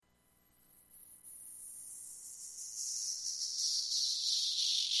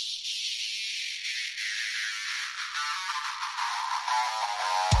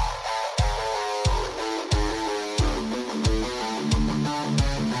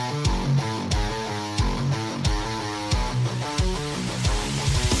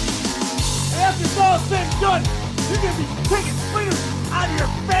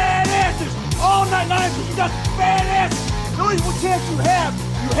tell you what chance you have.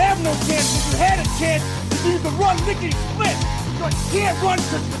 You have no chance. If you had a chance, you could run lickety split. But you can't run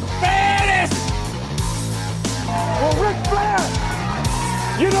because you're the baddest. Well, Ric Flair,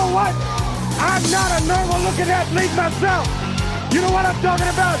 you know what? I'm not a normal-looking athlete myself. You know what I'm talking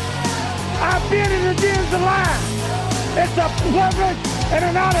about? I've been in the gyms alive. It's a privilege and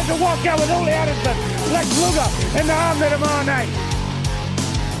an honor to walk out with Ole Anderson, Lex Luger, and the arm tomorrow night.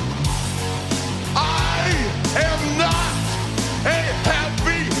 I am not a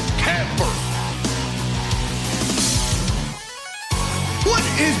happy camper. What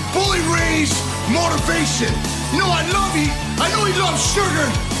is Bully Ray's motivation? You know I know he loves sugar.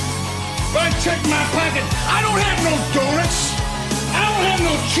 But I check my pocket. I don't have no donuts. I don't have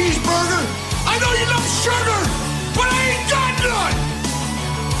no cheeseburger. I know you love sugar, but I ain't got none.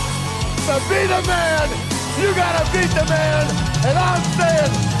 To be the man, you gotta beat the man. And I'm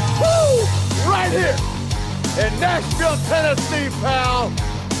saying, woo, right here in Nashville, Tennessee, pal,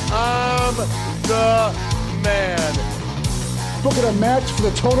 I'm the man. Look at a match for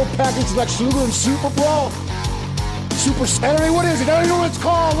the total package Lex Luger and Super Brawl. Super Saturday? What is it? I don't know what it's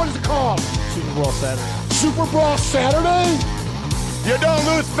called. What is it called? Super Brawl Saturday. Super Brawl Saturday? You don't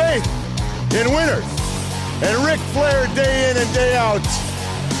lose faith in winners. And Ric Flair, day in and day out,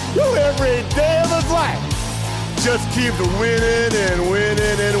 every day of his life, just keeps winning and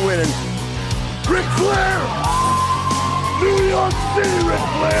winning and winning. Ric Flair! New York City, Ric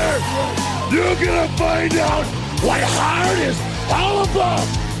Flair! You're gonna find out what hard is all about!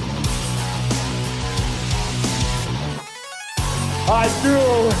 I do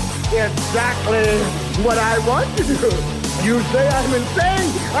exactly what I want to do. You say I'm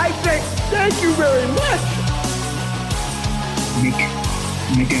insane. I say thank you very much. Make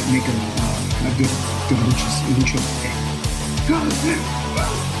a good lucha.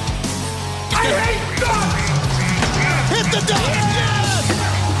 I hate dogs! Hit the dog! Yes!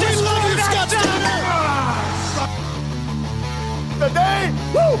 We love you, Scott Steiner! Today,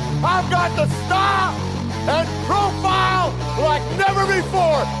 I've got the style and profile like never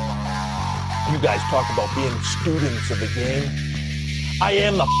before. You guys talk about being students of the game. I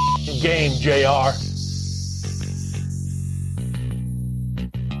am the game, JR.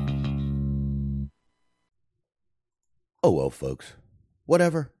 Oh, well, folks.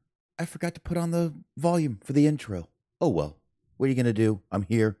 Whatever. I forgot to put on the volume for the intro. Oh, well. What are you going to do? I'm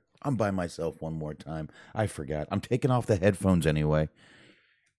here. I'm by myself one more time. I forgot. I'm taking off the headphones anyway.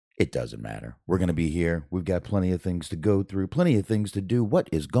 It doesn't matter. We're going to be here. We've got plenty of things to go through, plenty of things to do. What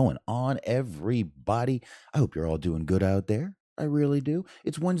is going on, everybody? I hope you're all doing good out there. I really do.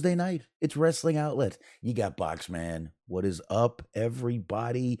 It's Wednesday night. It's Wrestling Outlet. You got Boxman. What is up,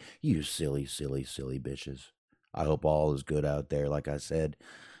 everybody? You silly, silly, silly bitches. I hope all is good out there, like I said.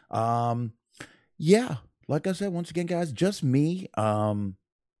 Yeah, like I said, once again, guys, just me. I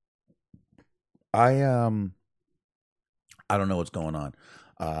don't know what's going on.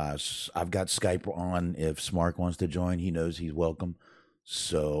 I've got Skype on. If Smark wants to join, he knows he's welcome.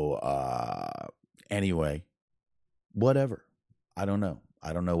 So, anyway, whatever. I don't know.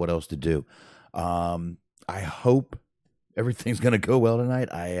 I don't know what else to do. I hope everything's going to go well tonight.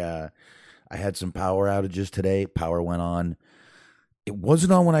 I had some power outages today. Power went on. It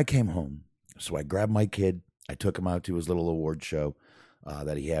wasn't on when I came home. So I grabbed my kid. I took him out to his little award show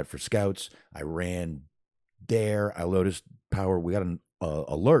that he had for Scouts. I ran there. I noticed power. We got an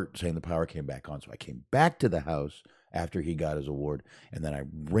alert saying the power came back on. So I came back to the house after he got his award. And then I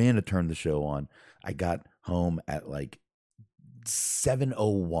ran to turn the show on. I got home at like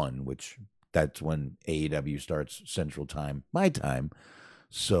 7:01, which that's when AEW starts Central Time, my time.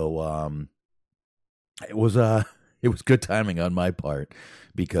 So it was good timing on my part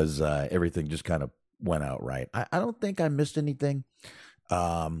because everything just kind of went out right. I don't think I missed anything.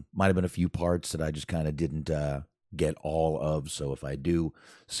 Might have been a few parts that I just kind of didn't get all of. So if I do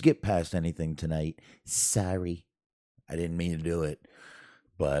skip past anything tonight, sorry. I didn't mean to do it.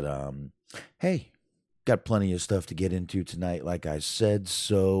 But hey, got plenty of stuff to get into tonight, like I said.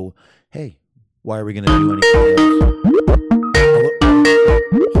 So, hey, why are we going to do anything else?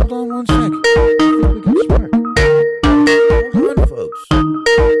 Hold on one sec. I think we can start. Hold on, folks.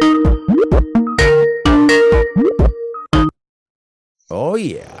 Oh,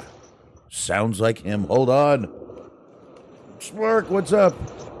 yeah. Sounds like him. Hold on. Smirk, what's up?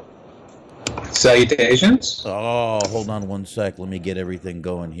 Salutations. Oh, hold on one sec. Let me get everything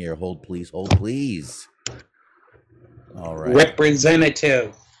going here. Hold, please. Hold, please. All right.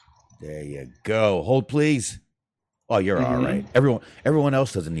 Representative. There you go. Hold, please. Oh, you're all right. Everyone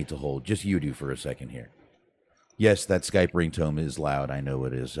else doesn't need to hold. Just you do for a second here. Yes, that Skype ringtone is loud. I know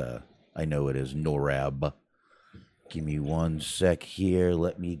it is. I know it is. NORAB. Give me 1 sec here.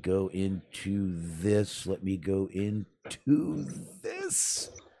 Let me go into this.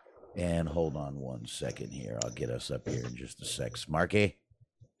 And hold on 1 second here. I'll get us up here in just a sec. Smarky.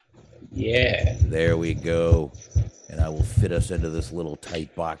 Yeah. There we go. And I will fit us into this little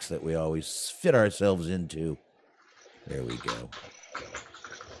tight box that we always fit ourselves into. There we go.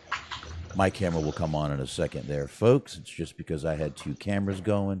 My camera will come on in a second there, folks. It's just because I had 2 cameras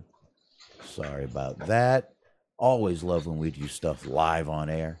going. Sorry about that. Always love when we do stuff live on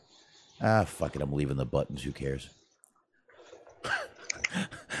air. Ah, fuck it. I'm leaving the buttons. Who cares?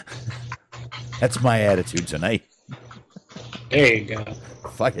 That's my attitude tonight. There you go.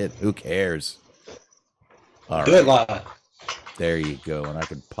 Fuck it. Who cares? All Good right. luck. There you go. And I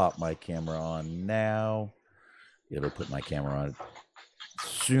can pop my camera on now. It'll put my camera on as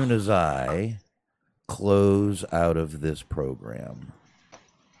soon as I close out of this program.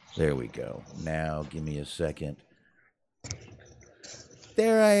 There we go. Now, give me a second.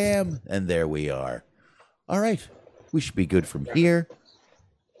 There I am. And there we are. All right. We should be good from here.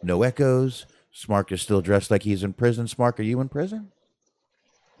 No echoes. Smark is still dressed like he's in prison. Smark, are you in prison?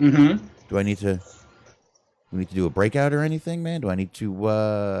 Mm-hmm. Do I need to do a breakout or anything, man? Do I need to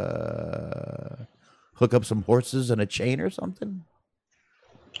hook up some horses and a chain or something?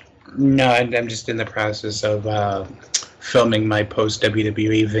 No, I'm just in the process of filming my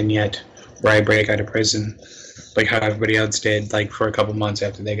post-WWE vignette where I break out of prison, like how everybody else did, like for a couple months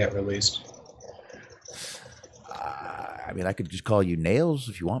after they got released. I mean, I could just call you Nails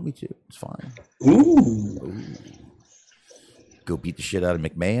if you want me to. It's fine. Ooh. Go beat the shit out of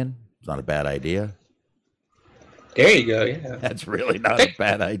McMahon. It's not a bad idea. There you go, yeah. That's really not a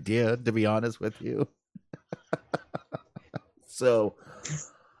bad idea, to be honest with you. So,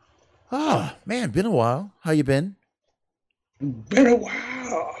 man, been a while. How you been? Been a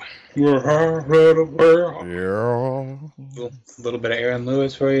while. Yeah. A little bit of Aaron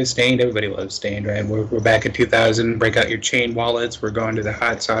Lewis for you. Stained. Everybody loves Stained, right? We're back in 2000. Break out your chain wallets. We're going to the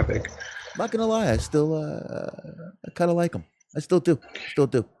hot topic. Not gonna lie, I still I kind of like him. I still do.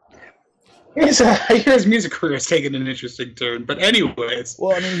 I hear his music career is taking an interesting turn. But anyways.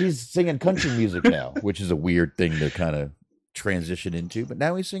 Well, I mean, he's singing country music now, which is a weird thing to kind of transition into. But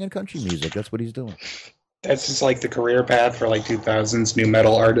now he's singing country music. That's what he's doing. That's just like the career path for like 2000s new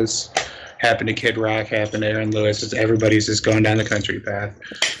metal artists. Happened to Kid Rock, happened to Aaron Lewis. Everybody's just going down the country path.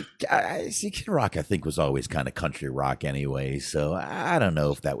 I see. Kid Rock, I think, was always kind of country rock anyway. So I don't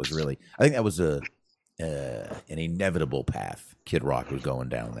know if that was really. I think that was an inevitable path. Kid Rock was going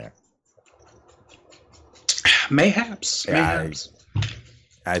down there. Mayhaps. I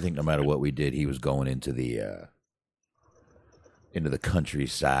think no matter what we did, he was going into the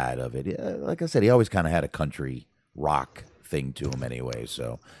countryside of it. Like I said, he always kind of had a country rock thing to him anyway.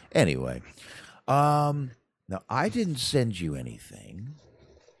 So anyway, now I didn't send you anything.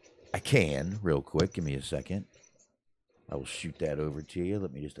 I can real quick. Give me a second. I will shoot that over to you.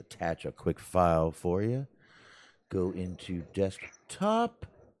 Let me just attach a quick file for you. Go into desktop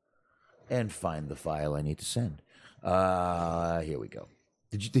and find the file I need to send. Here we go.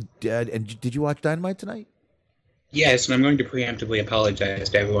 Did you watch Dynamite tonight? Yes, and I'm going to preemptively apologize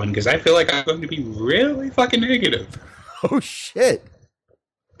to everyone because I feel like I'm going to be really fucking negative. Oh shit!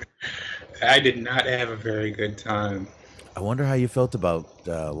 I did not have a very good time. I wonder how you felt about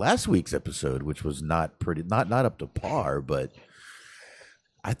last week's episode, which was not up to par, but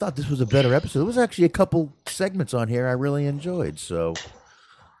I thought this was a better episode. There was actually a couple segments on here I really enjoyed. So,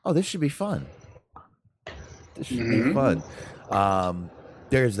 this should be fun. This should be fun.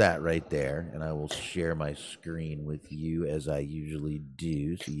 There's that right there, and I will share my screen with you as I usually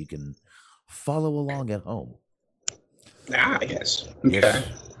do, so you can follow along at home. Yes. Okay. Yes,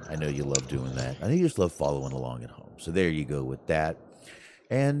 I know you love doing that. I know you just love following along at home. So there you go with that.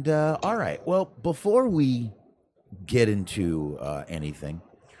 And all right. Well, before we get into anything,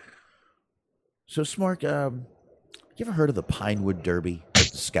 so Smark, you ever heard of the Pinewood Derby that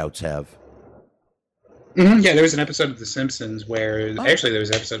the Scouts have? Mm-hmm. Yeah, there was an episode of The Simpsons where actually there was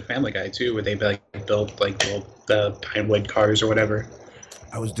an episode of Family Guy too, where they built the Pinewood cars or whatever.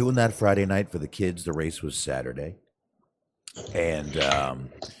 I was doing that Friday night for the kids. The race was Saturday. And,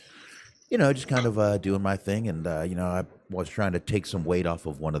 just kind of doing my thing. And, I was trying to take some weight off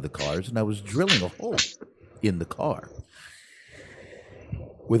of one of the cars. And I was drilling a hole in the car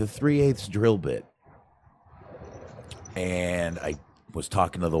with a 3/8 drill bit. And I was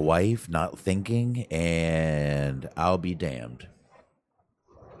talking to the wife, not thinking. And I'll be damned.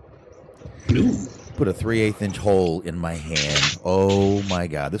 Put a 3/8 inch hole in my hand. Oh, my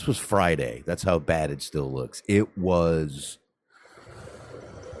God. This was Friday. That's how bad it still looks. It was...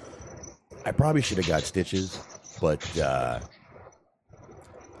 I probably should have got stitches, but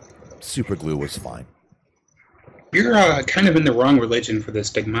super glue was fine. You're kind of in the wrong religion for the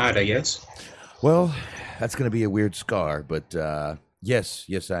stigmata, yes? Well, that's going to be a weird scar, but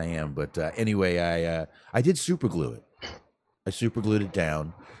yes, I am. But anyway, I did super glue it. I super glued it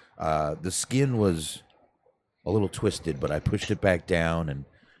down. The skin was a little twisted, but I pushed it back down and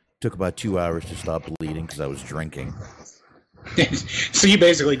took about 2 hours to stop bleeding because I was drinking. So you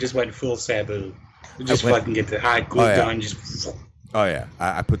basically just went full Sabu. Just fucking get the hot glue done. Just. Oh yeah,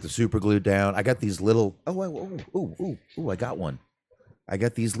 I put the super glue down. I got these little. Oh, I got one. I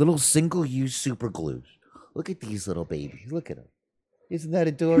got these little single-use super glues. Look at these little babies. Look at them. Isn't that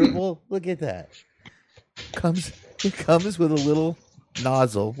adorable? Look at that. It comes with a little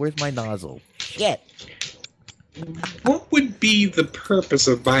nozzle. Where's my nozzle? Shit. What would be the purpose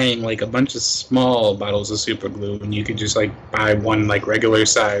of buying like a bunch of small bottles of super glue when you could just like buy one like regular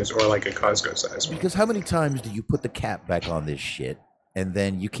size or like a Costco size one? Because how many times do you put the cap back on this shit and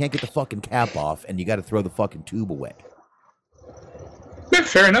then you can't get the fucking cap off and you got to throw the fucking tube away? Yeah,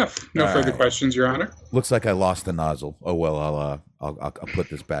 fair enough. No further questions, Your Honor. Looks like I lost the nozzle. Oh well, I'll put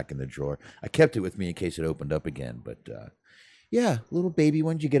this back in the drawer. I kept it with me in case it opened up again. But yeah, little baby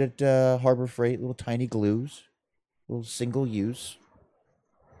ones you get at Harbor Freight, little tiny glues, little single use.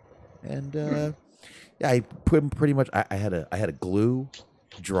 And yeah, I put them pretty much. I had a glue,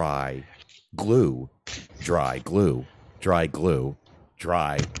 dry, glue, dry, glue, dry, glue,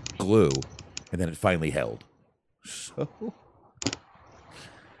 dry, glue, and then it finally held.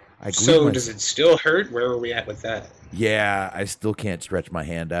 So does it still hurt? Where are we at with that? Yeah, I still can't stretch my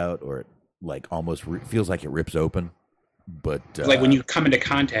hand out, or it like almost feels like it rips open. But like when you come into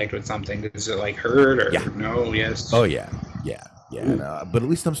contact with something, does it like hurt or yeah. no? Yes. Oh yeah. And, but at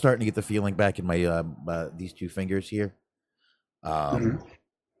least I'm starting to get the feeling back in my these two fingers here. I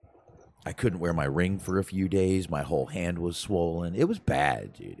couldn't wear my ring for a few days. My whole hand was swollen. It was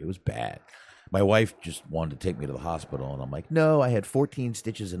bad, dude. It was bad. My wife just wanted to take me to the hospital, and I'm like, no, I had 14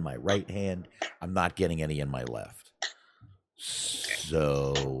 stitches in my right hand. I'm not getting any in my left.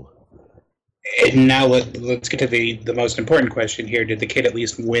 So... And now let's get to the most important question here. Did the kid at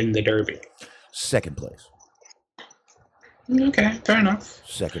least win the Derby? Second place. Okay, fair enough.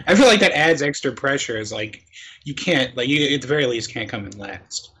 Second. I feel like that adds extra pressure. Is like you can't, like you at the very least can't come in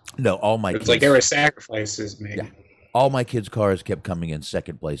last. No, all my kids, like there were sacrifices made. Yeah. All my kids' cars kept coming in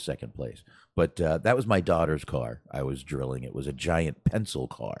second place. But that was my daughter's car. I was drilling. It was a giant pencil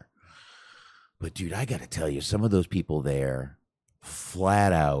car. But dude, I got to tell you, some of those people there,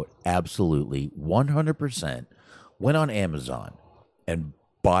 flat out, absolutely, 100%, went on Amazon and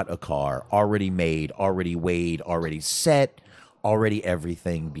bought a car already made, already weighed, already set, already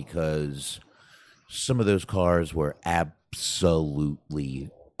everything, because some of those cars were absolutely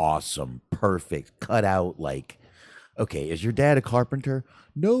awesome, perfect, cut out like, okay, is your dad a carpenter?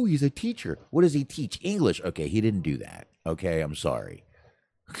 No, he's a teacher. What does he teach? English. Okay, he didn't do that. Okay, I'm sorry.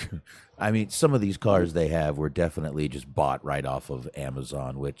 I mean, some of these cars they have were definitely just bought right off of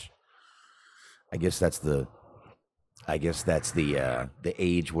Amazon, which I guess that's the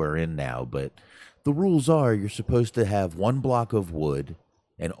age we're in now. But the rules are you're supposed to have one block of wood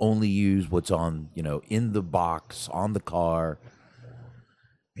and only use what's on, in the box, on the car.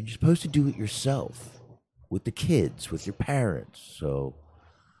 And you're supposed to do it yourself with the kids, with your parents. So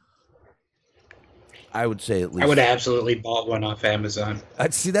I would say at least... I would have absolutely bought one off Amazon.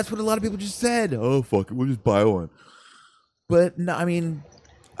 See, that's what a lot of people just said. Oh, fuck it, we'll just buy one. But, no, I mean,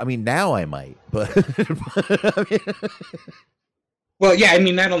 now I might, but... Well, yeah, I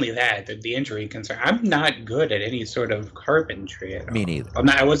mean, not only that, the injury concern. I'm not good at any sort of carpentry at all. Me neither.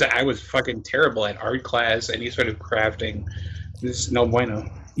 I was fucking terrible at art class, any sort of crafting. This is no bueno.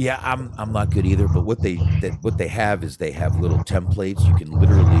 Yeah, I'm not good either, but what they have is they have little templates. You can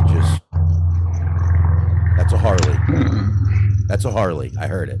literally just... That's a Harley. That's a Harley. I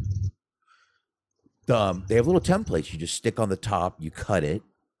heard it. They have little templates. You just stick on the top, you cut it,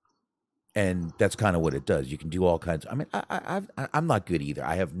 and that's kind of what it does. You can do all kinds. I mean, I'm not good either.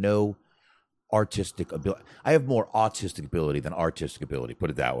 I have no artistic ability. I have more autistic ability than artistic ability.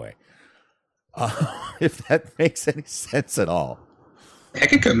 Put it that way. If that makes any sense at all. That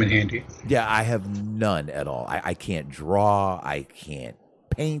could come in handy. Yeah, I have none at all. I can't draw. I can't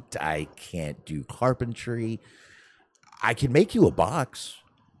paint. I can't do carpentry. I can make you a box.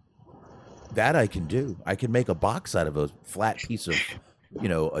 That I can do. I can make a box out of a flat piece of,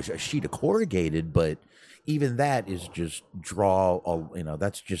 a sheet of corrugated, but even that is just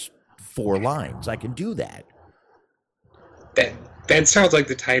that's just 4 lines. I can do that. That sounds like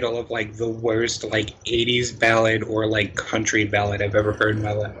the title of like the worst like 80s ballad or like country ballad I've ever heard in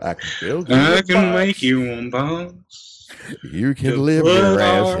my life. I can make you one bounce. You can live your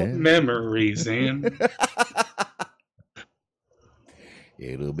ass in. Memories in.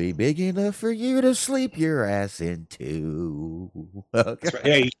 It'll be big enough for you to sleep your ass into. Okay. That's right.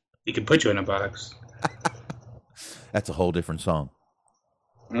 Yeah, he can put you in a box. That's a whole different song.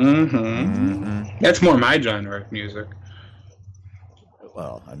 That's more my genre of music.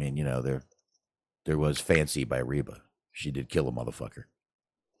 Well, I mean, you know, there was Fancy by Reba. She did kill a motherfucker.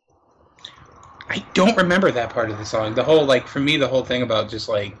 I don't remember that part of the song. The whole, like, for me, the whole thing about just,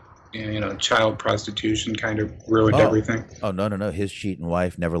 like, you know, child prostitution kind of ruined everything. Oh, no. His cheating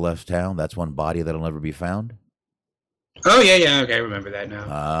wife never left town. That's one body that'll never be found. Oh, yeah. Okay, I remember that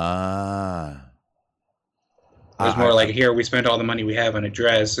now. It was more like, here, we spent all the money we have on a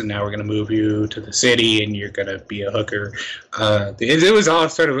dress, and now we're going to move you to the city, and you're going to be a hooker. It was all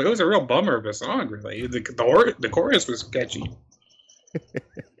sort of, it was a real bummer of a song, really. The chorus was catchy.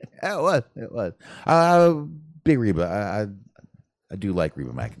 It was. Big Reba. I do like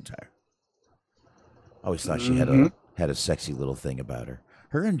Reba McEntire. I always thought she had a sexy little thing about her.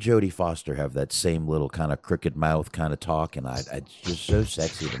 Her and Jodie Foster have that same little kind of crooked mouth kind of talk, and it's just so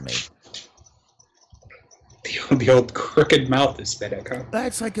sexy to me. The old crooked mouth aesthetic, huh?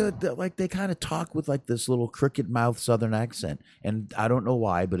 That's like they kind of talk with like this little crooked mouth Southern accent, and I don't know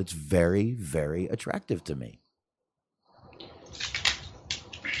why, but it's very, very attractive to me.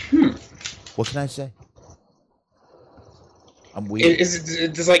 What can I say? I'm weird.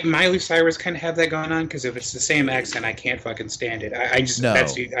 Does like Miley Cyrus kind of have that going on? Because if it's the same accent, I can't fucking stand it. I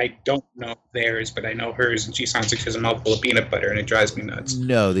don't know theirs, but I know hers, and she sounds like she has a mouthful of peanut butter, and it drives me nuts.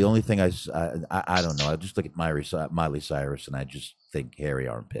 No, the only thing I don't know. I just look at Miley Cyrus, and I just think hairy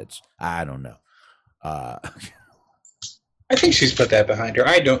armpits. I don't know. I think she's put that behind her.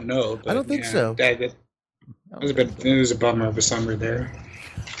 I don't know. But, I don't think so. It was a bummer of a summer there.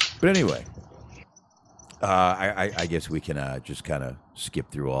 But anyway. I guess we can just kind of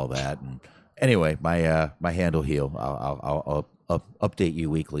skip through all that. And anyway, my handle heel. I'll update you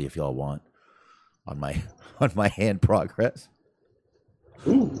weekly if y'all want on my hand progress.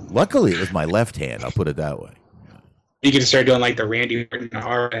 Ooh. Luckily, it was my left hand. I'll put it that way. You can start doing like the Randy Orton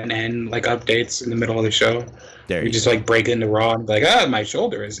RNN like updates in the middle of the show. You just like break into Raw and be like, my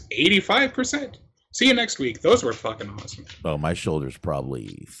shoulder is 85%. See you next week. Those were fucking awesome. Oh, my shoulder's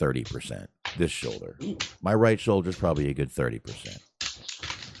probably 30%. This shoulder. Ooh. My right shoulder's probably a good 30%.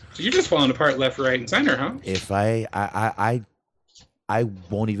 So you're just falling apart left, right, and center, huh? If I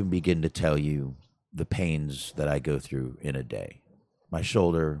won't even begin to tell you the pains that I go through in a day. My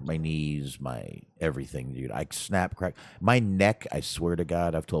shoulder, my knees, my everything, dude. I snap, crack. My neck, I swear to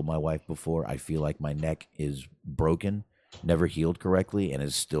God, I've told my wife before, I feel like my neck is broken, never healed correctly, and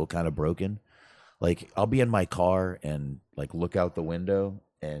is still kind of broken. Like, I'll be in my car and, like, look out the window,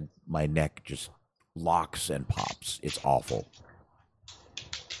 and my neck just locks and pops. It's awful.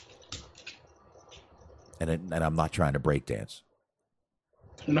 And I'm not trying to break dance.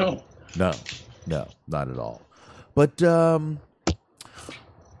 No, not at all. But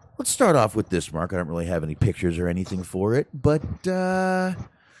let's start off with this, Mark. I don't really have any pictures or anything for it, but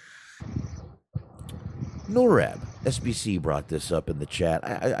NORAD, SBC brought this up in the chat.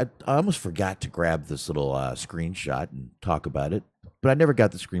 I almost forgot to grab this little screenshot and talk about it, but I never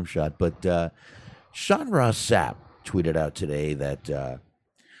got the screenshot. But Sean Ross Sapp tweeted out today that a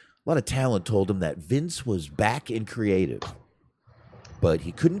lot of talent told him that Vince was back in creative, but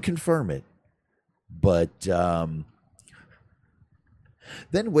he couldn't confirm it. But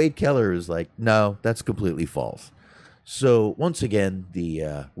then Wade Keller is like, no, that's completely false. So once again,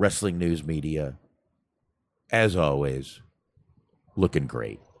 the wrestling news media, as always, looking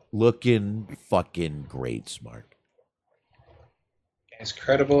great. Looking fucking great, Smart. As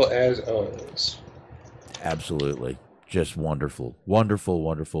credible as always. Absolutely. Just wonderful.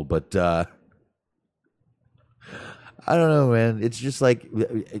 Wonderful. But I don't know, man. It's just like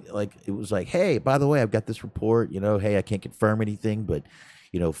it was like, hey, by the way, I've got this report. You know, hey, I can't confirm anything, but,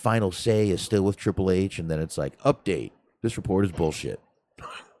 you know, final say is still with Triple H. And then it's like, update. This report is bullshit.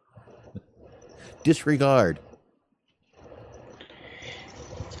 Disregard.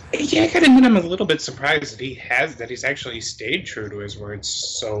 Yeah, I gotta admit, I'm a little bit surprised that he's actually stayed true to his words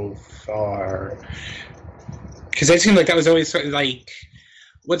so far. Because it seemed like that was always sort of like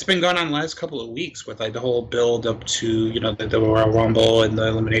what's been going on the last couple of weeks with like the whole build up to, you know, the Royal Rumble and the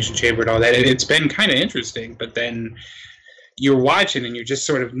Elimination Chamber and all that. It's been kind of interesting, but then you're watching and you're just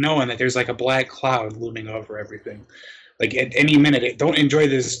sort of knowing that there's like a black cloud looming over everything. Like, at any minute, don't enjoy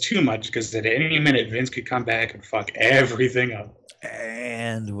this too much, because at any minute, Vince could come back and fuck everything up.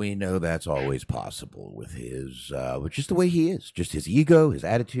 And we know that's always possible with his, with just the way he is, just his ego, his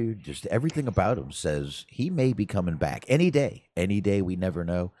attitude, just everything about him says he may be coming back any day. Any day, we never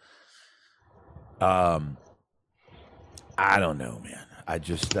know. I don't know, man. I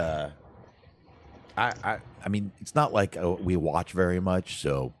just, I mean, it's not like we watch very much,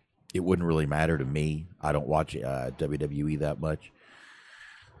 so it wouldn't really matter to me. I don't watch WWE that much.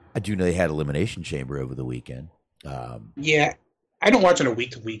 I do know they had Elimination Chamber over the weekend. Yeah, I don't watch on a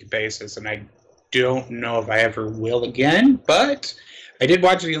week-to-week basis, and I don't know if I ever will again, but I did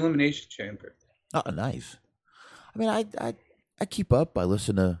watch the Elimination Chamber. Oh, nice. I mean, I keep up. I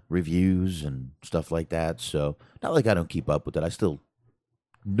listen to reviews and stuff like that, so not like I don't keep up with it. I still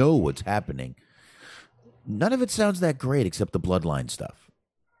know what's happening. None of it sounds that great except the Bloodline stuff.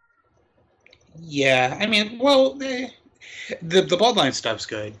 Yeah, I mean, well, the Bloodline stuff's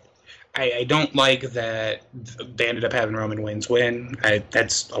good. I don't like that they ended up having Roman Reigns win.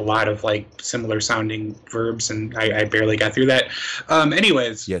 That's a lot of like similar sounding verbs, and I barely got through that.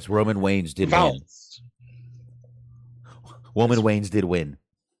 Anyways, yes, Roman Reigns did win. Roman Reigns did win.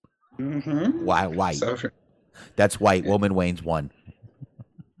 Mm-hmm. Why? White. So, that's white. Roman Reigns won.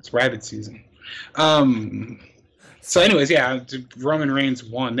 It's rabbit season. So, anyways, yeah, Roman Reigns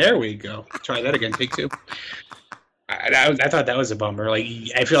won. There we go. Try that again. Take two. I thought that was a bummer. Like,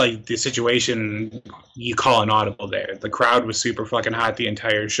 I feel like the situation, you call an audible there. The crowd was super fucking hot the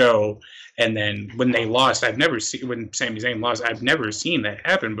entire show, and then when they lost, when Sami Zayn lost, I've never seen that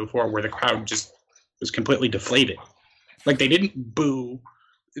happen before, where the crowd just was completely deflated. Like, they didn't boo,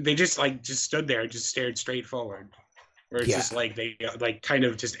 they just stood there and just stared straight forward. Where it's just like they kind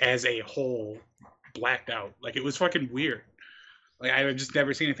of just as a whole blacked out. Like, it was fucking weird. Like, I've just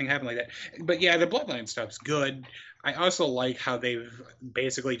never seen anything happen like that. But yeah, the Bloodline stuff's good. I also like how they've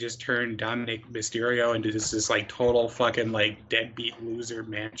basically just turned Dominic Mysterio into this like total fucking like deadbeat loser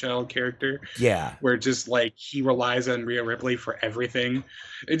man-child character. Yeah. Where just like he relies on Rhea Ripley for everything.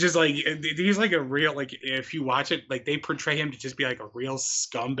 It's just like he's like a real, like, if you watch it, like they portray him to just be like a real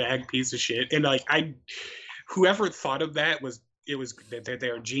scumbag piece of shit. And like whoever thought of that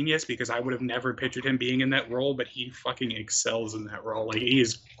they're a genius, because I would have never pictured him being in that role, but he fucking excels in that role. Like, he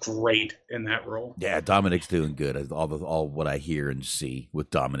is great in that role. Yeah, Dominic's doing good. All what I hear and see with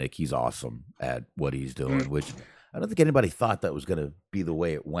Dominic, he's awesome at what he's doing, which I don't think anybody thought that was going to be the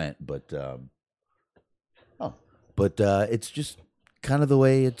way it went, but it's just kind of the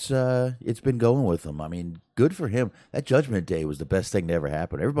way it's been going with him. I mean, good for him. That Judgment Day was the best thing to ever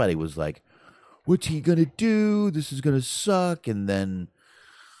happen. Everybody was like, what's he going to do? This is going to suck. And then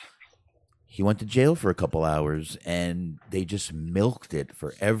he went to jail for a couple hours, and they just milked it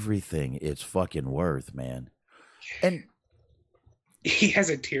for everything it's fucking worth, man. And he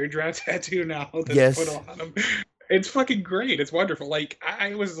has a teardrop tattoo now that's put on him. It's fucking great. It's wonderful. Like,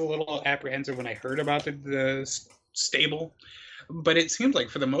 I was a little apprehensive when I heard about the stable, but it seems like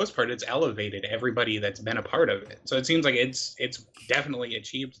for the most part it's elevated everybody that's been a part of it. So it seems like it's definitely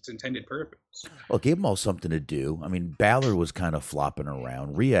achieved its intended purpose. Well, it gave them all something to do. I mean, Balor was kind of flopping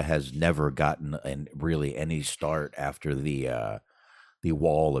around. Rhea has never gotten really any start after the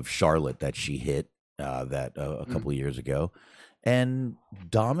wall of Charlotte that she hit a couple of years ago. And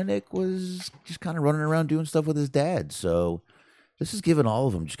Dominic was just kind of running around doing stuff with his dad. So this has given all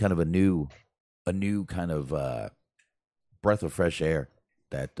of them just kind of a new kind of breath of fresh air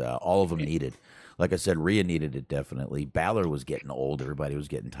that all of them needed. Like I said, Rhea needed it definitely. Balor was getting old. Everybody was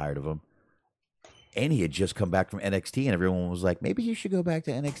getting tired of him. And he had just come back from NXT, and everyone was like, maybe he should go back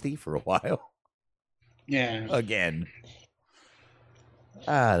to NXT for a while. Yeah. Again.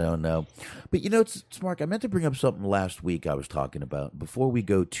 I don't know. But, you know, it's Mark, I meant to bring up something last week I was talking about. Before we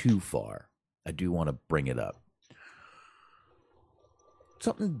go too far, I do want to bring it up.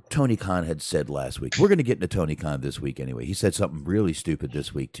 Something Tony Khan had said last week. We're going to get into Tony Khan this week anyway. He said something really stupid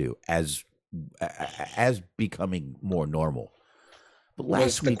this week, too, as becoming more normal. But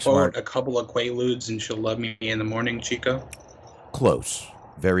last week's quote, a couple of Quaaludes and she'll love me in the morning, Chico? Close.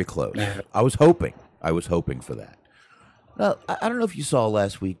 Very close. Nah. I was hoping for that. Now, I don't know if you saw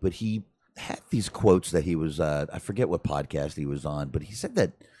last week, but he had these quotes that he was, I forget what podcast he was on, but he said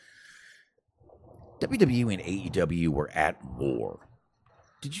that WWE and AEW were at war.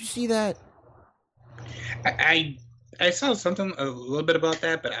 Did you see that? I saw something a little bit about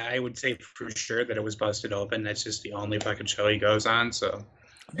that, but I would say for sure that it was busted open. That's just the only fucking show he goes on, so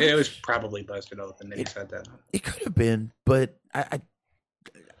it was probably busted open that he said that. It could have been, but I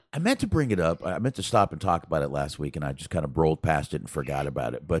meant to bring it up. I meant to stop and talk about it last week, and I just kind of rolled past it and forgot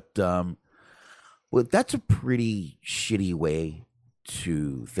about it. But well, that's a pretty shitty way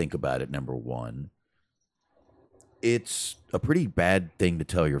to think about it, number one. it's a pretty bad thing to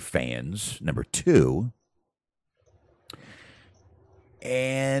tell your fans. Number two,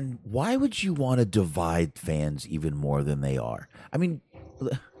 and why would you want to divide fans even more than they are? I mean,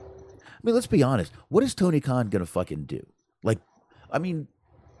 let's be honest. What is Tony Khan gonna fucking do? Like, I mean,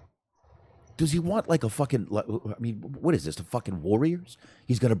 does he want like a fucking? I mean, what is this? The fucking Warriors?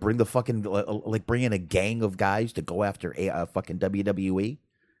 He's gonna bring the fucking like bring in a gang of guys to go after a fucking WWE.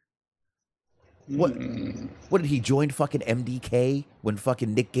 What did he join fucking MDK when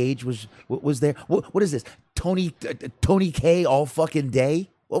fucking Nick Gage was there? What is this? Tony K all fucking day?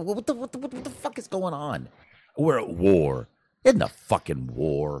 What the fuck is going on? We're at war. Isn't a fucking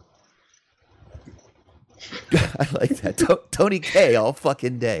war. I like that. Tony K all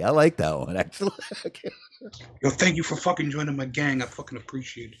fucking day. I like that one, actually. Yo, thank you for fucking joining my gang. I fucking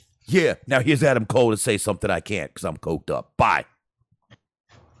appreciate it. Yeah. Now here's Adam Cole to say something I can't because I'm coked up. Bye.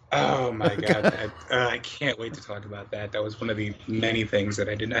 Oh my god, I can't wait to talk about that. That was one of the many things that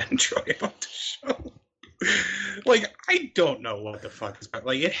I did not enjoy about the show. Like, I don't know what the fuck is about.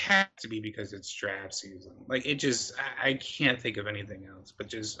 Like, it has to be because it's draft season. Like, it just, I can't think of anything else. But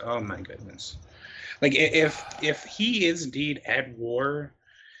just, oh my goodness. Like, if he is indeed at war,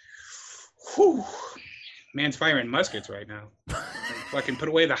 whew, man's firing muskets right now. Like, fucking put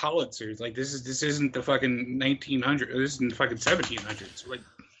away the howitzers. Like, this isn't the fucking 1900s. This isn't the fucking 1700s. Like,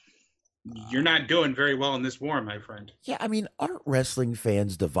 you're not doing very well in this war, my friend. Yeah, I mean, aren't wrestling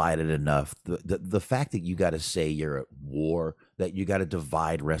fans divided enough? The fact that you got to say you're at war, that you got to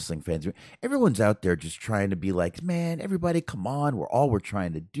divide wrestling fans. Everyone's out there just trying to be like, man, everybody, come on. We're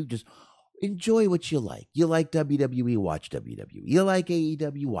trying to do. Just enjoy what you like. You like WWE, watch WWE. You like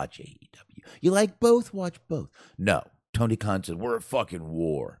AEW, watch AEW. You like both, watch both. No, Tony Khan said, we're at fucking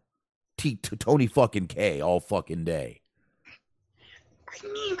war. Tony fucking K all fucking day. I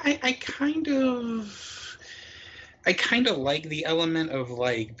mean, I kind of like the element of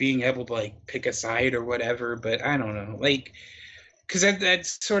like being able to like pick a side or whatever, but I don't know, like, because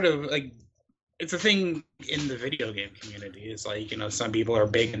that's sort of like, it's a thing in the video game community. It's like, you know, some people are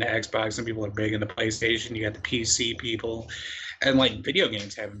big into Xbox, some people are big into PlayStation. You got the PC people, and like video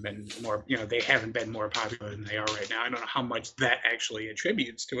games haven't been more, you know, they haven't been more popular than they are right now. I don't know how much that actually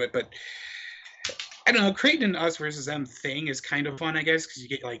attributes to it, but I don't know, creating an us versus them thing is kind of fun, I guess, because you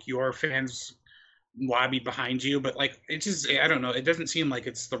get like your fans lobby behind you, but like it just, I don't know, it doesn't seem like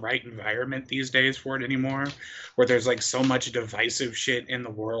it's the right environment these days for it anymore, where there's like so much divisive shit in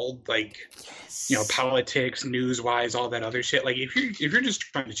the world, like, you know, politics, news-wise, all that other shit. Like if you're just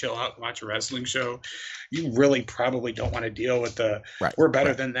trying to chill out and watch a wrestling show, you really probably don't want to deal with the we're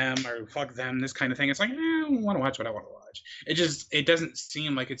better than them or fuck them, this kind of thing. It's like, I want to watch what I want to watch. It doesn't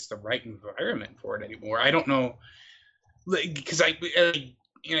seem like it's the right environment for it anymore. I don't know, because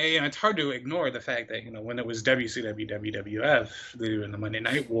you know, it's hard to ignore the fact that, you know, when it was WCW, WWF, in the Monday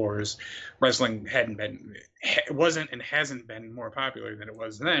Night Wars, wrestling wasn't and hasn't been more popular than it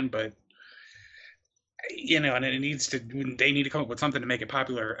was then. But, you know, and they need to come up with something to make it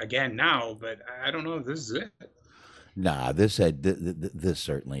popular again now. But I don't know if this is it. Nah, this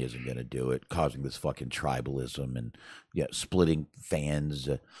certainly isn't going to do it, causing this fucking tribalism and splitting fans.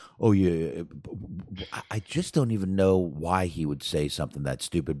 I just don't even know why he would say something that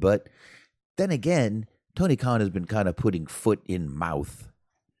stupid. But then again, Tony Khan has been kind of putting foot in mouth.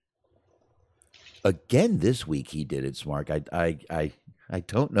 Again this week he did it, Smark. I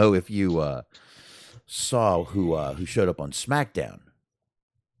don't know if you saw who showed up on SmackDown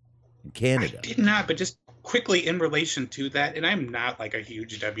in Canada. I did not, but just quickly in relation to that, and I'm not like a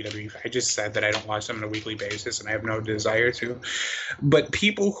huge WWE fan. I just said that I don't watch them on a weekly basis, and I have no desire to. But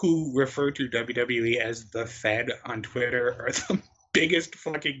people who refer to WWE as the Fed on Twitter are the biggest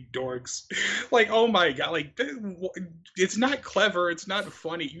fucking dorks. Like, oh my god, like, it's not clever, it's not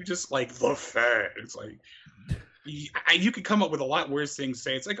funny. You just like the Fed. It's like, you could come up with a lot worse things to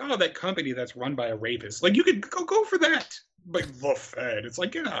say. It's like, oh, that company that's run by a rapist. Like, you could go for that. But the Fed, it's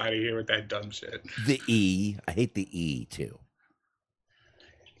like, get out of here with that dumb shit. The E, I hate the E too.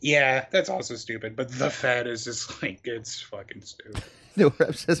 Yeah, that's also stupid. But the Fed is just like, it's fucking stupid. No,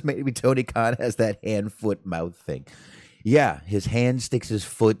 Rep says maybe Tony Khan has that hand, foot, mouth thing. Yeah, his hand sticks his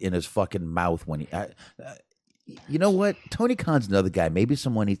foot in his fucking mouth when he. You know what? Tony Khan's another guy. Maybe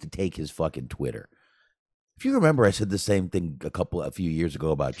someone needs to take his fucking Twitter. If you remember, I said the same thing a few years ago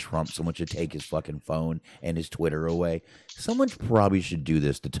about Trump. Someone should take his fucking phone and his Twitter away. Someone probably should do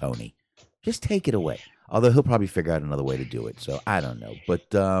this to Tony. Just take it away. Although he'll probably figure out another way to do it. So I don't know. But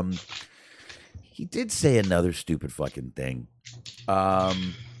he did say another stupid fucking thing.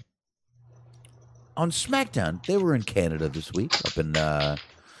 On SmackDown, they were in Canada this week. Up in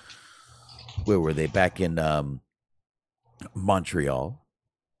where were they? Back in Montreal,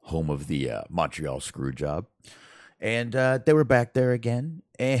 home of the Montreal Screwjob. And they were back there again.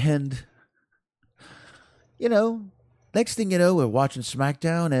 And, next thing you know, we're watching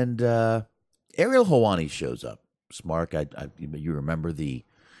SmackDown, and Ariel Helwani shows up. Smark, you remember the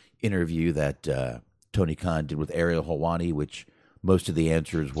interview that Tony Khan did with Ariel Helwani, which most of the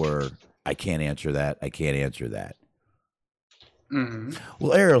answers were, I can't answer that, I can't answer that. Mm-hmm.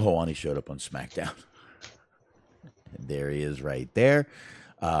 Well, Ariel Helwani showed up on SmackDown. And there he is right there.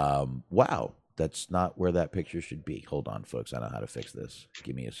 Wow, that's not where that picture should be. Hold on, folks. I know how to fix this.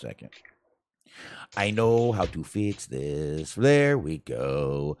 Give me a second. I know how to fix this. There we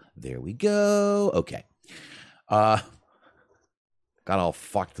go. There we go. Okay. Got all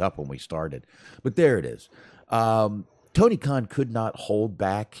fucked up when we started. But there it is. Tony Khan could not hold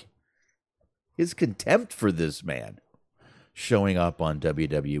back his contempt for this man showing up on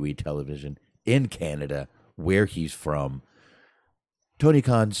WWE television in Canada, where he's from. Tony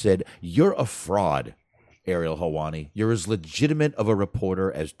Khan said, "You're a fraud, Ariel Helwani. You're as legitimate of a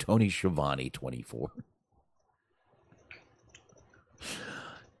reporter as Tony Schiavone, 24.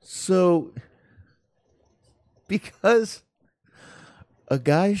 So, because a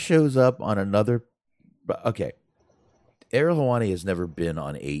guy shows up on another... Okay, Ariel Helwani has never been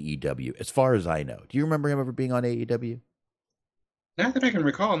on AEW, as far as I know. Do you remember him ever being on AEW? Not that I can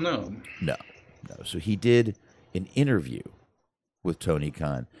recall, no. No. So he did an interview with Tony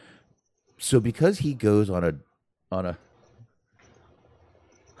Khan. So because he goes on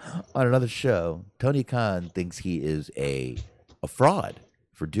another show, Tony Khan thinks he is a fraud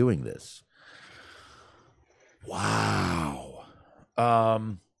for doing this. Wow.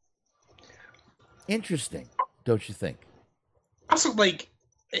 Interesting, don't you think? Also, like,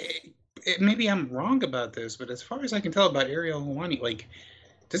 maybe I'm wrong about this, but as far as I can tell about Ariel Helwani, like,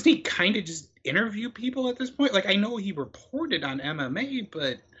 doesn't he kind of just interview people at this point? Like, I know he reported on MMA,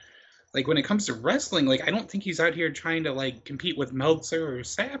 but, like, when it comes to wrestling, like, I don't think he's out here trying to, like, compete with Meltzer or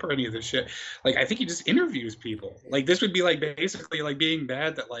Sapp or any of this shit. Like, I think he just interviews people. Like, this would be, like, basically, like, being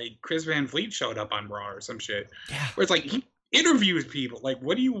bad that, like, Chris Van Vliet showed up on Raw or some shit. Yeah. Where it's like, he interviews people. Like,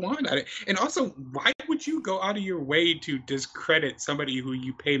 what do you want out of it? And also, why would you go out of your way to discredit somebody who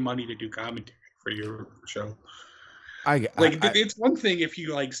you pay money to do commentary for your show? It's one thing if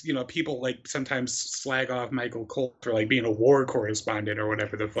you, like, people, like, sometimes slag off Michael Cole for, like, being a war correspondent or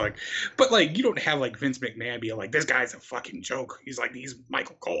whatever the fuck. But, like, you don't have, like, Vince McMahon be like, this guy's a fucking joke. He's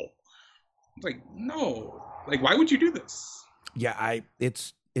Michael Cole. It's like, no. Like, why would you do this? Yeah,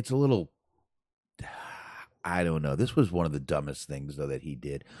 it's a little... I don't know. This was one of the dumbest things, though, that he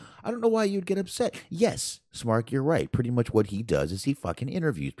did. I don't know why you'd get upset. Yes, Smark, you're right. Pretty much what he does is he fucking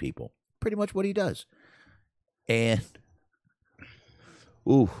interviews people. Pretty much what he does. And,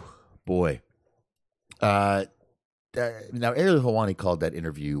 ooh, boy. Now, Ariel Helwani called that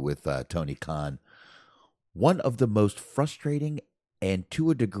interview with Tony Khan one of the most frustrating and, to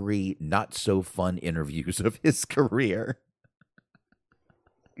a degree, not so fun interviews of his career.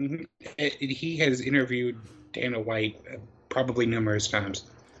 Mm-hmm. He has interviewed Dana White probably numerous times.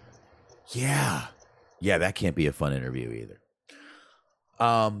 Yeah, that can't be a fun interview either.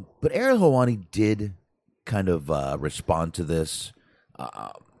 But Ariel Helwani did kind of respond to this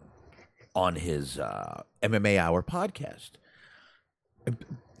on his MMA Hour podcast.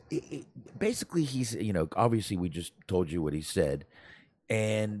 Basically, he's, obviously we just told you what he said,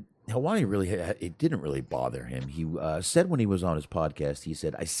 and Helwani really, it didn't really bother him. He said when he was on his podcast, he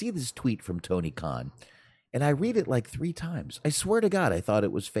said, I see this tweet from Tony Khan, and I read it like 3 times. I swear to God, I thought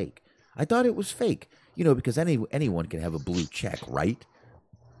it was fake. Because anyone can have a blue check, right?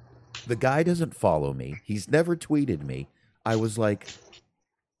 The guy doesn't follow me. He's never tweeted me. I was like,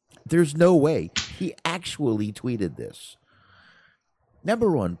 there's no way he actually tweeted this.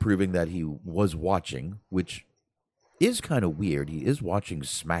 Number one, proving that he was watching, which is kind of weird. He is watching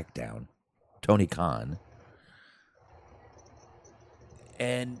SmackDown, Tony Khan.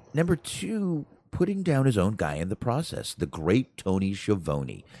 And number 2, putting down his own guy in the process, the great Tony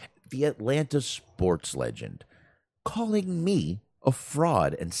Schiavone, the Atlanta sports legend, calling me a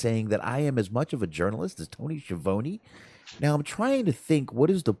fraud and saying that I am as much of a journalist as Tony Schiavone. Now, I'm trying to think, what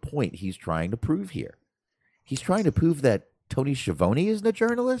is the point he's trying to prove here? He's trying to prove that Tony Schiavone isn't a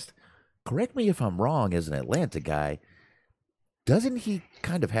journalist? Correct me if I'm wrong, as an Atlanta guy. Doesn't he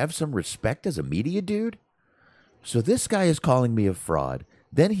kind of have some respect as a media dude? So this guy is calling me a fraud.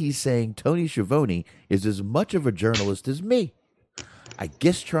 Then he's saying Tony Schiavone is as much of a journalist as me. I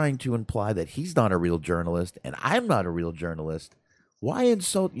guess trying to imply that he's not a real journalist and I'm not a real journalist. Why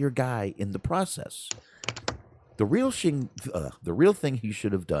insult your guy in the process? The real thing he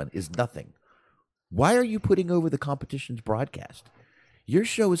should have done is nothing. Why are you putting over the competition's broadcast? Your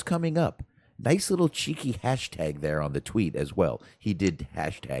show is coming up. Nice little cheeky hashtag there on the tweet as well. He did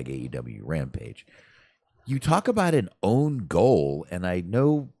hashtag AEW Rampage. You talk about an own goal, and I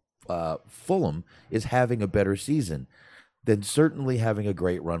know Fulham is having a better season than certainly having a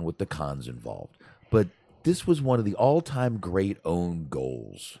great run with the cons involved. But this was one of the all-time great own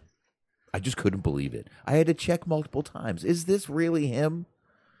goals. I just couldn't believe it. I had to check multiple times. Is this really him?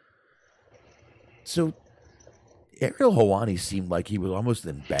 So Ariel Helwani seemed like he was almost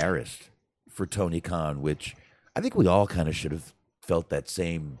embarrassed for Tony Khan, which I think we all kind of should have felt that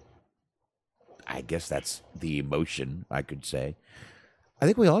same. I guess that's the emotion, I could say. I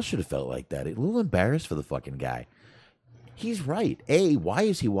think we all should have felt like that. A little embarrassed for the fucking guy. He's right. A, why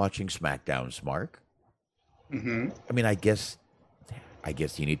is he watching SmackDown, Smark? Mm-hmm. I mean, I guess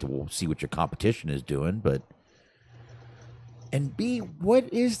you need to see what your competition is doing, but... And B,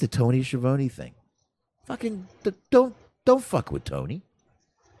 what is the Tony Schiavone thing? Fucking, don't fuck with Tony.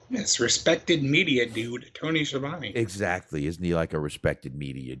 Yes, respected media dude, Tony Schiavone. Exactly. Isn't he like a respected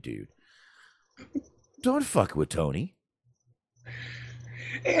media dude? Don't fuck with Tony.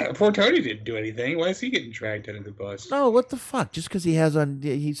 Yeah, poor Tony didn't do anything. Why is he getting dragged under the bus? No, what the fuck? Just because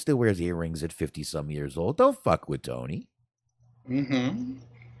he still wears earrings at 50-some years old. Don't fuck with Tony. Mm-hmm.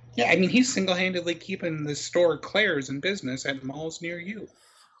 Yeah, I mean, he's single-handedly keeping the store Claire's in business at malls near you.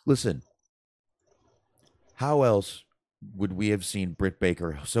 Listen, how else would we have seen Britt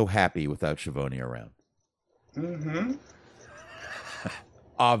Baker so happy without Schiavone around? Mm-hmm.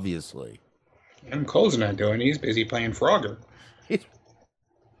 Obviously. And Cole's not doing it. He's busy playing Frogger.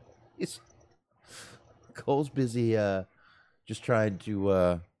 Cole's busy just trying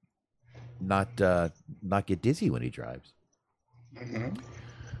to not get dizzy when he drives. Mm-hmm.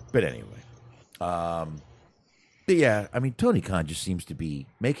 But anyway, but yeah, I mean, Tony Khan just seems to be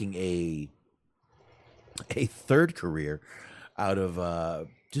making a third career out of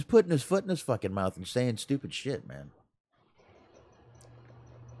just putting his foot in his fucking mouth and saying stupid shit, man.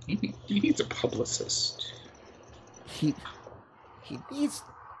 He needs a publicist. He needs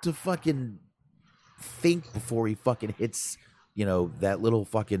to fucking think before he fucking hits, that little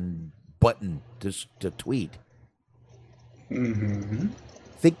fucking button to tweet. Mm-hmm.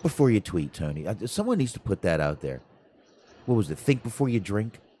 Think before you tweet, Tony. Someone needs to put that out there. What was it? Think before you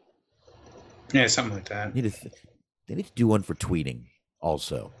drink? Yeah, something like that. They need to do one for tweeting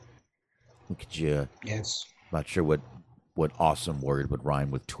also. Look at you. Yes. Not sure what awesome word would rhyme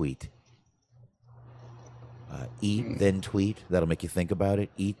with tweet. Eat, then tweet. That'll make you think about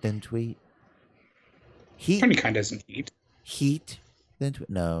it. Eat, then tweet. Heat. Tony Khan doesn't eat. Heat, then tweet.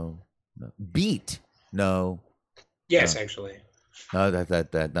 No. Beat. No. Yes, actually. No, that's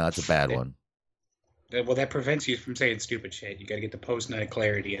a bad one. Well, that prevents you from saying stupid shit. You got to get the post-night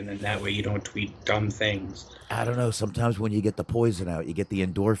clarity, and then that way you don't tweet dumb things. I don't know. Sometimes when you get the poison out, you get the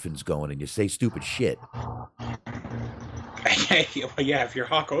endorphins going, and you say stupid shit. Well, yeah, if you're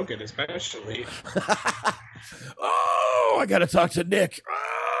Hulk Hogan, especially. Oh, I got to talk to Nick.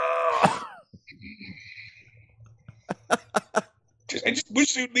 Oh. I just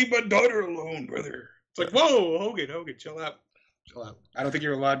wish you'd leave my daughter alone, brother. It's like, whoa, Hogan, chill out. I don't think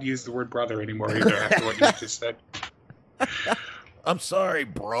you're allowed to use the word brother anymore either after what you just said. I'm sorry,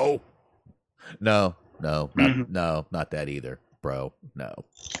 bro. No, not that either, bro. No.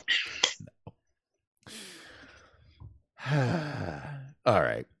 All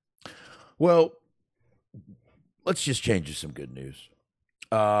right. Well, let's just change to some good news.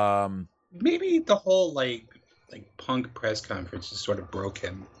 Maybe the whole like Punk press conference just sort of broke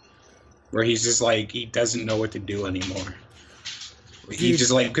him, where he's just like he doesn't know what to do anymore. He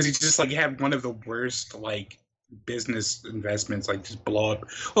just because he just had one of the worst business investments just blow up.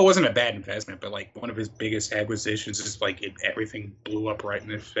 Well, it wasn't a bad investment, but one of his biggest acquisitions is everything blew up right in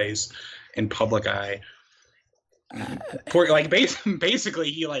his face in public eye. Basically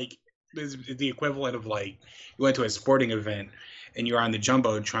he is the equivalent of you went to a sporting event and you're on the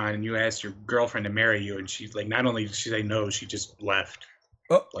Jumbotron and you asked your girlfriend to marry you and she's not only did she say no, she just left.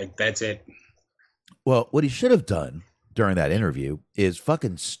 Oh. That's it. Well, what he should have done during that interview is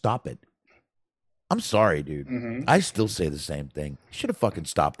fucking stop it. I'm sorry, dude. Mm-hmm. I still say the same thing. He should have fucking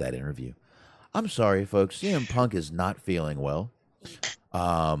stopped that interview. I'm sorry, folks. CM Punk is not feeling well.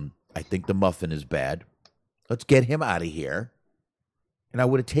 I think the muffin is bad. Let's get him out of here. And I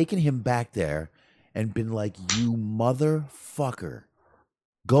would have taken him back there and been like, you motherfucker.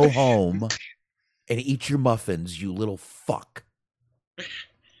 Go home and eat your muffins, you little fuck.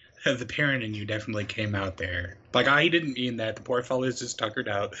 The parent in you definitely came out there. I didn't mean that. The poor fella's just tuckered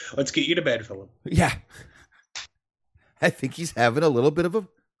out. Let's get you to bed, Philip. Yeah. I think he's having a little bit of a...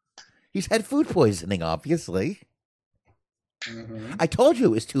 He's had food poisoning, obviously. Mm-hmm. I told you it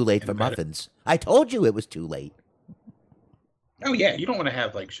was too late for muffins. I told you it was too late. Oh yeah, you don't want to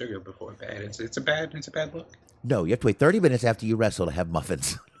have like sugar before bed. It's a bad look. No, you have to wait 30 minutes after you wrestle to have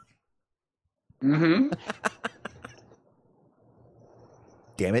muffins. Mm-hmm.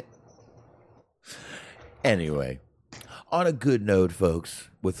 Damn it. Anyway, on a good note, folks,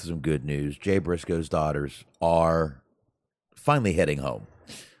 with some good news, Jay Briscoe's daughters are finally heading home.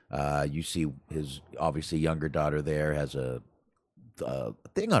 You see his obviously younger daughter there has a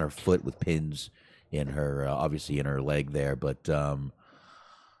thing on her foot with pins in her, obviously in her leg there, but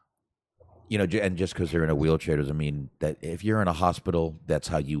you know, and just because they're in a wheelchair doesn't mean that if you're in a hospital, that's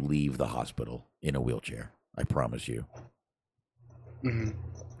how you leave the hospital, in a wheelchair. I promise you. Mm-hmm.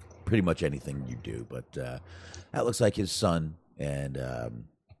 Pretty much anything you do, but that looks like his son and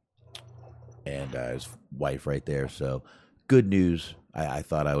his wife right there. So good news. I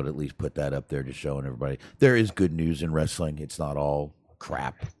thought I would at least put that up there, just showing everybody there is good news in wrestling. It's not all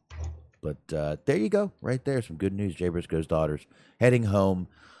crap. But there you go, right there. Some good news. Jay Briscoe's daughters heading home,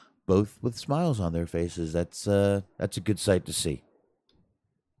 both with smiles on their faces. That's a good sight to see.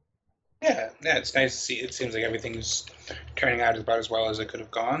 Yeah, it's nice to see. It seems like everything's turning out about as well as it could have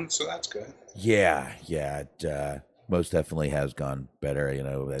gone, so that's good. Yeah, it most definitely has gone better. You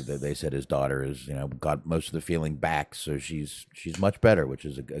know, they said his daughter is, you know, got most of the feeling back, so she's much better, which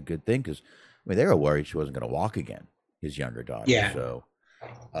is a good thing. Because I mean, they were worried she wasn't going to walk again. His younger daughter. Yeah. So,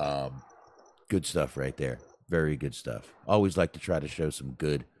 good stuff right there. Very good stuff. Always like to try to show some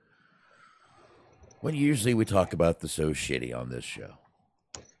good. When usually we talk about the so shitty on this show.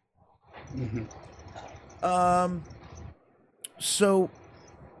 Mm-hmm. So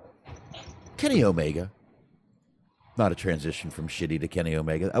Kenny Omega, not a transition from shitty to Kenny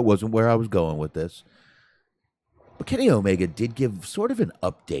Omega. That wasn't where I was going with this. But Kenny Omega did give sort of an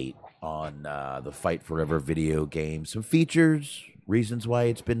update on the Fight Forever video game. Some features, reasons why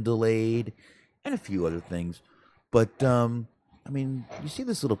it's been delayed, and a few other things. But, I mean, you see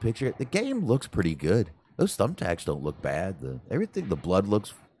this little picture. The game looks pretty good. Those thumbtacks don't look bad. The blood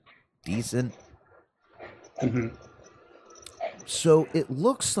looks decent. Mm-hmm. So it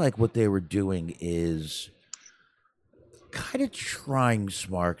looks like what they were doing is kind of trying,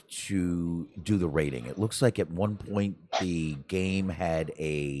 Smark, to do the rating. It looks like at one point the game had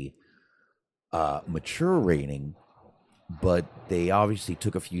a mature rating, but they obviously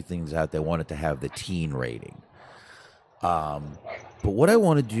took a few things out. They wanted to have the teen rating. But what I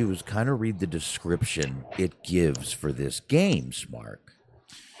want to do is kind of read the description it gives for this game, Smark.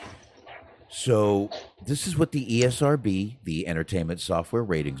 So this is what the ESRB, the Entertainment Software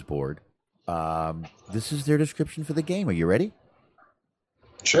Ratings Board, this is their description for the game. Are you ready?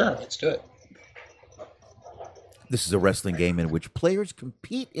 Sure, let's do it. This is a wrestling game in which players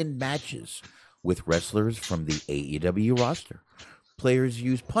compete in matches with wrestlers from the AEW roster. Players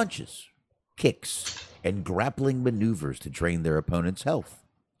use punches, kicks, and grappling maneuvers to drain their opponent's health.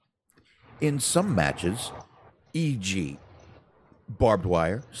 In some matches, e.g., barbed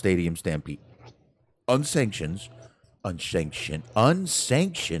wire, stadium stampede, unsanctioned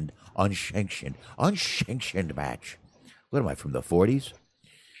match. What am I, from the 40s?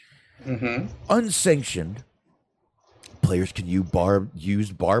 Mm-hmm. Unsanctioned, players can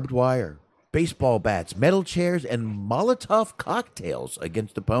use barbed wire, baseball bats, metal chairs, and Molotov cocktails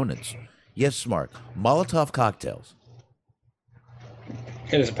against opponents. Yes, Smart. Molotov cocktails.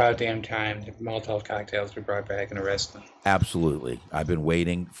 It is about damn time that Molotov cocktails be brought back into wrestling. Absolutely. I've been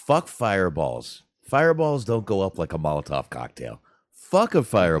waiting. Fuck fireballs. Fireballs don't go up like a Molotov cocktail. Fuck a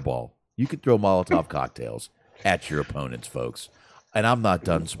fireball. You could throw Molotov cocktails at your opponents, folks. And I'm not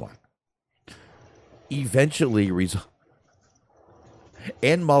done, Smart. And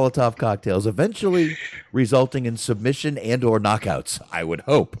Molotov cocktails eventually resulting in submission and or knockouts, I would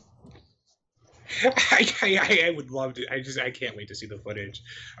hope. I would love to. I can't wait to see the footage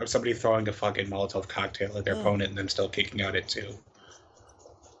of somebody throwing a fucking Molotov cocktail at their opponent and them still kicking out at two.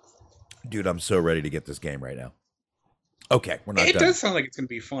 Dude, I'm so ready to get this game right now. Okay, we're not done. It does sound like it's going to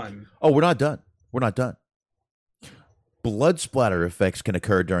be fun. Oh, we're not done. We're not done. Blood splatter effects can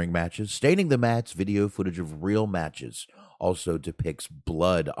occur during matches. Staining the mats, video footage of real matches also depicts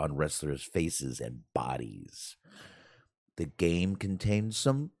blood on wrestlers' faces and bodies. The game contains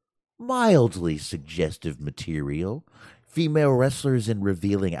some mildly suggestive material, female wrestlers in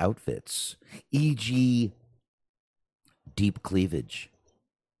revealing outfits, e.g., deep cleavage,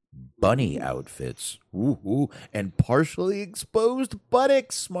 bunny outfits, and partially exposed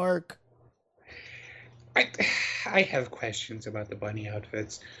buttocks, Mark. I have questions about the bunny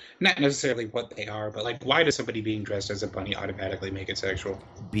outfits. Not necessarily what they are, but like, why does somebody being dressed as a bunny automatically make it sexual?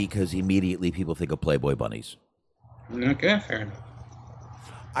 Because immediately people think of Playboy bunnies. Okay, fair enough.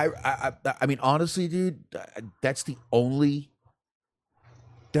 I mean, honestly, dude, that's the only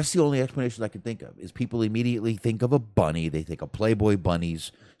explanation I can think of. Is people immediately think of a bunny, they think of Playboy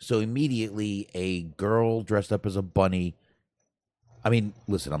bunnies, so immediately a girl dressed up as a bunny. I mean,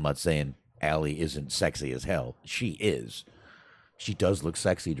 listen, I'm not saying Allie isn't sexy as hell. She is. She does look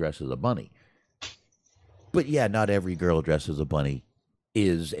sexy dressed as a bunny. But yeah, not every girl dressed as a bunny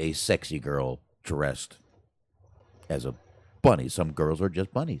is a sexy girl dressed as a bunny. Some girls are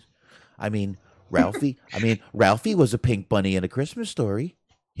just bunnies. I mean, Ralphie was a pink bunny in A Christmas Story.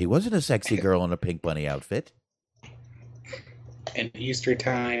 He wasn't a sexy girl in a pink bunny outfit. An Easter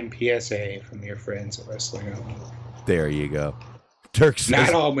time PSA from your friends at Wrestling Only. There you go. Dirk says,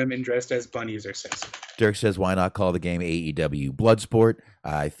 not all women dressed as bunnies are sexy. Dirk says, why not call the game AEW Bloodsport?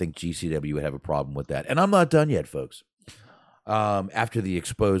 I think GCW would have a problem with that. And I'm not done yet, folks. After the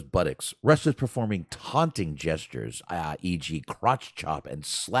exposed buttocks, wrestlers performing taunting gestures, e.g. crotch chop and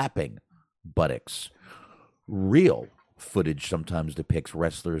slapping buttocks. Real footage sometimes depicts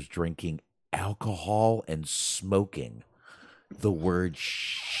wrestlers drinking alcohol and smoking. The word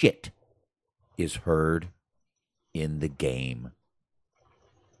shit is heard in the game.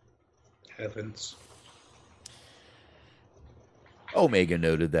 Heavens. Omega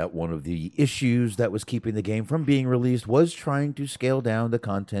noted that one of the issues that was keeping the game from being released was trying to scale down the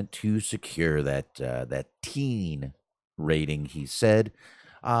content to secure that teen rating, he said.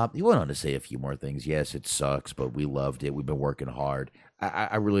 He went on to say a few more things. Yes, it sucks, but we loved it. We've been working hard.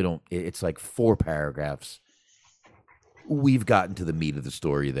 I really don't. It's like 4 paragraphs. We've gotten to the meat of the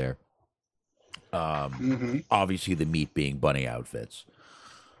story there. Obviously, the meat being bunny outfits.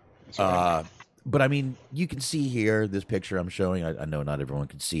 But I mean, you can see here this picture I'm showing. I know not everyone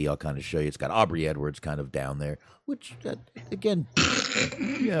can see. I'll kind of show you. It's got Aubrey Edwards kind of down there, which again,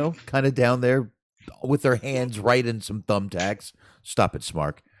 kind of down there with her hands right in some thumbtacks. Stop it,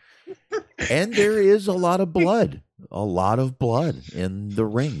 Smark. And there is a lot of blood in the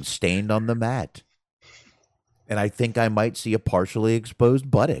ring, stained on the mat. And I think I might see a partially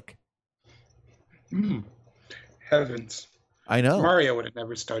exposed buttock. Heavens. I know. Mario would have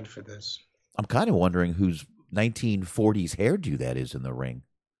never stood for this. I'm kind of wondering whose 1940s hairdo that is in the ring.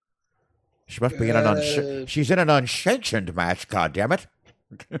 She must be in she's in an unsanctioned match, goddammit.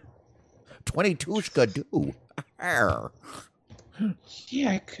 22 skidoo.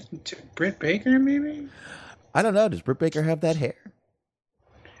 Yeah, Britt Baker, maybe? I don't know. Does Britt Baker have that hair?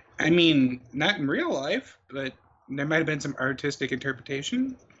 I mean, not in real life, but there might have been some artistic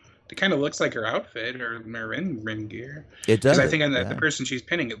interpretation. It kind of looks like her outfit or her ring gear. It does. Because I think on the person she's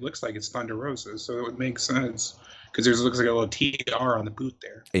pinning, it looks like it's Thunder Rosa, so it would make sense. Because there looks like a little TR on the boot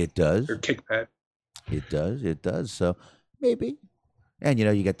there. It does. Or kick pad. It does. So maybe. And,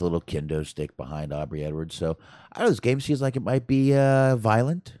 you get the little kendo stick behind Aubrey Edwards. So, I don't know, this game seems like it might be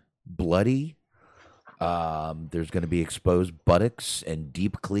violent, bloody. There's going to be exposed buttocks and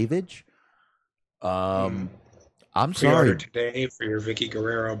deep cleavage. I'm sorry. Today for your Vicky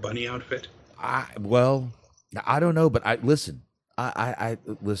Guerrero bunny outfit. I don't know, but I listen,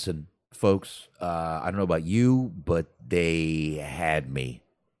 folks. I don't know about you, but they had me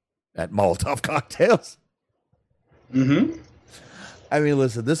at Molotov cocktails. I mean,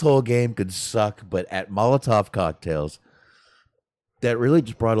 listen, this whole game could suck, but at Molotov cocktails, that really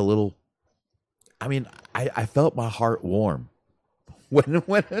just brought a little. I mean, I felt my heart warm when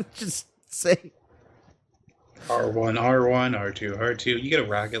I just say. R1, R2, R2. You get a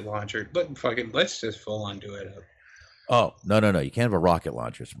rocket launcher, but let's just full on do it up. Oh, no. You can't have a rocket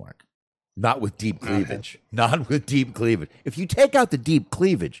launcher, Smart. Not with deep cleavage. Not with deep cleavage. If you take out the deep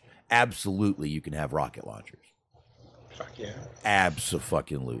cleavage, absolutely you can have rocket launchers. Fuck yeah.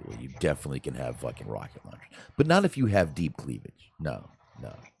 Abso-fucking-lutely. You definitely can have fucking rocket launchers. But not if you have deep cleavage. No.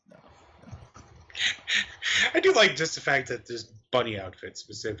 I do like just the fact that this bunny outfit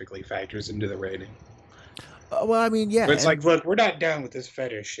specifically factors into the rating. Well, I mean, yeah. But it's like, look, we're not down with this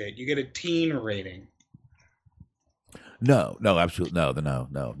fetish shit. You get a teen rating. No, absolutely. No.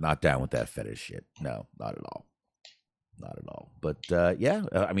 Not down with that fetish shit. No, not at all. Not at all. But, yeah,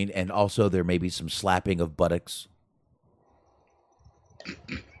 I mean, and also there may be some slapping of buttocks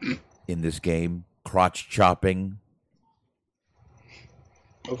in this game. Crotch chopping.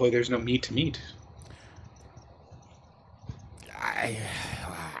 Hopefully there's no meat to meat.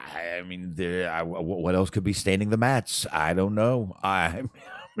 I mean, what else could be staining the mats? I don't know.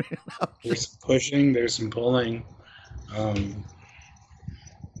 There's some pushing. There's some pulling.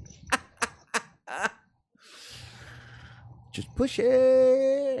 Just push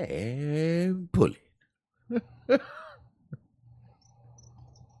it and pull it.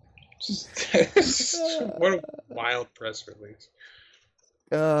 What a wild press release.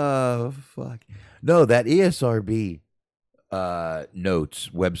 Oh, fuck. No, that ESRB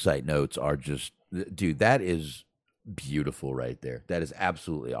website notes are just, dude, that is beautiful right there. That is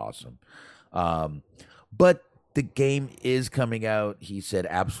absolutely awesome. But the game is coming out. He said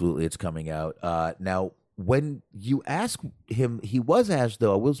absolutely it's coming out. Now, when you ask him, he was asked,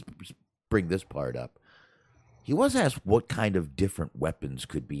 though, I will bring this part up. He was asked what kind of different weapons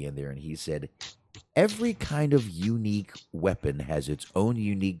could be in there, and he said every kind of unique weapon has its own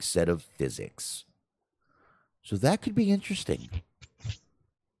unique set of physics. So that could be interesting.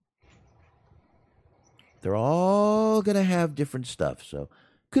 They're all going to have different stuff, so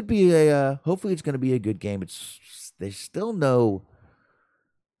could be hopefully it's going to be a good game. There's still no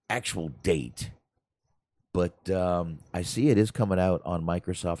actual date, but I see it is coming out on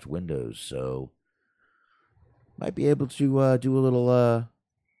Microsoft Windows, so might be able to do a little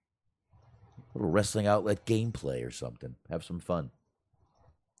wrestling outlet gameplay or something. Have some fun.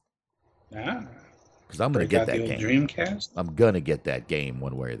 Ah, because I'm going to get that game. Dreamcast? I'm going to get that game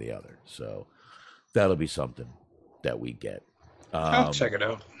one way or the other. So that'll be something that we get. I'll check it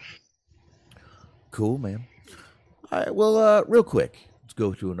out. Cool, man. All right, well, real quick, let's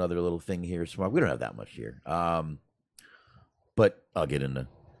go to another little thing here. Smart. We don't have that much here. But I'll get into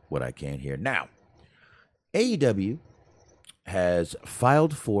what I can here. Now, AEW has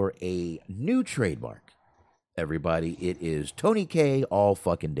filed for a new trademark. Everybody, it is Tony K all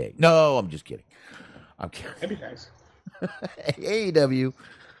fucking day. No, I'm just kidding. I'm kidding. That'd be nice. AEW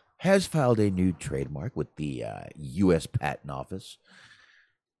has filed a new trademark with the U.S. Patent Office.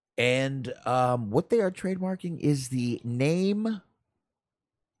 And what they are trademarking is the name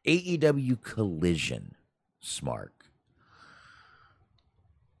AEW Collision. Smart.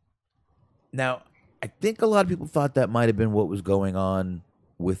 Now, I think a lot of people thought that might have been what was going on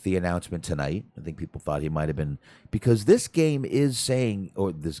with the announcement tonight. I think people thought he might have been, because this game is saying,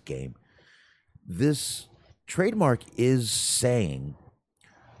 or this trademark is saying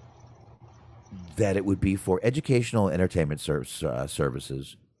that it would be for educational and entertainment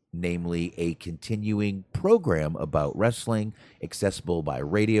services, namely a continuing program about wrestling, accessible by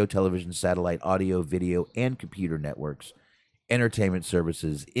radio, television, satellite, audio, video, and computer networks, entertainment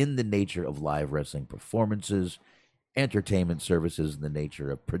services in the nature of live wrestling performances, entertainment services in the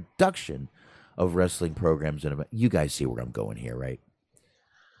nature of production of wrestling programs. And you guys see where I'm going here, right?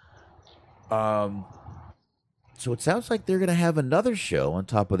 So it sounds like they're going to have another show on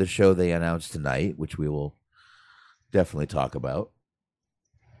top of the show they announced tonight, which we will definitely talk about.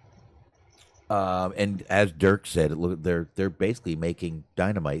 And as Dirk said, they're basically making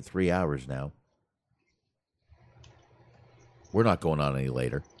Dynamite 3 hours now. We're not going on any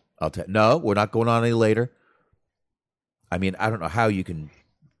later. No, we're not going on any later. I mean, I don't know how you can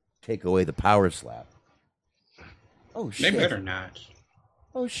take away the power slap. Oh, shit. They better not.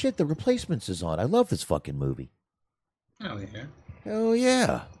 Oh, shit, The Replacements is on. I love this fucking movie. Hell yeah. Hell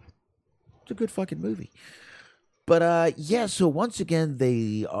yeah. It's a good fucking movie. But, yeah, so once again,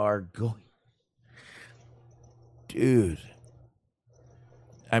 they are going... Dude.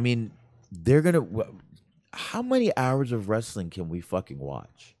 I mean, they're going to... How many hours of wrestling can we fucking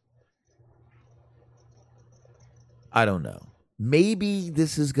watch? I don't know. Maybe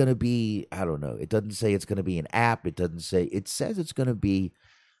this is going to be, I don't know. It doesn't say it's going to be an app. It says it's going to be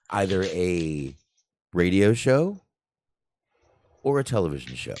either a radio show or a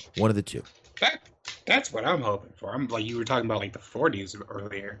television show. One of the two. That's what I'm hoping for. I'm like, you were talking about like the 40s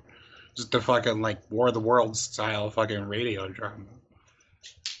earlier. Just the fucking like War of the Worlds style fucking radio drama.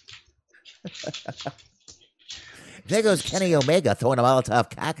 There goes Kenny Omega throwing a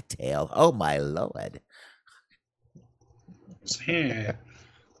Molotov cocktail. Oh, my Lord. Yeah.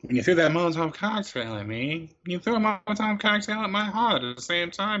 When you threw that Molotov cocktail at me, you threw a Molotov cocktail at my heart at the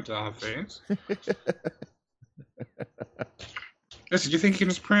same time, Dollface. Listen, you think you can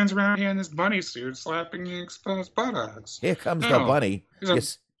just prance around here in this bunny suit slapping the exposed buttocks? Here comes the bunny.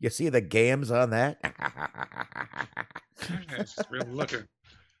 You see the gams on that? It's real looking.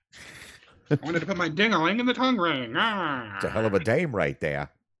 I wanted to put my ding-a-ling in the tongue ring. It's a hell of a dame right there.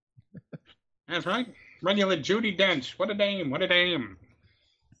 That's right. Regular Judi Dench. What a dame. What a dame.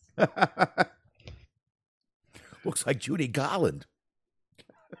 Looks like Judy Garland.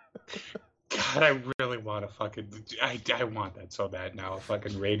 God, I really want to fucking... I want that so bad now. A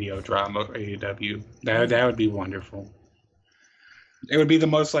fucking radio drama for AEW. That would be wonderful. It would be the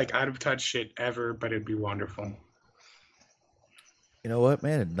most, like, out-of-touch shit ever, but it'd be wonderful. You know what,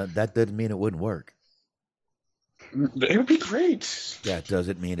 man? That doesn't mean it wouldn't work. It would be great. That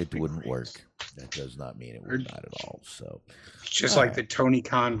doesn't mean it wouldn't work. That does not mean it would not at all. So, Just like the Tony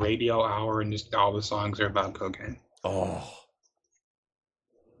Khan radio hour, and just all the songs are about cocaine. oh,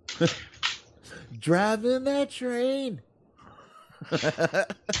 driving that train.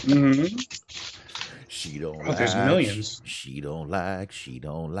 Mm-hmm. She don't. There's millions. She don't like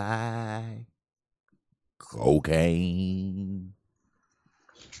cocaine.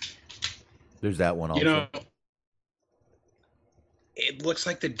 There's that one also. You know, it looks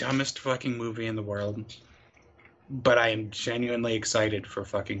like the dumbest fucking movie in the world, but I am genuinely excited for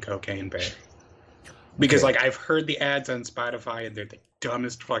fucking Cocaine Bear. Because, like, I've heard the ads on Spotify, and they're the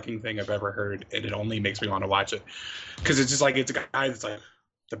dumbest fucking thing I've ever heard, and it only makes me want to watch it. Because it's just like, it's a guy that's like,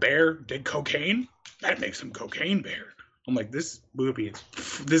 the bear did cocaine? That makes him Cocaine Bear. I'm like, this movie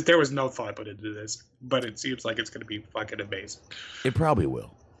is... there was no thought put into this, but it seems like it's going to be fucking amazing. It probably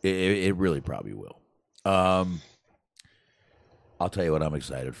will. It really probably will. I'll tell you what I'm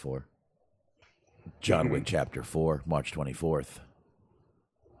excited for. John Wick Chapter 4, March 24th.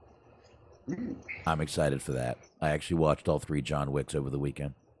 I'm excited for that. I actually watched all 3 John Wicks over the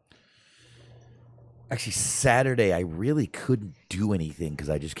weekend. Actually, Saturday, I really couldn't do anything because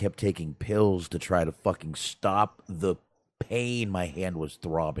I just kept taking pills to try to fucking stop the pain. My hand was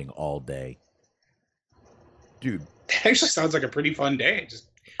throbbing all day. Dude. It actually sounds like a pretty fun day. Just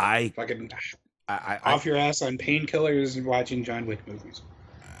fucking off your ass on painkillers and watching John Wick movies.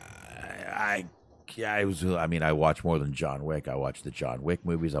 I watched more than John Wick. I watched the John Wick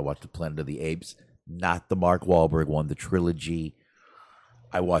movies. I watched the Planet of the Apes, not the Mark Wahlberg one, the trilogy.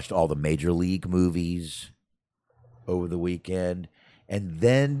 I watched all the Major League movies over the weekend. And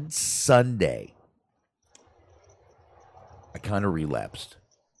then Sunday, I kind of relapsed.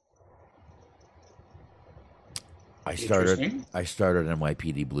 I started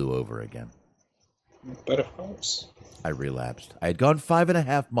NYPD Blue over again. But of course. I relapsed. I had gone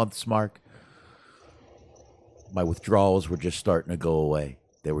 5.5 months, Mark. My withdrawals were just starting to go away.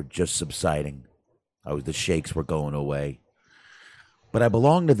 They were just subsiding. The shakes were going away. But I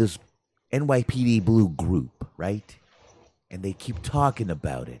belong to this NYPD Blue group, right? And they keep talking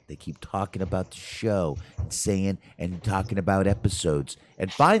about it. They keep talking about the show and saying and talking about episodes.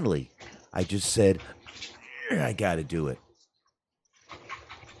 And finally, I just said, I got to do it.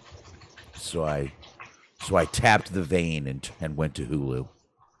 So I tapped the vein and went to Hulu.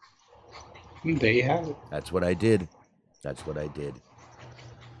 There you have it. That's what I did.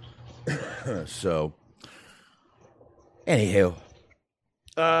 So, anywho,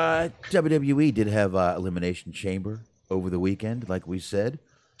 WWE did have Elimination Chamber over the weekend, like we said.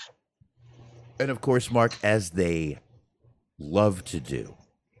 And of course, Mark, as they love to do,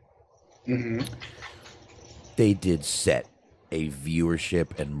 they did set a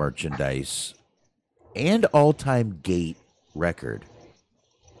viewership and merchandise and all-time gate record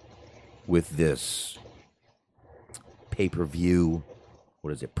with this pay-per-view,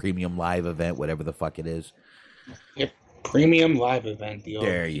 what is it, premium live event, whatever the fuck it is. Yep, premium live event, the old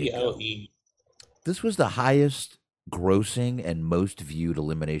there you PLE. go. This was the highest grossing and most viewed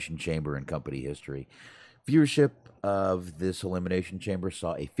Elimination Chamber in company history. Viewership of this Elimination Chamber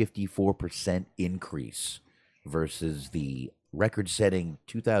saw a 54% increase versus the record-setting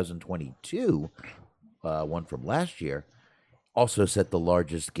 2022 one from last year. Also set the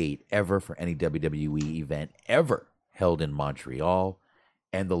largest gate ever for any WWE event ever held in Montreal,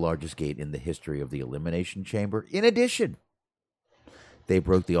 and the largest gate in the history of the Elimination Chamber. In addition, they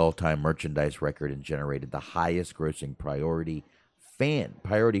broke the all-time merchandise record and generated the highest grossing priority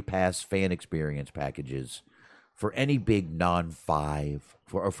pass fan experience packages for any big non-5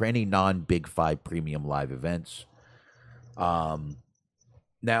 for any non-Big 5 premium live events.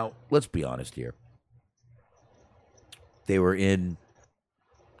 Now, let's be honest here. They were in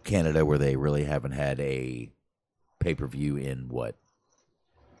Canada, where they really haven't had a pay-per-view in, what,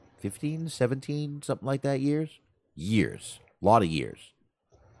 15, 17, something like that years? Years. A lot of years.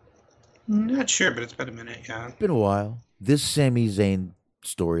 Not sure, but it's been a minute, yeah. It's been a while. This Sami Zayn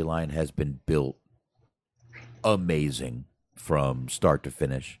storyline has been built amazing from start to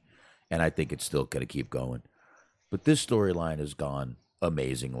finish, and I think it's still going to keep going. But this storyline has gone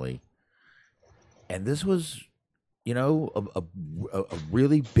amazingly. And this was, you know, a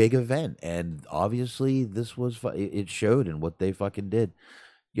really big event. And obviously this was, it showed in what they fucking did.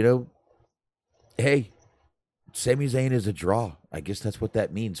 You know, hey, Sami Zayn is a draw. I guess that's what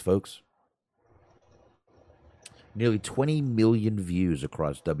that means, folks. Nearly 20 million views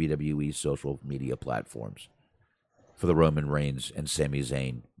across WWE social media platforms for the Roman Reigns and Sami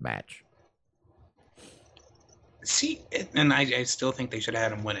Zayn match. See, and I still think they should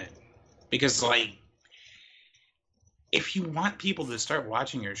have had him win it. Because, like, if you want people to start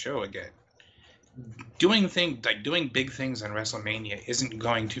watching your show again, doing big things on WrestleMania isn't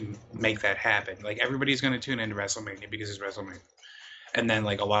going to make that happen. Like, everybody's going to tune into WrestleMania because it's WrestleMania, and then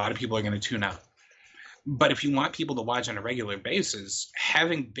like a lot of people are going to tune out. But if you want people to watch on a regular basis,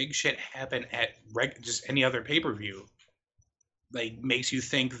 having big shit happen at just any other pay-per-view, like, makes you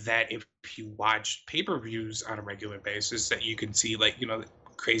think that if you watch pay-per-views on a regular basis, that you can see, like,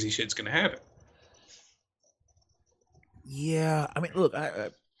 crazy shit's going to happen. Yeah, I mean, look,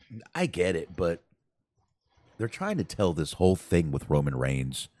 I get it, but they're trying to tell this whole thing with Roman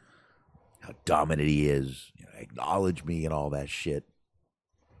Reigns, how dominant he is, acknowledge me and all that shit.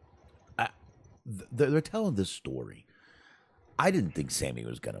 They're telling this story. I didn't think Sami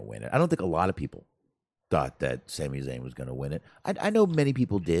was going to win it. I don't think a lot of people thought that Sami Zayn was going to win it. I know many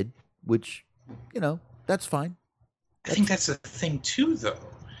people did, which, that's fine. I think that's the thing too, though.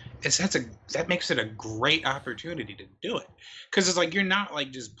 That makes it a great opportunity to do it, because it's like you're not like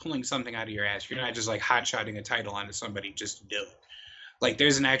just pulling something out of your ass. You're not just like hot-shotting a title onto somebody just to do it. Like,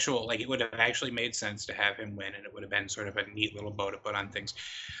 there's an actual, like, it would have actually made sense to have him win, and it would have been sort of a neat little bow to put on things.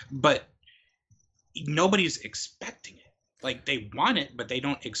 But nobody's expecting it. Like, they want it, but they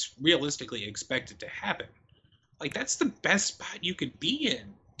don't realistically expect it to happen. Like, that's the best spot you could be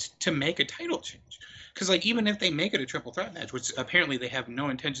in to make a title change. Because, like, even if they make it a triple threat match, which apparently they have no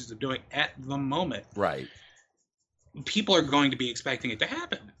intentions of doing at the moment, right? People are going to be expecting it to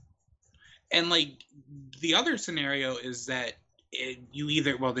happen. And, like, the other scenario is that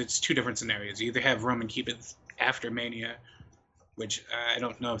there's two different scenarios. You either have Roman keep it after Mania, which I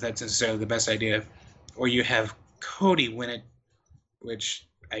don't know if that's necessarily the best idea, or you have Cody win it, which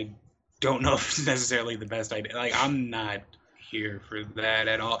I don't know if it's necessarily the best idea. Like, I'm not here for that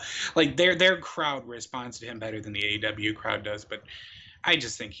at all. Like, their crowd responds to him better than the AEW crowd does, but I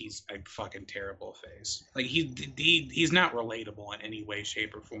just think he's a fucking terrible face. Like, he's not relatable in any way,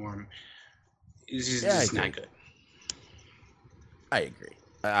 shape, or form. He's just not good. I agree.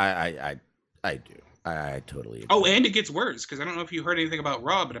 I do. I totally agree. Oh, and it gets worse, because I don't know if you heard anything about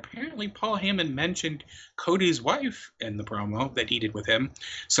Raw, but apparently Paul Heyman mentioned Cody's wife in the promo that he did with him.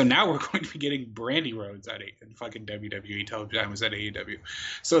 So now we're going to be getting Brandy Rhodes at fucking WWE television. I was at AEW.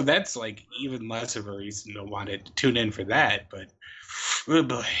 So that's like even less of a reason to want to tune in for that. But oh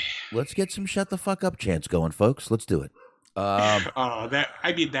boy. Let's get some shut the fuck up chants going, folks. Let's do it.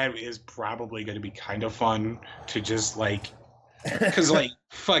 That is probably going to be kind of fun to just like, because like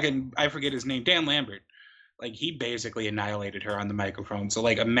fucking, I forget his name, Dan Lambert, like he basically annihilated her on the microphone. So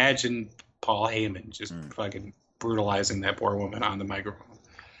like imagine Paul Heyman just fucking brutalizing that poor woman on the microphone.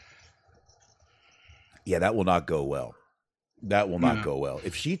 Yeah, that will not go well. That will not go well.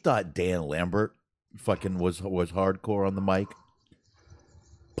 If she thought Dan Lambert fucking was hardcore on the mic,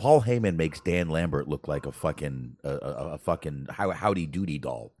 Paul Heyman makes Dan Lambert look like a fucking a fucking howdy doody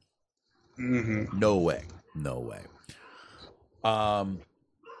doll. Mm-hmm. No way. But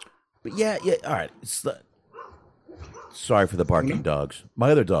yeah. All right. Sorry for the barking dogs.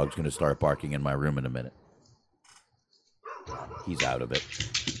 My other dog's going to start barking in my room in a minute. He's out of it.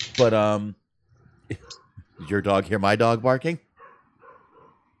 But did your dog hear my dog barking?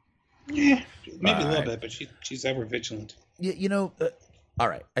 Yeah, maybe a little bit, but she's ever vigilant. All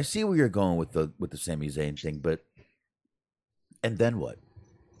right. I see where you're going with the Sami Zayn thing, but and then what?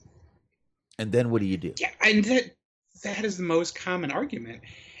 And then what do you do? Yeah, and that is the most common argument.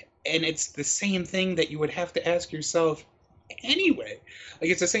 And it's the same thing that you would have to ask yourself anyway. Like,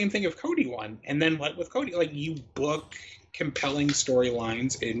 it's the same thing if Cody won. And then what with Cody? Like, you book compelling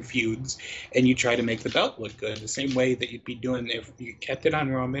storylines in feuds, and you try to make the belt look good the same way that you'd be doing if you kept it on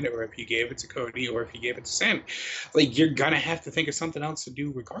Roman, or if you gave it to Cody, or if you gave it to Sami. Like, you're gonna have to think of something else to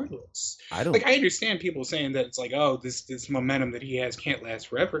do regardless. I understand people saying that it's like, oh, this momentum that he has can't last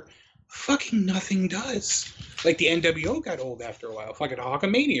forever. Fucking nothing does. Like, the NWO got old after a while. Fucking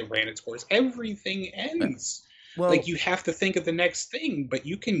Hulkamania ran its course. Everything ends. Well, like, you have to think of the next thing, but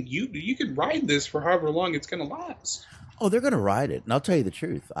you can ride this for however long it's gonna last. Oh, they're going to ride it. And I'll tell you the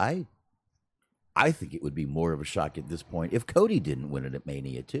truth. I think it would be more of a shock at this point if Cody didn't win it at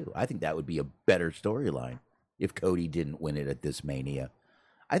Mania, too. I think that would be a better storyline if Cody didn't win it at this Mania.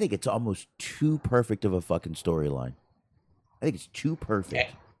 I think it's almost too perfect of a fucking storyline. I think it's too perfect. Yeah.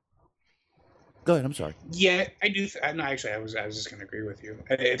 Go ahead. I'm sorry. Yeah, I do. No, actually, I was just going to agree with you.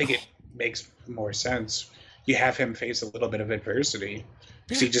 I think it makes more sense. You have him face a little bit of adversity.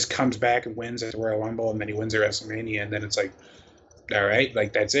 Because he just comes back and wins at the Royal Rumble, and then he wins at WrestleMania, and then it's like, all right,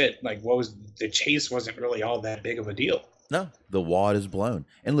 like, that's it. Like, the chase wasn't really all that big of a deal. No, the wad is blown.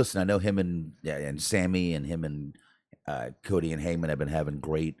 And listen, I know him and Sami and him and Cody and Heyman have been having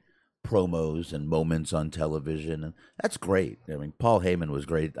great promos and moments on television, and that's great. I mean, Paul Heyman was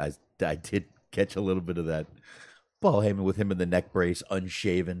great. I did catch a little bit of that. Paul Heyman with him in the neck brace,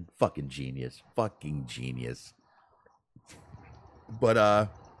 unshaven, fucking genius, But I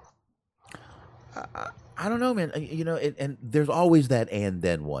don't know, man. You know, and there's always that and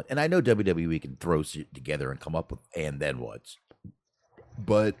then what. And I know WWE can throw shit together and come up with and then what's.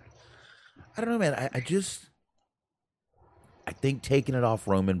 But I don't know, man. I think taking it off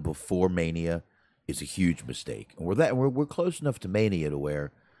Roman before Mania is a huge mistake. And we're close enough to Mania to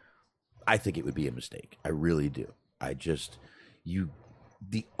where I think it would be a mistake. I really do.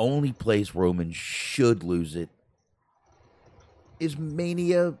 The only place Roman should lose it is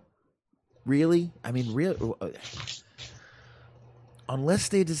Mania. Really? I mean, unless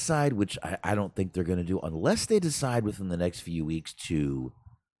they decide, which I don't think they're going to do, unless they decide within the next few weeks to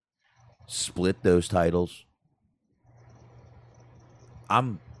split those titles,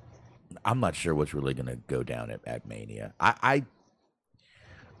 I'm not sure what's really going to go down at Mania. I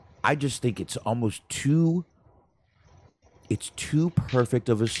just think it's almost too perfect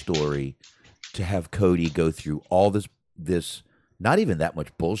of a story to have Cody go through all this not even that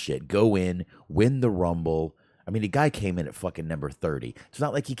much bullshit. Go in, win the Rumble. I mean, the guy came in at fucking number 30. It's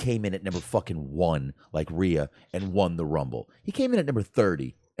not like he came in at number fucking 1 like Rhea and won the Rumble. He came in at number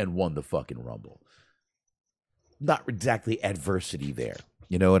 30 and won the fucking Rumble. Not exactly adversity there.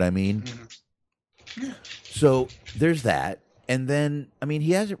 You know what I mean? Mm-hmm. So there's that. And then, I mean,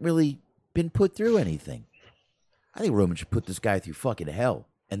 he hasn't really been put through anything. I think Roman should put this guy through fucking hell.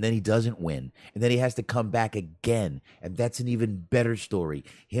 And then he doesn't win. And then he has to come back again. And that's an even better story.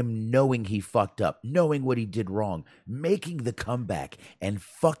 Him knowing he fucked up, knowing what he did wrong, making the comeback, and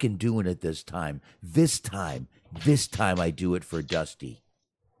fucking doing it this time. This time I do it for Dusty.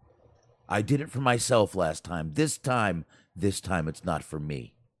 I did it for myself last time. This time it's not for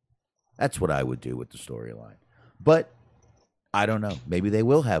me. That's what I would do with the storyline. But I don't know. Maybe they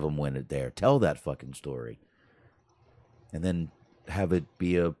will have him win it there. Tell that fucking story. And then have it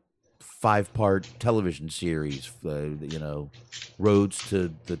be a 5-part television series, Roads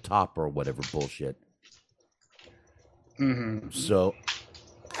to the Top or whatever bullshit. Mm-hmm. So,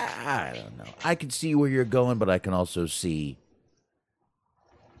 I don't know. I can see where you're going, but I can also see,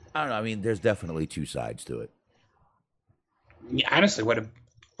 I don't know. I mean, there's definitely two sides to it. Yeah, honestly, would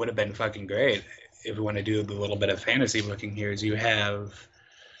have been fucking great if we want to do a little bit of fantasy booking here. Is if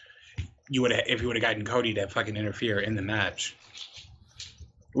you would have gotten Cody to fucking interfere in the match.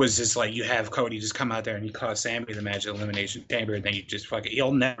 It was just like you have Cody just come out there and you cause Sammy the match at Elimination Chamber, and then you just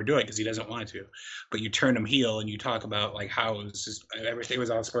he'll never do it because he doesn't want to. But you turn him heel and you talk about like how it was just everything was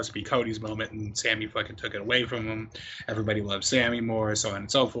all supposed to be Cody's moment, and Sammy fucking took it away from him. Everybody loves Sammy more, so on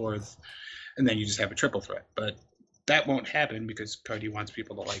and so forth. And then you just have a triple threat. But that won't happen because Cody wants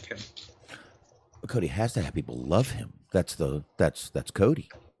people to like him. Cody has to have people love him. That's Cody.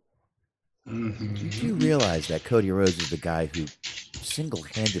 Mm-hmm. Did you realize that Cody Rhodes is the guy who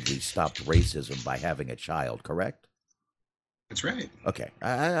single-handedly stopped racism by having a child, correct? That's right. Okay.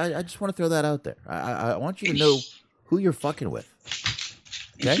 I just want to throw that out there. I want you to know who you're fucking with.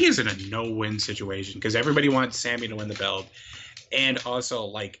 Okay? He is in a no-win situation because everybody wants Sammy to win the belt. And also,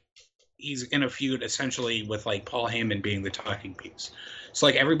 like, he's in a feud essentially with, like, Paul Heyman being the talking piece. So,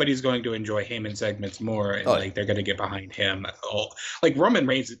 like, everybody's going to enjoy Heyman segments more, and, like, they're going to get behind him. Like, Roman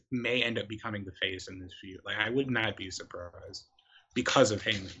Reigns may end up becoming the face in this feud. Like, I would not be surprised because of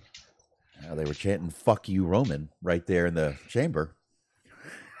Heyman. They were chanting, "Fuck you, Roman," right there in the chamber.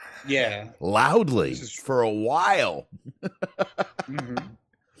 Yeah. Loudly for a while. Mm-hmm.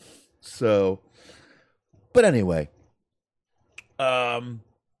 So, but anyway. Now,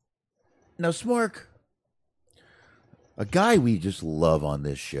 Smark, a guy we just love on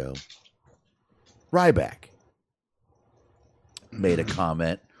this show, Ryback, made a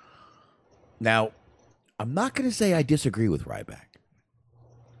comment. Now, I'm not going to say I disagree with Ryback,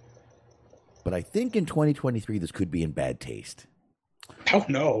 but I think in 2023 this could be in bad taste. Oh,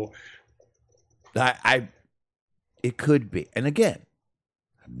 no. It could be. And again,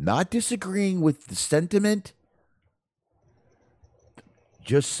 I'm not disagreeing with the sentiment.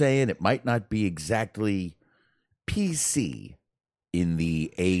 Just saying it might not be exactly PC in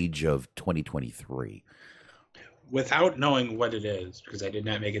the age of 2023. Without knowing what it is, because I did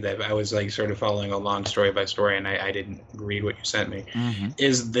not make it that, I was like sort of following along story by story, and I didn't read what you sent me. Mm-hmm.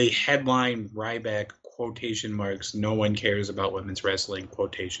 Is the headline Ryback quotation marks, "No one cares about women's wrestling"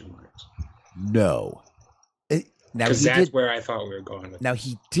 quotation marks? No. Because that's where I thought we were going with Now,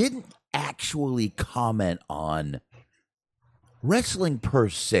 he didn't actually comment on wrestling per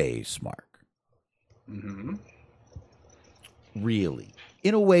se, Smark. Mm-hmm. Really.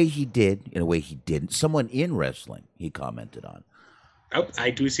 In a way he did. In a way he didn't. Someone in wrestling he commented on. Oh, I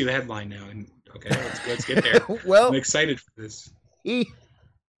do see the headline now. And okay, let's get there. Well, I'm excited for this. He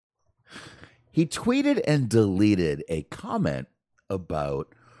tweeted and deleted a comment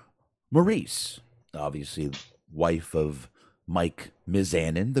about Maurice, obviously wife of Mike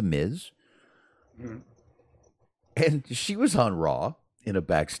Mizanin, the Miz. Mm-hmm. And she was on Raw in a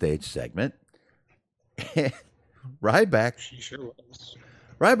backstage segment. And Ryback, she sure was.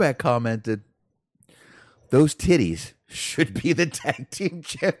 Ryback commented, "Those titties should be the tag team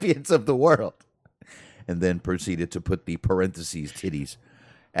champions of the world." And then proceeded to put the parentheses titties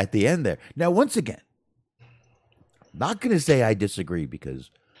at the end there. Now, once again, not going to say I disagree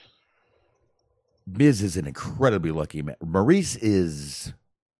because Miz is an incredibly lucky man. Maurice is...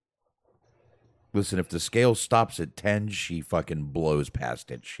 Listen, if the scale stops at 10, she fucking blows past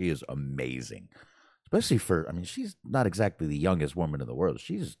it. She is amazing. Especially for, I mean, she's not exactly the youngest woman in the world.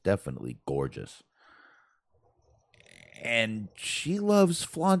 She's definitely gorgeous. And she loves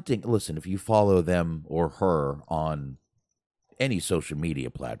flaunting. Listen, if you follow them or her on any social media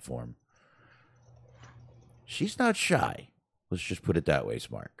platform, she's not shy. Let's just put it that way,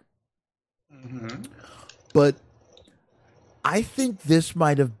 Smark. Mm-hmm. But I think this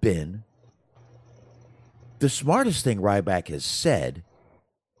might have been the smartest thing Ryback has said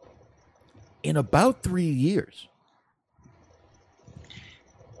in about 3 years.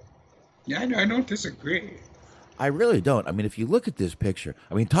 Yeah, I don't disagree. I really don't. I mean, if you look at this picture,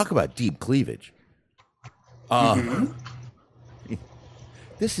 I mean, talk about deep cleavage.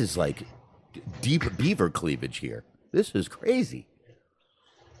 This is like deep beaver cleavage here. This is crazy.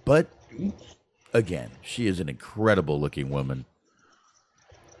 But again, she is an incredible looking woman.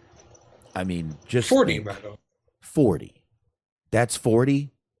 I mean, just 40, by the way. 40. That's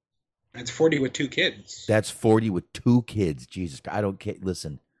 40? That's 40 with 2 kids. That's 40 with 2 kids. Jesus, I don't care.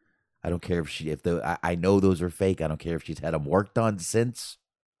 Listen, I don't care I know those are fake. I don't care if she's had them worked on since.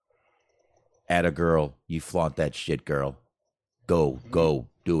 Atta girl, you flaunt that shit, girl. Go,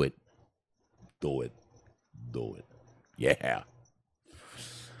 do it. Do it. Yeah.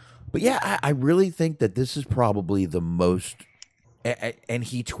 But yeah, I really think that this is probably the most, and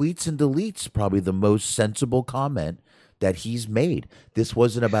he tweets and deletes probably the most sensible comment that he's made. This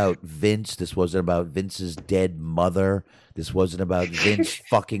wasn't about Vince. This wasn't about Vince's dead mother. This wasn't about Vince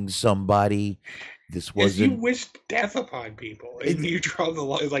fucking somebody. This wasn't. You wish death upon people. And you draw the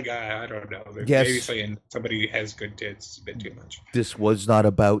line. It's like, I don't know. Yes. Maybe saying somebody has good tits is a bit too much. This was not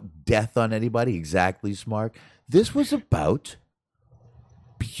about death on anybody. Exactly, Smart. This was about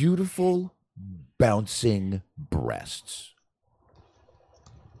beautiful, bouncing breasts.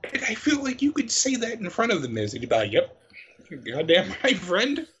 And I feel like you could say that in front of the Miz. And you'd be like, yep. You're goddamn right,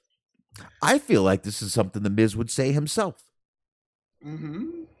 friend. I feel like this is something the Miz would say himself.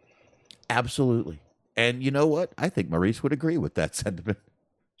 Mm-hmm. Absolutely. And you know what? I think Maurice would agree with that sentiment.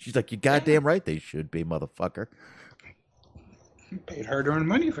 She's like, you goddamn right they should be, motherfucker. You paid hard-earned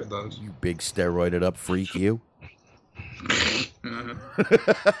money for those. You big steroided up freak, you.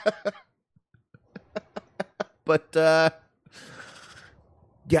 But,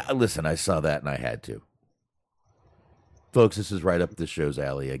 yeah, listen, I saw that and I had to. Folks, this is right up the show's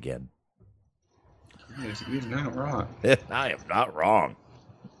alley again. He's not wrong. I am not wrong.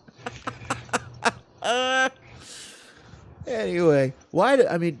 Anyway,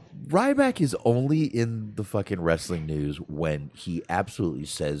 Ryback is only in the fucking wrestling news when he absolutely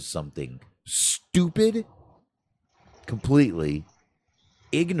says something stupid, completely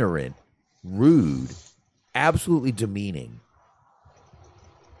ignorant, rude, absolutely demeaning,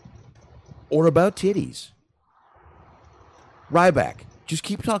 or about titties. Ryback, just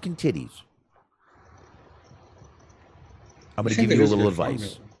keep talking titties. I'm going to give you a little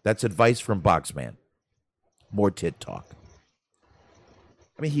advice. That's advice from Boxman. More tit talk.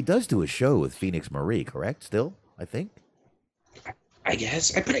 I mean, he does do a show with Phoenix Marie, correct? Still, I think. I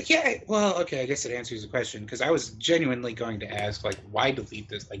guess. But yeah, well, okay, I guess it answers the question, because I was genuinely going to ask, like, why delete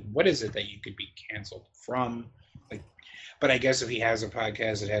this? Like, what is it that you could be canceled from? Like, but I guess if he has a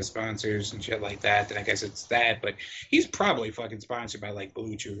podcast that has sponsors and shit like that, then I guess it's that. But he's probably fucking sponsored by like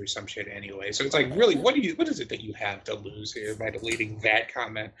Blue Chew or some shit anyway. So it's like, really, what is it that you have to lose here by deleting that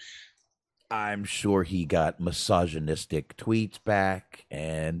comment? I'm sure he got misogynistic tweets back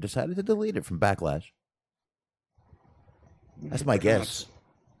and decided to delete it from Backlash. That's my guess.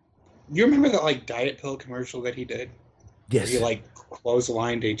 You remember that like diet pill commercial that he did? Yes. Where he like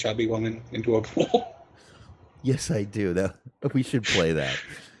clotheslined a chubby woman into a pool. Yes, I do. We should play that.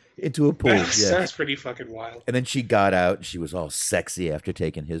 Into a pool. That's pretty fucking wild. And then she got out and she was all sexy after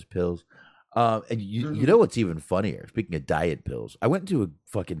taking his pills. And you know what's even funnier? Speaking of diet pills, I went to a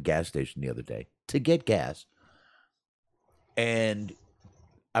fucking gas station the other day to get gas, and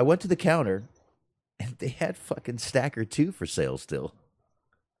I went to the counter, and they had fucking Stacker 2 for sale still.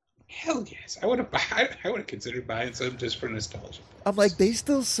 Hell yes, I would have considered buying some just for nostalgia. I'm like, they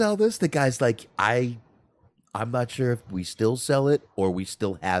still sell this? The guy's like, I'm not sure if we still sell it or we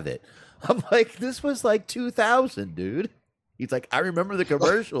still have it. I'm like, this was like 2000, dude. He's like, I remember the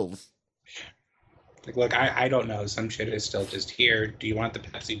commercials. Like, look, I don't know. Some shit is still just here. Do you want the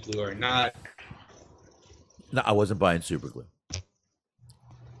Pepsi Blue or not? No, I wasn't buying Super Glue.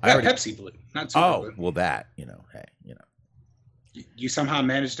 Pepsi Blue, not Super Glue. Well, that, hey, You somehow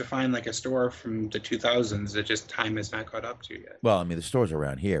managed to find like a store from the 2000s that just time has not caught up to yet. Well, I mean, the stores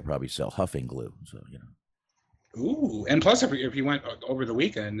around here probably sell Huffing Glue, so Ooh, and plus, if you went over the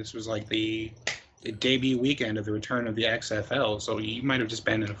weekend, this was like the debut weekend of the return of the XFL, so you might have just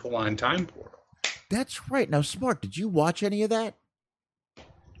been in a full-on time portal. That's right. Now, Smart, did you watch any of that?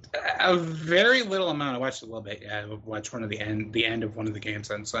 A very little amount. I watched a little bit. Yeah, I watched the end of one of the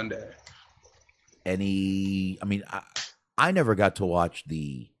games on Sunday. I mean, I never got to watch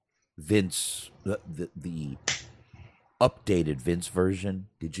the Vince, the updated Vince version.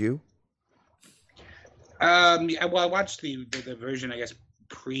 Did you? Yeah, well, I watched the version, I guess,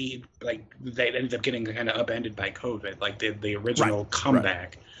 they ended up getting kind of upended by COVID, like the original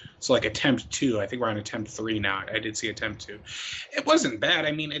comeback. Right. So like attempt 2, I think we're on attempt 3 now. I did see attempt 2. It wasn't bad.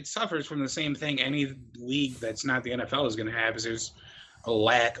 I mean, it suffers from the same thing any league that's not the NFL is going to have, is there's a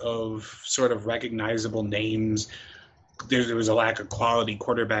lack of sort of recognizable names. There was a lack of quality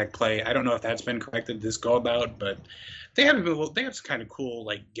quarterback play. I don't know if that's been corrected this go about, but they have some kind of cool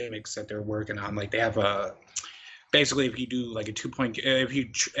like gimmicks that they're working on. Like they have basically if you do like a 2-point, if you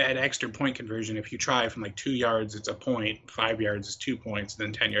add extra point conversion, if you try from like 2 yards, it's a point, 5 yards is 2 points,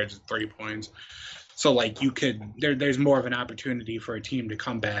 then 10 yards is 3 points. So like there's more of an opportunity for a team to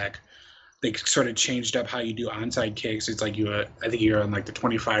come back. They sort of changed up how you do onside kicks. It's like I think you're on like the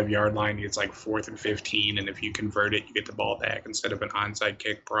 25-yard line. It's like 4th and 15, and if you convert it, you get the ball back instead of an onside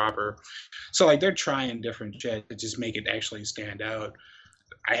kick proper. So like they're trying different shit to just make it actually stand out.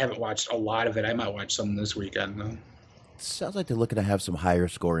 I haven't watched a lot of it. I might watch some this weekend though. Sounds like they're looking to have some higher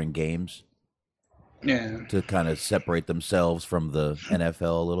scoring games. Yeah. To kind of separate themselves from the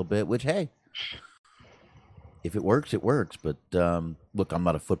NFL a little bit, which, hey, if it works, it works. But look, I'm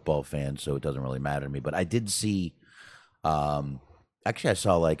not a football fan, so it doesn't really matter to me. But I did see, actually, I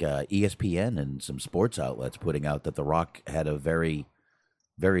saw like ESPN and some sports outlets putting out that The Rock had a very,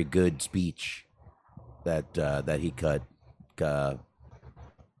 very good speech that he cut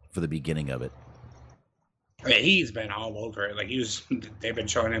for the beginning of it. I mean, he's been all over it. Like they've been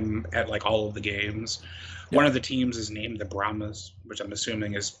showing him at like all of the games. Yeah. One of the teams is named the Brahmas, which I'm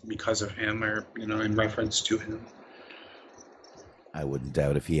assuming is because of him or, in reference to him. I wouldn't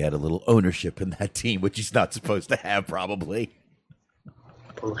doubt if he had a little ownership in that team, which he's not supposed to have, probably.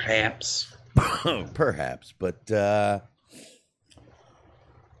 Perhaps. Perhaps. But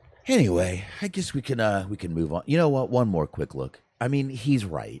anyway, I guess we can move on. You know what? One more quick look. I mean, he's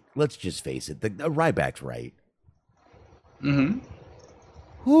right. Let's just face it. The Ryback's right. Mm-hmm.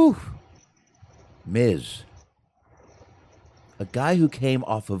 Whew. Miz. A guy who came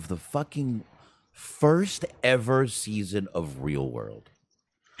off of the fucking first ever season of Real World.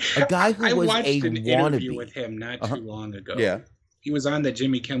 A guy who was a wannabe. I watched an interview with him not too long ago. Yeah. He was on the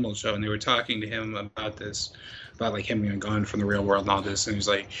Jimmy Kimmel show, and they were talking to him about this, about like him being gone from the real world and all this. And he's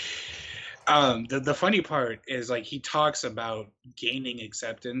like, the funny part is like he talks about gaining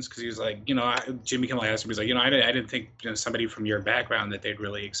acceptance because he was like, Jimmy Kimmel asked him, he's like, I didn't think somebody from your background that they'd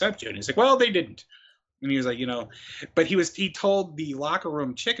really accept you. And he's like, well, they didn't. And he was like, but he told the locker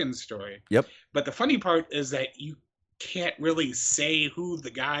room chicken story. Yep. But the funny part is that you can't really say who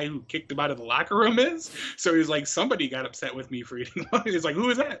the guy who kicked him out of the locker room is. So he's like, somebody got upset with me for eating. He's like, who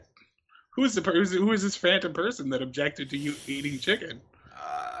is that? Who is this phantom person that objected to you eating chicken?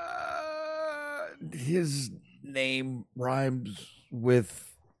 His name rhymes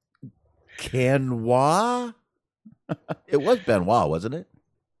with Canois. It was Benoit, wasn't it?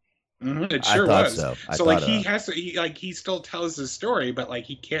 Mm-hmm, it sure was. So. So like he has to, he still tells his story, but like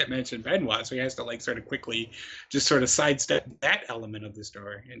he can't mention Benoit, so he has to like sort of quickly just sort of sidestep that element of the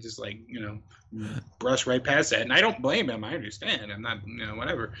story and just like brush right past that. And I don't blame him. I understand. I'm not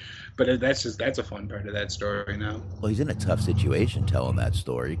whatever, but that's a fun part of that story now. Well, he's in a tough situation telling that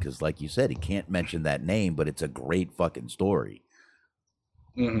story because, like you said, he can't mention that name, but it's a great fucking story.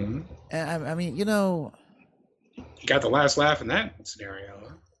 Mm-hmm. And I mean, you got the last laugh in that scenario. Huh?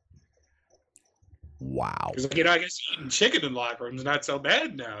 Wow. Because I guess eating chicken in locker rooms is not so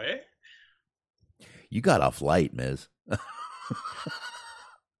bad now, eh? You got off light, Miz.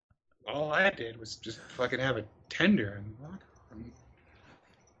 All I did was just fucking have a tender and walk.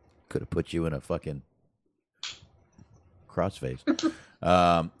 Could have put you in a fucking crossface.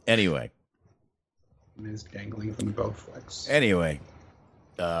 Anyway. Miz dangling from the Bowflex. Anyway.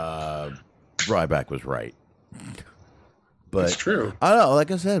 Ryback was right. But it's true. I don't know,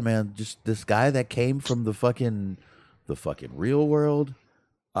 like I said, man, just this guy that came from the fucking Real World.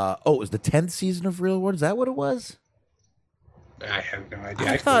 It was the 10th season of Real World. Is that what it was? I have no idea.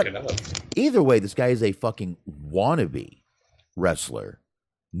 I I thought- looked it up. Either way, this guy is a fucking wannabe wrestler.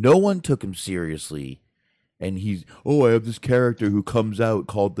 No one took him seriously. And I have this character who comes out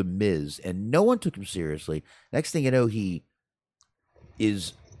called The Miz. And no one took him seriously. Next thing you know, he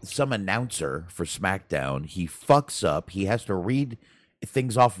is some announcer for SmackDown. He fucks up. He has to read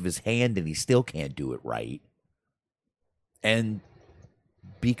things off of his hand and he still can't do it right. And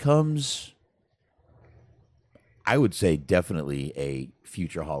becomes, I would say, definitely a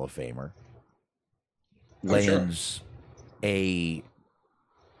future Hall of Famer. Lands a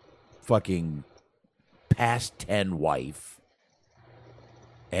fucking past 10 wife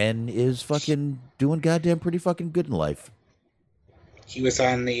and is fucking doing goddamn pretty fucking good in life. He was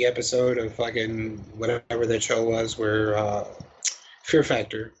on the episode of fucking whatever that show was where Fear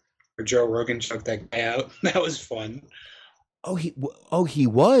Factor, where Joe Rogan choked that guy out. That was fun. He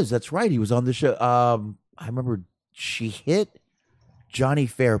was. That's right. He was on the show. I remember she hit Johnny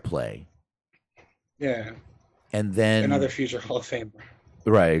Fairplay. Yeah. And then Another future Hall of Famer.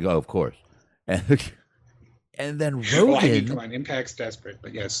 Right, of course. And then Well, I mean, Rogan, come on, Impact's desperate,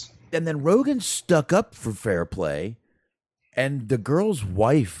 but yes. and then Rogan stuck up for Fairplay, and the girl's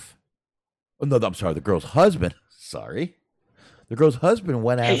wife, the girl's husband. Sorry, the girl's husband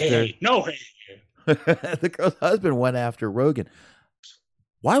went after. Hey, no. The girl's husband went after Rogan.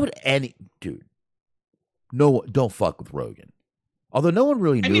 Why would any dude? No, don't fuck with Rogan. Although no one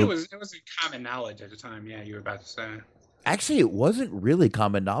really knew. I mean, it was common knowledge at the time. Yeah, you were about to say. Actually, it wasn't really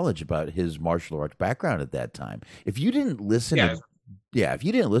common knowledge about his martial arts background at that time. If you didn't listen if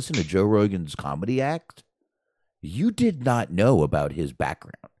you didn't listen to Joe Rogan's comedy act, you did not know about his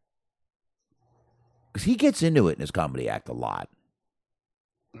background. Because he gets into it in his comedy act a lot.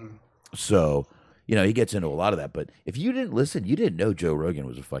 So, he gets into a lot of that. But if you didn't listen, you didn't know Joe Rogan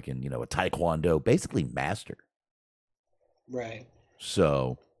was a fucking, a Taekwondo, basically master. Right.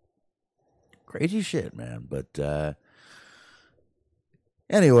 So, crazy shit, man. But,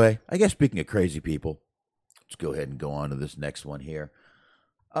 anyway, I guess speaking of crazy people, let's go ahead and go on to this next one here.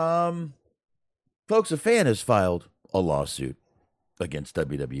 Folks, a fan has filed a lawsuit against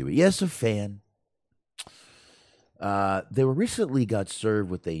WWE. Yes, a fan. They were recently got served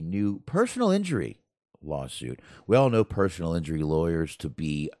with a new personal injury lawsuit. We all know personal injury lawyers to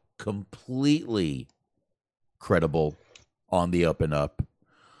be completely credible, on the up and up.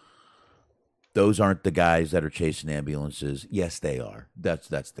 Those aren't the guys that are chasing ambulances. Yes, they are. That's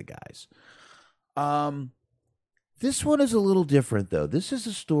the guys. This one is a little different, though. This is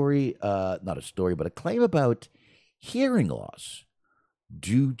a story, not a story, but a claim about hearing loss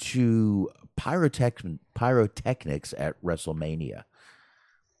due to pyrotechnics at WrestleMania.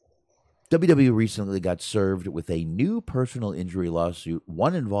 WWE recently got served with a new personal injury lawsuit,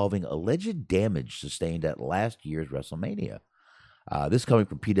 one involving alleged damage sustained at last year's WrestleMania. This coming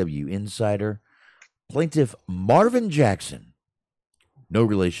from PW Insider. Plaintiff Marvin Jackson, no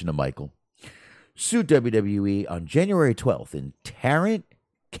relation to Michael, sued WWE on January 12th in Tarrant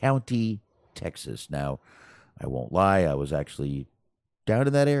County, Texas. Now, I won't lie, I was actually down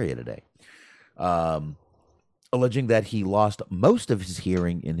in that area today. Alleging that he lost most of his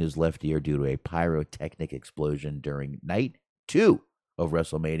hearing in his left ear due to a pyrotechnic explosion during night 2 of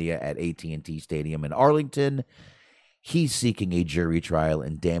WrestleMania at AT&T Stadium in Arlington. He's seeking a jury trial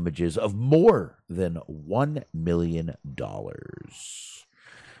and damages of more than $1 million.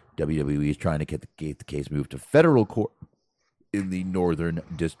 WWE is trying to get the case moved to federal court in the Northern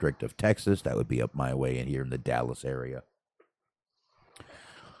District of Texas. That would be up my way in here in the Dallas area.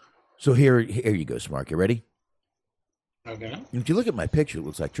 So here you go, Smark. You ready? Okay. If you look at my picture, it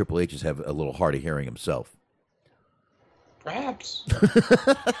looks like Triple H is having a little hard of hearing himself. Perhaps.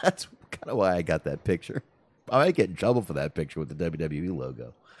 That's kind of why I got that picture. I might get in trouble for that picture with the WWE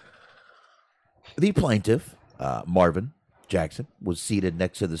logo. The plaintiff, Marvin Jackson, was seated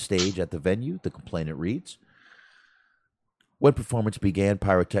next to the stage at the venue. The complainant reads, when performance began,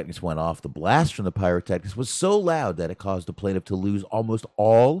 pyrotechnics went off. The blast from the pyrotechnics was so loud that it caused the plaintiff to lose almost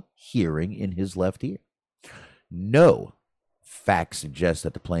all hearing in his left ear. No facts suggest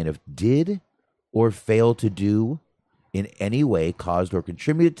that the plaintiff did or failed to do in any way caused or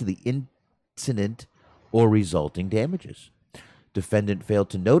contributed to the incident or resulting damages. Defendant failed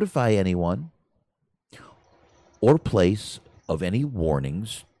to notify anyone or place of any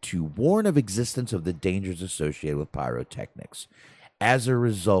warnings to warn of existence of the dangers associated with pyrotechnics. As a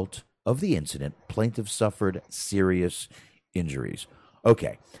result of the incident, plaintiff suffered serious injuries.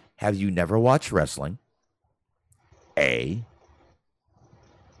 Okay, have you never watched wrestling? A.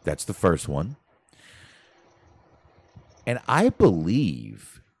 That's the first one. And I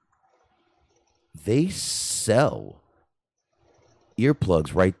believe they sell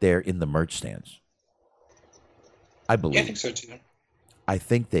earplugs right there in the merch stands. I believe. Yeah, I think so too. I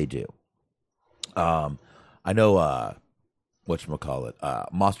think they do. I know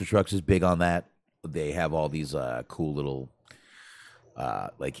whatchamacallit, Monster Trucks is big on that. They have all these cool little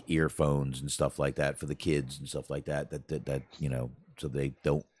like earphones and stuff like that for the kids and stuff like that you know, so they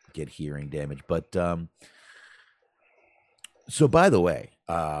don't get hearing damage. But so by the way,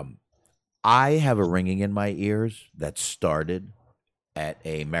 I have a ringing in my ears that started at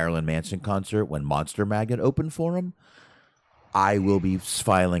a Marilyn Manson concert when Monster Magnet opened for him. I will be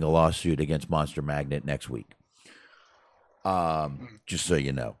filing a lawsuit against Monster Magnet next week. Just so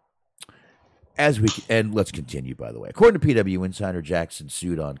you know. And let's continue, by the way. According to PW Insider, Jackson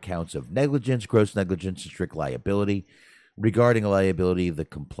sued on counts of negligence, gross negligence, and strict liability. Regarding liability, the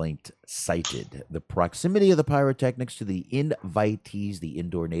complaint cited the proximity of the pyrotechnics to the invitees, the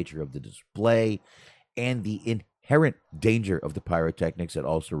indoor nature of the display, and the inherent danger of the pyrotechnics. It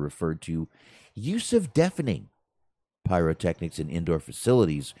also referred to use of deafening pyrotechnics in indoor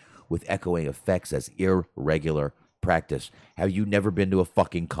facilities with echoing effects as irregular practice. Have you never been to a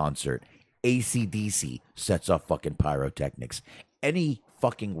fucking concert? AC/DC sets off fucking pyrotechnics. Any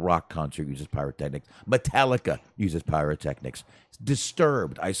fucking rock concert uses pyrotechnics. Metallica uses pyrotechnics.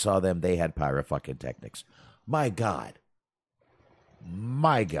 Disturbed, I saw them. They had pyrotechnics. My God.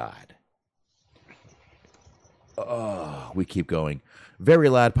 My God. We keep going. Very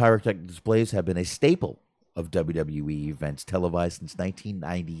loud pyrotechnic displays have been a staple of WWE events televised since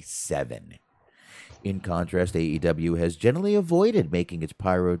 1997. In contrast, AEW has generally avoided making its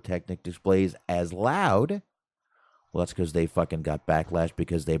pyrotechnic displays as loud. Well, that's because they fucking got backlash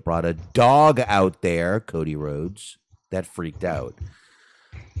because they brought a dog out there, Cody Rhodes. That freaked out.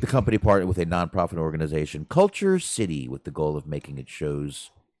 The company partnered with a nonprofit organization, Culture City, with the goal of making its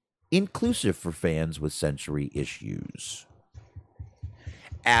shows inclusive for fans with sensory issues.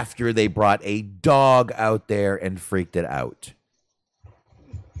 After they brought a dog out there and freaked it out.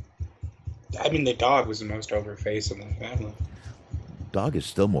 I mean, the dog was the most over face in the family. Dog is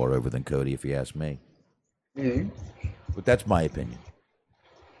still more over than Cody, if you ask me. Mm-hmm. But that's my opinion.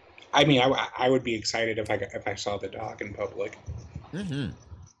 I mean, I would be excited if I saw the dog in public. Mm-hmm.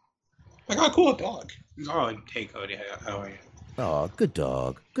 Like, oh, cool, dog. Oh, hey, Cody, how are you? Oh, good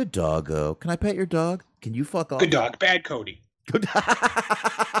dog. Good doggo. Can I pet your dog? Can you fuck off? Good dog, bad Cody. Good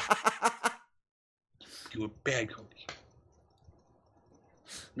You a bad Cody.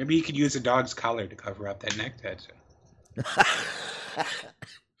 Maybe you could use a dog's collar to cover up that neck tattoo.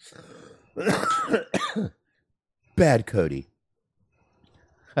 Bad Cody.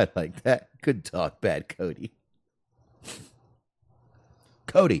 I like that. Good dog, bad Cody.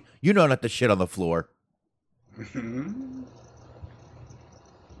 Cody, you know not to shit on the floor. Mm-hmm.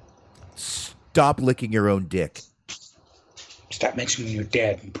 Stop licking your own dick. Stop mentioning your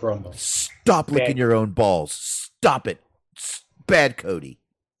dad in promos. Stop licking your own balls. Stop it. Bad Cody.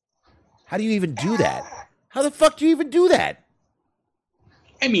 How do you even do that? How the fuck do you even do that?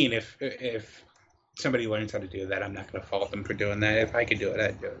 I mean, if somebody learns how to do that, I'm not going to fault them for doing that. If I could do it,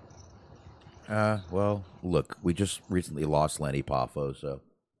 I'd do it. Well, look, we just recently lost Lanny Poffo, so.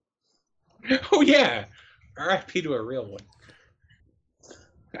 Oh, yeah. RIP to a real one.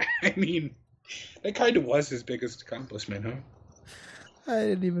 I mean, that kind of was his biggest accomplishment, huh? I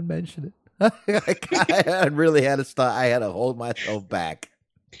didn't even mention it. I really had to stop. I had to hold myself back.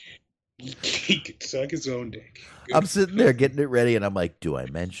 He could suck his own dick. Good. I'm sitting there getting it ready, and I'm like, do I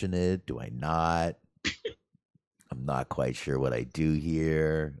mention it? Do I not? I'm not quite sure what I do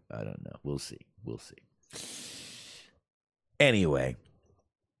here. I don't know. We'll see. We'll see. Anyway,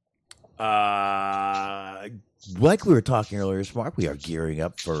 like we were talking earlier, Smart, we are gearing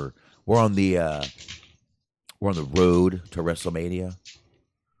up for. We're on the road to WrestleMania.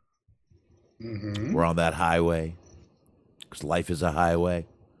 Mm-hmm. We're on that highway because life is a highway.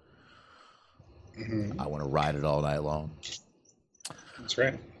 Mm-hmm. I want to ride it all night long. That's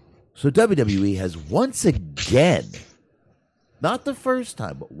right. So WWE has once again, not the first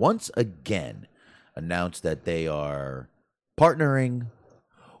time, but once again, announced that they are partnering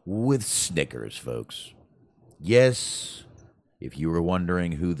with Snickers, folks. Yes, If you were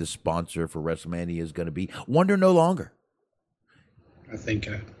wondering who the sponsor for WrestleMania is going to be, wonder no longer. I think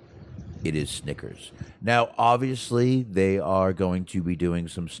it is Snickers. Now, obviously, they are going to be doing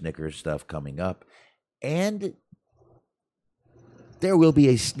some Snickers stuff coming up, and there will be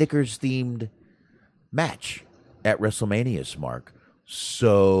a Snickers-themed match at WrestleMania, Smark.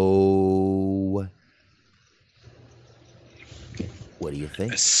 So, what do you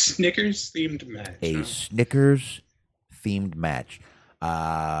think? A Snickers-themed match. A Snickers-themed match.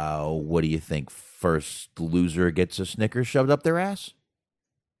 What do you think? First loser gets a Snickers shoved up their ass?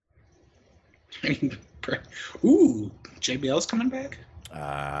 Ooh, JBL's coming back?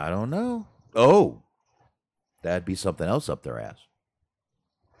 I don't know. Oh, that'd be something else up their ass.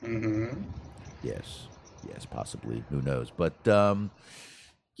 Mm-hmm. Yes, possibly. Who knows? But,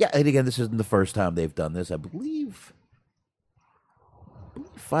 yeah, and again, this isn't the first time they've done this. I believe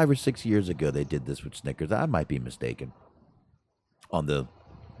 5 or 6 years ago they did this with Snickers. I might be mistaken on the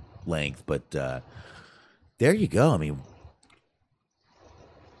length, but there you go. I mean,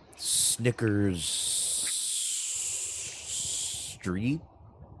 Snickers street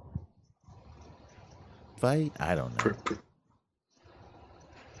fight? I don't know.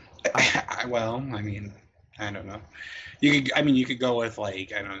 Well, I mean, I don't know. You could go with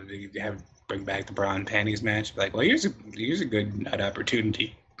like, I don't know, you bring back the bra and panties match. Like, well, here's a good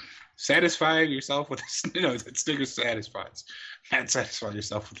opportunity. Satisfy yourself with that Snickers satisfies. And satisfy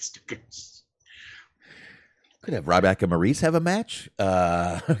yourself with Snickers. Could have Ryback and Maurice have a match.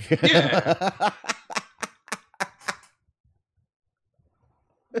 Yeah.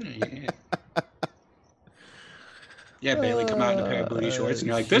 Yeah, Bailey come out in a pair of booty shorts, and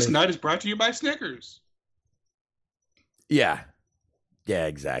you're like, "This night is brought to you by Snickers." Yeah,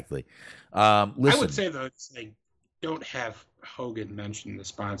 exactly. Listen, I would say though, it's like, don't have Hogan mention the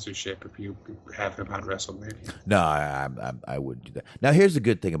sponsorship if you have him on WrestleMania. No, I wouldn't do that. Now, here's the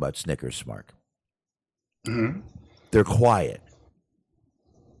good thing about Snickers, Mark. Mm-hmm. They're quiet.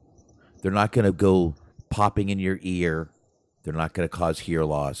 They're not going to go popping in your ear. They're not going to cause hear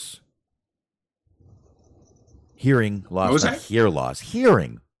loss. Hearing loss, not hear loss.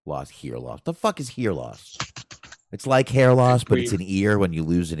 Hearing loss, hear loss. The fuck is hear loss? It's like hair loss, but it's an ear. When you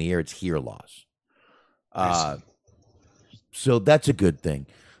lose an ear, it's hear loss. So that's a good thing.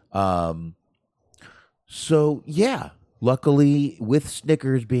 So, yeah. Luckily, with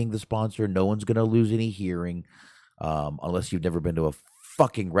Snickers being the sponsor, no one's going to lose any hearing unless you've never been to a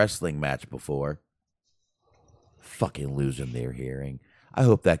fucking wrestling match before. Fucking losing their hearing. I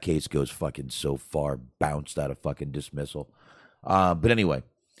hope that case goes fucking so far bounced out of fucking dismissal. But anyway,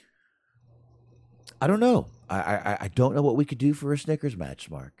 I don't know. I don't know what we could do for a Snickers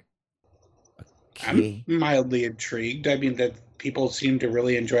match, Mark. Okay. I'm mildly intrigued. I mean, that people seem to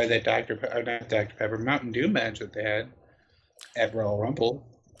really enjoy that Mountain Dew match that they had at Royal Rumble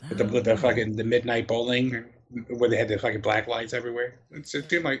with the fucking the midnight bowling where they had the fucking black lights everywhere. It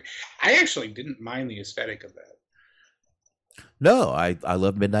seemed like I actually didn't mind the aesthetic of that. No, I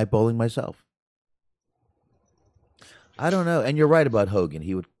love midnight bowling myself. I don't know, and you're right about Hogan.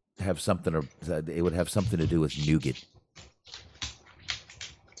 He would have something, or it would have something to do with nougat.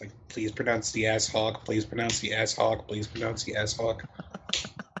 It's like, please pronounce the ass hawk. Please pronounce the ass hawk. Please pronounce the ass hawk.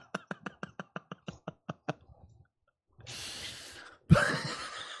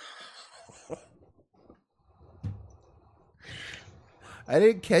 I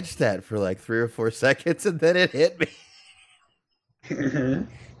didn't catch that for like 3 or 4 seconds, and then it hit me. Mm-hmm.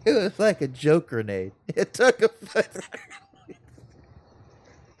 It was like a joke grenade. It took a.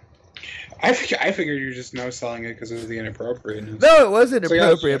 I figured you're just no selling it because of the inappropriateness. No, it wasn't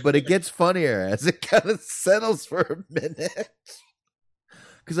appropriate, but it gets funnier as it kind of settles for a minute.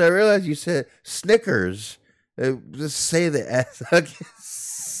 Because I realized you said Snickers. Just say the S.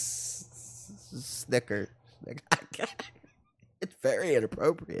 Snickers. It's very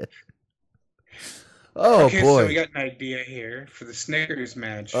inappropriate. Oh, okay, boy. So we got an idea here for the Snickers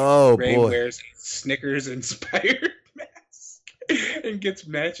match. Oh, Ray boy. wears a Snickers-inspired mask and gets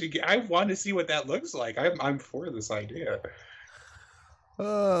matching. I want to see what that looks like. I'm for this idea.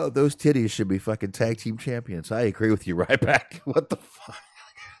 Oh, those titties should be fucking tag team champions. I agree with you right back. What the fuck?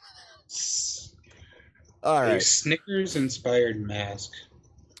 All right. A Snickers-inspired mask.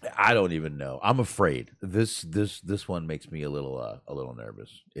 I don't even know. I'm afraid. This one makes me a little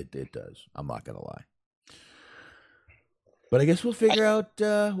nervous. It does. I'm not gonna lie. But I guess we'll figure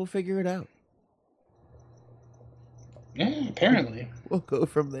it out. Yeah, apparently. We'll go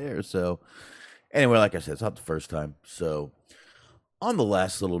from there. So anyway, like I said, it's not the first time. So on the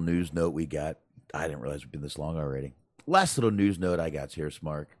last little news note we got, I didn't realize we've been this long already. Last little news note I got here,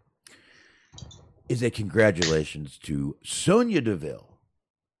 Smark. is a congratulations to Sonya Deville.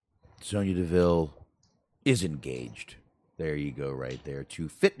 Sonya Deville is engaged. There you go, right there, to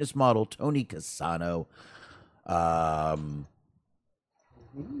fitness model Tony Cassano.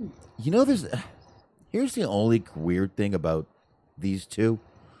 You know, here's the only weird thing about these two.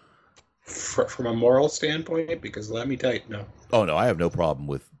 From a moral standpoint, because let me tell you, no. Oh, no, I have no problem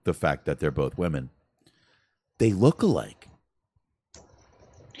with the fact that they're both women. They look alike.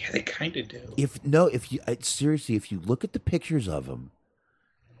 Yeah, they kind of do. Seriously, if you look at the pictures of them,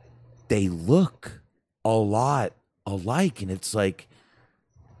 they look a lot alike. And it's like,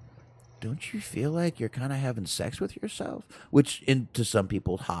 don't you feel like you're kind of having sex with yourself? Which, to some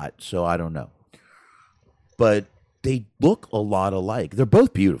people, hot, so I don't know. But they look a lot alike. They're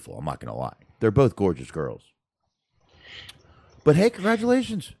both beautiful, I'm not going to lie. They're both gorgeous girls. But hey,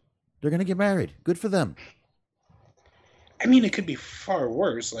 congratulations. They're going to get married. Good for them. I mean, it could be far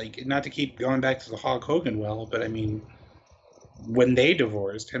worse. Like, not to keep going back to the Hulk Hogan but I mean, when they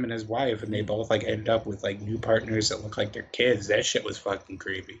divorced, him and his wife, and they both, like, ended up with, like, new partners that look like their kids, that shit was fucking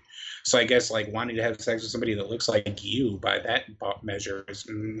creepy. So I guess, like, wanting to have sex with somebody that looks like you by that measure is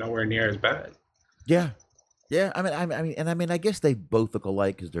nowhere near as bad. Yeah. Yeah, I mean, I guess they both look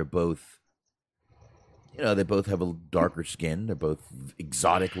alike because they're both, they both have a darker skin. They're both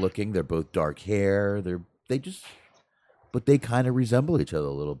exotic looking. They're both dark hair. But they kind of resemble each other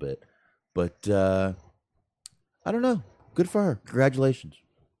a little bit. But I don't know. Good for her. Congratulations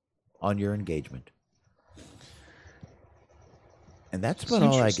on your engagement. And that's about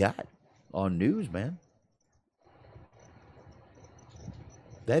all I got on news, man.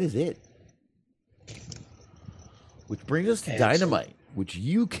 That is it. Which brings us to Dynamite, which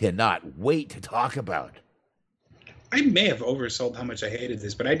you cannot wait to talk about. I may have oversold how much I hated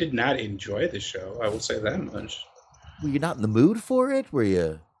this, but I did not enjoy the show. I will say that much. Were you not in the mood for it? Were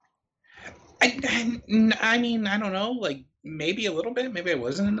you? I mean, I don't know. Like, maybe a little bit. Maybe I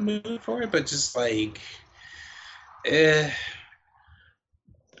wasn't in the mood for it, but just like, I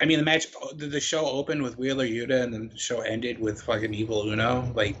mean, the show opened with Wheeler Yuta, and then the show ended with fucking Evil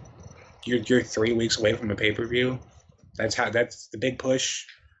Uno. Like, you're 3 weeks away from a pay-per-view. That's the big push.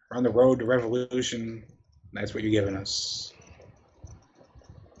 We're on the road to Revolution. That's what you're giving us.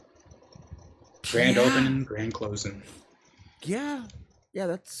 Grand opening, grand closing. Yeah,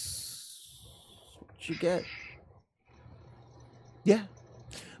 that's what you get. Yeah.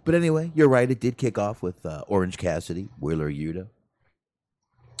 But anyway, you're right. It did kick off with Orange Cassidy, Wheeler Yuta.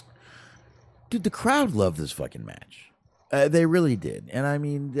 Dude, the crowd loved this fucking match. They really did. And I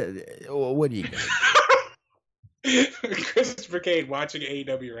mean, what do you got? Christopher Cade watching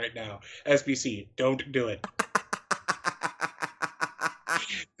AEW right now. SBC, don't do it.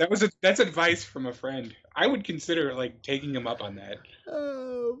 That's advice from a friend. I would consider like taking him up on that.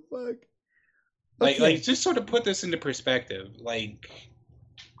 Oh fuck. Okay. Like just sort of put this into perspective. Like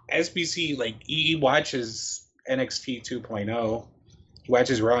SBC, like he watches NXT 2.0. He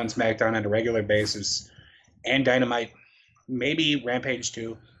watches Raw and SmackDown on a regular basis, and Dynamite, maybe Rampage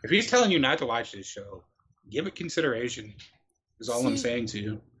 2. If he's telling you not to watch this show, give it consideration. Is all I'm saying to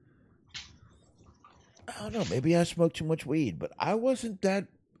you. I don't know. Maybe I smoked too much weed, but I wasn't that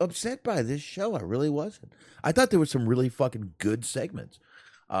upset by this show. I really wasn't. I thought there were some really fucking good segments.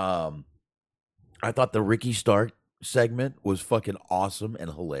 I thought the Ricky Stark segment was fucking awesome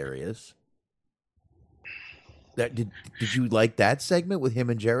and hilarious. Did you like that segment with him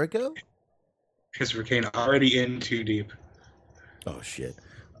and Jericho? Christopher Kane already in too deep. Oh shit.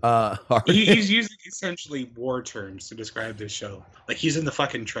 He's using essentially war terms to describe this show. Like he's in the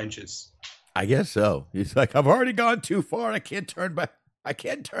fucking trenches. I guess so. He's like, I've already gone too far. I can't turn back. I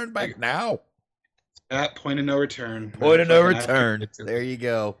can't turn back now. That point of no return. Point of no return. There you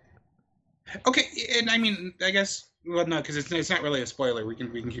go. Okay, and I mean, I guess, well, no, because it's not really a spoiler. We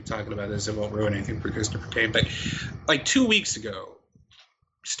can keep talking about this. It won't ruin anything for Christopher Cage. But like 2 weeks ago,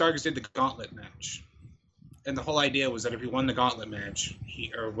 Starks did the gauntlet match. And the whole idea was that if he won the gauntlet match,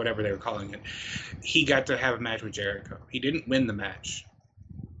 or whatever they were calling it, he got to have a match with Jericho. He didn't win the match.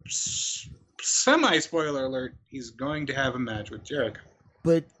 Semi-spoiler alert, he's going to have a match with Jericho.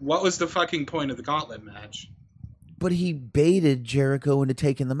 But what was the fucking point of the gauntlet match? But he baited Jericho into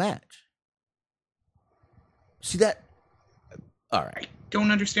taking the match. See that? All right. I don't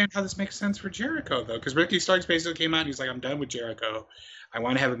understand how this makes sense for Jericho, though, because Ricky Starks basically came out and he's like, I'm done with Jericho. I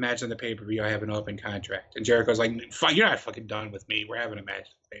want to have a match on the pay-per-view. I have an open contract. And Jericho's like, you're not fucking done with me. We're having a match.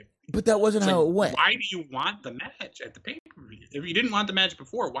 But that wasn't how it went. Why do you want the match at the pay-per-view? If you didn't want the match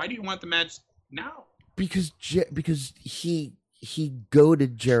before, why do you want the match now? Because he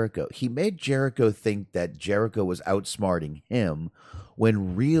goaded Jericho. He made Jericho think that Jericho was outsmarting him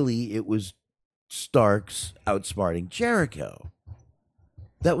when really it was Starks outsmarting Jericho.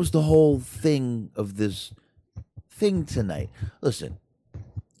 That was the whole thing of this thing tonight. Listen,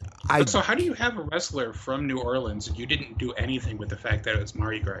 So how do you have a wrestler from New Orleans and you didn't do anything with the fact that it was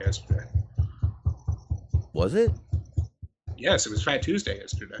Mardi Gras yesterday? Was it? Yes, it was Fat Tuesday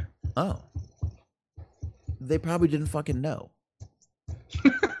yesterday. Oh. They probably didn't fucking know.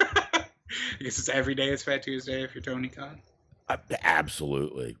 I guess it's every day is Fat Tuesday if you're Tony Khan.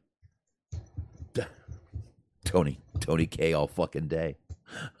 Absolutely. Tony K all fucking day.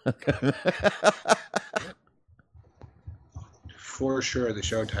 For sure, the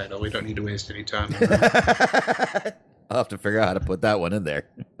show title. We don't need to waste any time. I'll have to figure out how to put that one in there.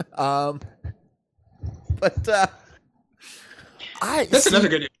 That's another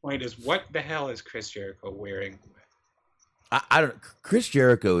good point. Is what the hell is Chris Jericho wearing? I don't. Chris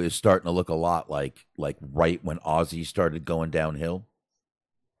Jericho is starting to look a lot like right when Ozzy started going downhill.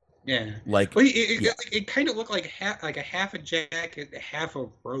 Yeah, like it kind of looked like a half a jacket, half a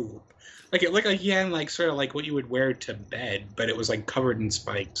robe. Like it looked like he had like sort of like what you would wear to bed, but it was like covered in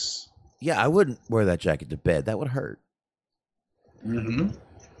spikes. Yeah, I wouldn't wear that jacket to bed. That would hurt. Mm-hmm.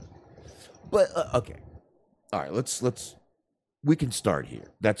 But okay, all right. Let's. We can start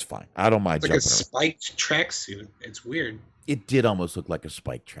here. That's fine. I don't mind. It's like a spiked tracksuit. It's weird. It did almost look like a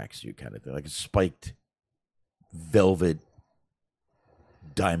spiked tracksuit kind of thing, like a spiked velvet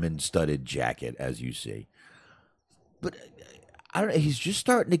diamond-studded jacket, as you see. But I don't know. He's just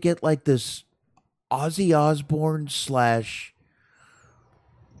starting to get like this Ozzy Osbourne /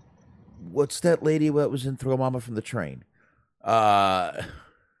 what's that lady that was in Throw Mama from the Train? Starting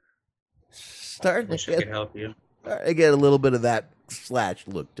Wish to I could help you. I get a little bit of that /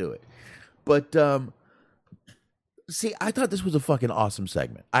 look to it. But, see, I thought this was a fucking awesome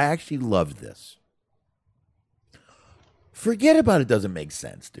segment. I actually loved this. Forget about it doesn't make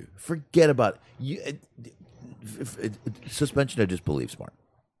sense, dude. Forget about it. Suspension of disbelief, Smart.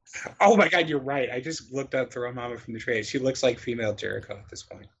 Oh my God, you're right. I just looked up Throw Mama from the Train. She looks like female Jericho at this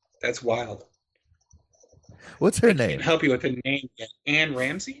point. That's wild. What's her I name? can't help you with the name yet. Anne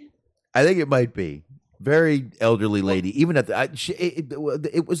Ramsey? I think it might be. Very elderly lady. Even at the,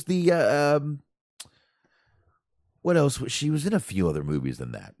 it was the what else? She was in a few other movies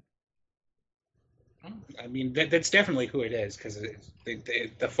than that. I mean, that's definitely who it is because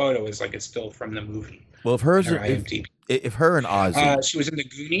the photo is like it's still from the movie. Well, if hers, if her and Ozzy, she was in the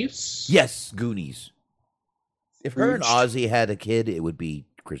Goonies. Yes, Goonies. If her and Ozzy had a kid, it would be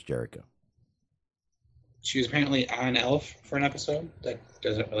Chris Jericho. She was apparently on Elf for an episode. That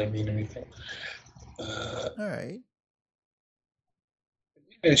doesn't really mean anything. All right.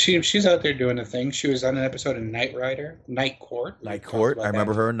 Yeah, she's out there doing a thing. She was on an episode of Night Court. Night Court. I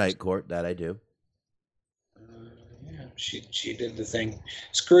remember her in Night Court. That I do. Yeah, she did the thing.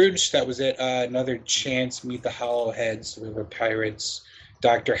 Scrooge. That was it. Another Chance. Meet the Hollowheads. River Pirates.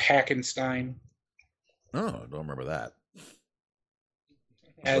 Dr. Hackenstein. Oh, I don't remember that.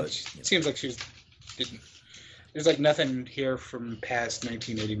 It seems like there's like nothing here from past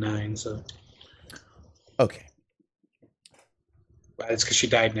 1989. So. Okay. Well, it's because she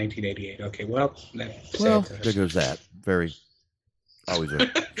died in 1988. Okay, well, there goes that. Very, always.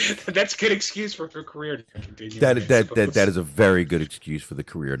 That's a good excuse for her career to continue. That is a very good excuse for the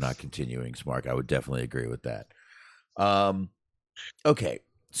career not continuing, Smark. I would definitely agree with that. Okay,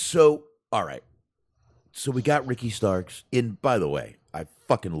 so all right, so we got Ricky Starks in. By the way, I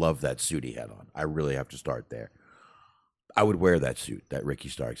fucking love that suit he had on. I really have to start there. I would wear that suit that Ricky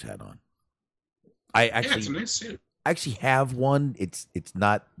Starks had on. It's a nice suit. I actually have one. It's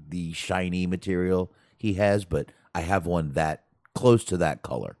not the shiny material he has, but I have one that close to that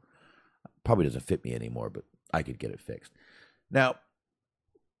color. Probably doesn't fit me anymore, but I could get it fixed. Now,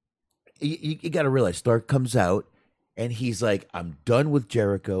 you got to realize Stark comes out and he's like, I'm done with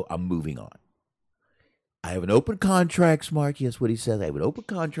Jericho. I'm moving on. I have an open contract, Mark. That's what he says. I have an open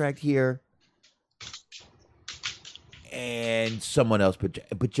contract here. And someone else,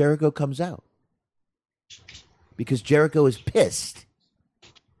 but Jericho comes out. Because Jericho is pissed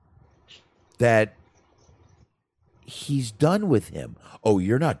that he's done with him. Oh,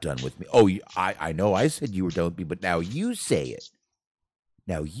 you're not done with me. Oh, I know I said you were done with me, but now you say it.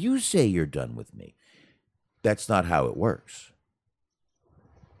 Now you say you're done with me. That's not how it works.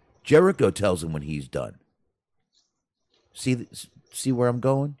 Jericho tells him when he's done. See where I'm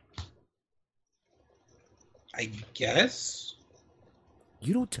going? I guess.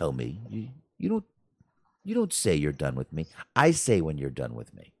 You don't tell me. You don't say you're done with me. I say when you're done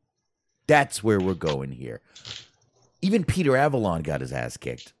with me. That's where we're going here. Even Peter Avalon got his ass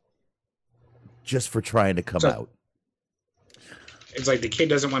kicked just for trying to come out. It's like the kid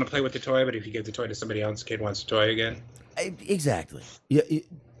doesn't want to play with the toy, but if you give the toy to somebody else, the kid wants the toy again. Exactly. Yeah.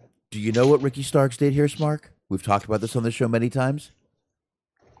 Do you know what Ricky Starks did here, Smark? We've talked about this on the show many times.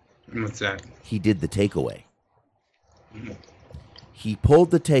 What's that? He did the takeaway. He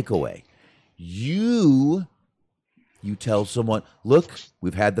pulled the takeaway. You tell someone, look,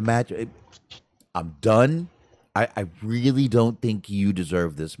 we've had the match. I'm done. I really don't think you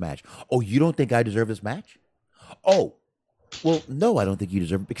deserve this match. Oh, you don't think I deserve this match? Oh, well, no, I don't think you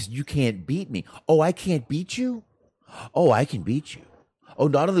deserve it because you can't beat me. Oh, I can't beat you? Oh, I can beat you. Oh,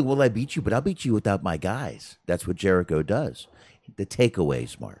 not only will I beat you, but I'll beat you without my guys. That's what Jericho does. The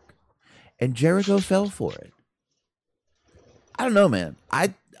takeaways, Mark. And Jericho fell for it. I don't know, man.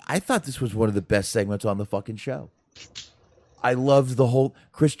 I thought this was one of the best segments on the fucking show. I loved the whole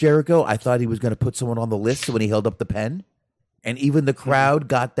Chris Jericho. I thought he was going to put someone on the list when he held up the pen. And even the crowd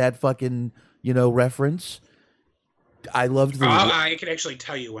got that fucking, reference. I loved the... I can actually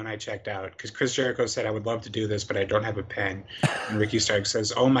tell you when I checked out, because Chris Jericho said, I would love to do this, but I don't have a pen. And Ricky Starks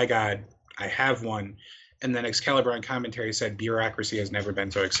says, oh my God, I have one. And then Excalibur on commentary said, bureaucracy has never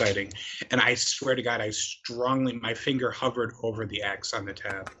been so exciting. And I swear to God, my finger hovered over the X on the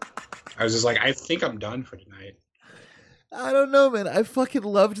tab. I was just like, I think I'm done for tonight. I don't know, man. I fucking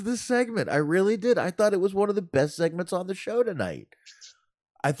loved this segment. I really did. I thought it was one of the best segments on the show tonight.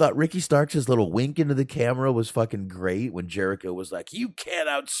 I thought Ricky Starks' little wink into the camera was fucking great when Jericho was like, you can't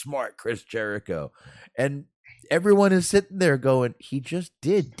outsmart Chris Jericho. And everyone is sitting there going, he just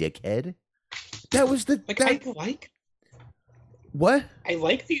did, dickhead. That was the... What? I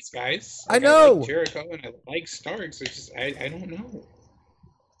like these guys. I know. I like Jericho and I like Starks. It's just, I don't know.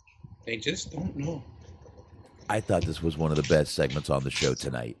 They just don't know. I thought this was one of the best segments on the show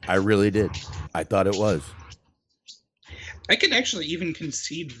tonight. I really did. I thought it was. I can actually even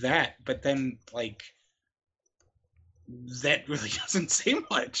concede that, but then, that really doesn't say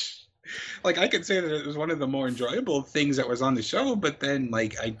much. I could say that it was one of the more enjoyable things that was on the show, but then,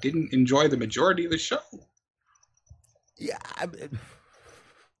 I didn't enjoy the majority of the show. Yeah.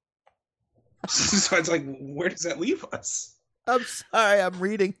 So it's like, where does that leave us? I'm sorry, I'm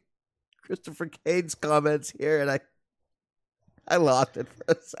reading Christopher Cade's comments here, and I lost it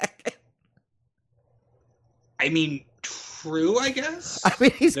for a second. I mean, true, I guess. I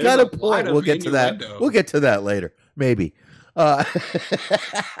mean, he's got a point. We'll get to that. We'll get to that later, maybe. Also,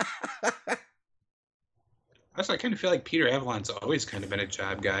 I kind of feel like Peter Avalon's always kind of been a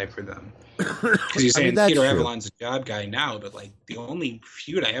job guy for them. Because you're saying Peter Avalon's a job guy now, but the only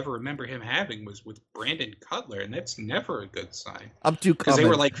feud I ever remember him having was with Brandon Cutler, and that's never a good sign. I'm too because they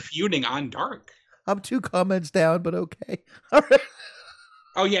were feuding on Dark. I'm 2 comments down, but okay. All right.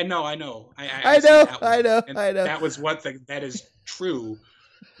 Oh yeah, no, I know. I know. That was what that is true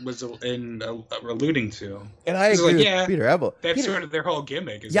was alluding to. And I agree with Peter Avalon. That's sort of their whole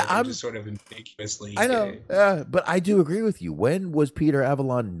gimmick. I'm just sort of ambiguously. I know, but I do agree with you. When was Peter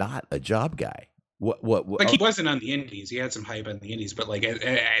Avalon not a job guy? What? He wasn't on the Indies. He had some hype on the Indies, but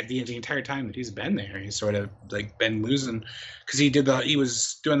the entire time that he's been there, he's sort of been losing because he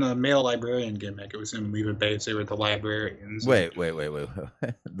was doing the male librarian gimmick. It was him and Leva Bates. They were the librarians. Wait.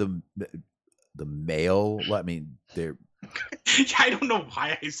 The male. I mean, they're. I don't know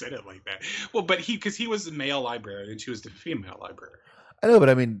why I said it like that. Well, but because he was the male librarian and she was the female librarian. I know, but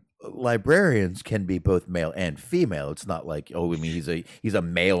I mean, librarians can be both male and female. It's not like, he's a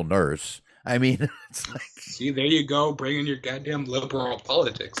male nurse. I mean, it's like... See, there you go, bringing your goddamn liberal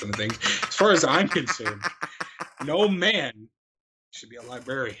politics and things. As far as I'm concerned, no man should be a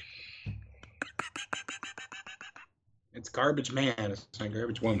librarian. It's garbage man. It's not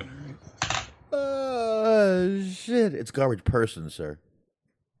garbage woman. Shit. It's garbage person, sir.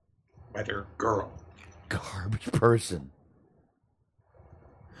 Whether girl. Garbage person.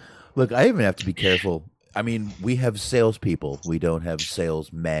 Look, I even have to be careful. I mean, we have salespeople. We don't have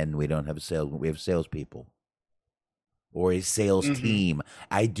salesmen. We don't have we have salespeople. Or a sales team.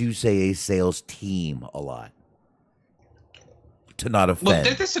 I do say a sales team a lot. To not offend. Well,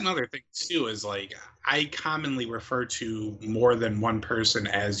 that's another thing, too, is I commonly refer to more than one person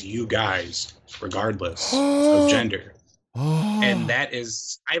as you guys, regardless of gender. And that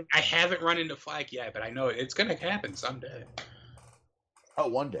is, I haven't run into flack yet, but I know it's going to happen someday. Oh,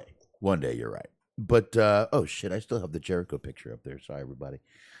 one day. One day, you're right. But, oh shit, I still have the Jericho picture up there. Sorry, everybody.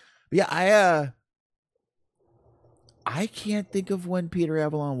 But yeah, I can't think of when Peter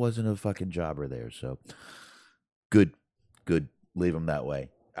Avalon wasn't a fucking jobber there. So good. Leave him that way.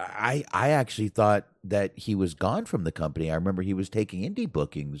 I actually thought that he was gone from the company. I remember he was taking indie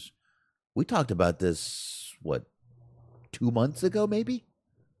bookings. We talked about this, 2 months ago, maybe?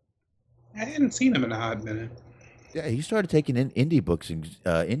 I hadn't seen him in a hot minute. Yeah, he started taking in indie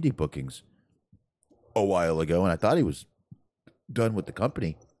bookings a while ago, and I thought he was done with the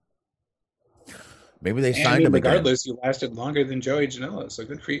company. Maybe they signed him again. Regardless, you lasted longer than Joey Janela, so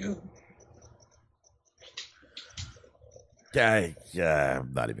good for you. Yeah,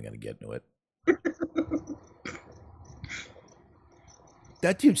 I'm not even going to get into it.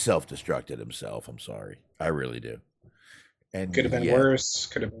 That dude self-destructed himself. I'm sorry. I really do. And could have been worse.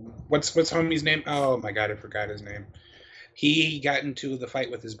 Could have been. What's homie's name? Oh my god, I forgot his name. He got into the fight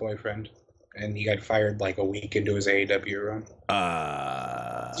with his boyfriend, and he got fired like a week into his AEW run.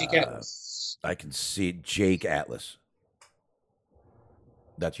 Jake Atlas. I can see Jake Atlas.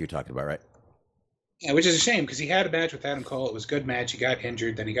 That's what you're talking about, right? Yeah, which is a shame because he had a match with Adam Cole. It was a good match. He got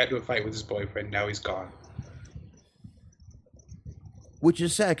injured. Then he got into a fight with his boyfriend. Now he's gone. Which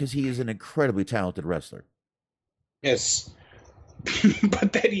is sad because he is an incredibly talented wrestler. Yes.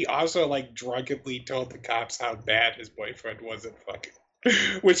 But then he also like drunkenly told the cops how bad his boyfriend was at fucking,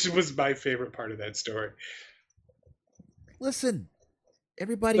 which was my favorite part of that story. Listen,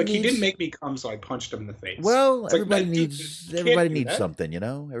 everybody like needs... he didn't make me come, so I punched him in the face. Well, it's everybody like, needs everybody needs something, you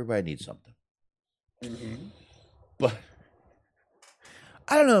know. Everybody needs something. Mm-hmm. But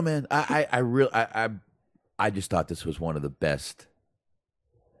I don't know, man. I just thought this was one of the best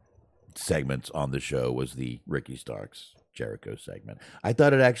segments on the show. Was the Ricky Starks Jericho segment. I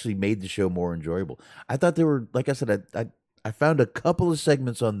thought it actually made the show more enjoyable. I thought there were, like I said, I found a couple of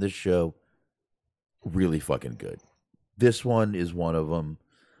segments on this show really fucking good. This one is one of them.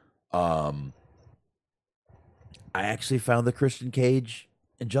 I actually found the Christian Cage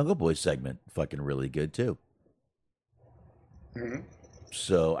and Jungle Boy segment fucking really good too. Mm-hmm.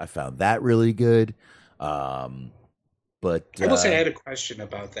 So I found that really good. But I will say I had a question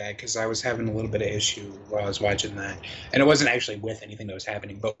about that because I was having a little bit of issue while I was watching that, and it wasn't actually with anything that was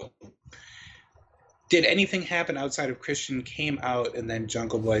happening. But did anything happen outside of Christian came out and then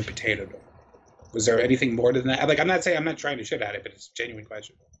Jungle Boy potatoed him? Was there anything more than that? Like, I'm not trying to shit at it, but it's a genuine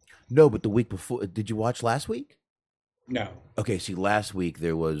question. No, but the week before, did you watch last week? No. Okay, see, last week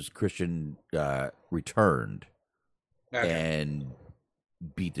there was Christian returned and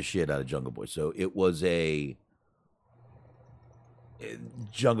beat the shit out of Jungle Boy. So it was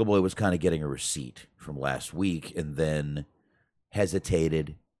Jungle Boy was kind of getting a receipt from last week and then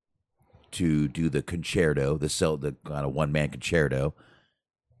hesitated to do the concerto, the kind of one-man concerto,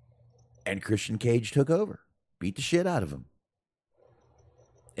 and Christian Cage took over, beat the shit out of him.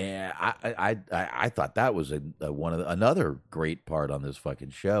 And I thought that was another great part on this fucking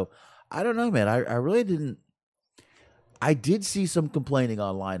show. I don't know, man. I really didn't. I did see some complaining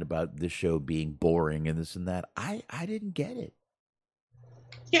online about this show being boring and this and that. I didn't get it.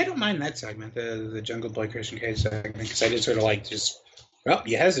 Yeah, I don't mind that segment, the Jungle Boy Christian Cage segment, because I did sort of like just, well,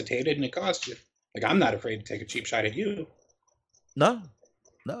 you hesitated and it cost you. Like, I'm not afraid to take a cheap shot at you. No,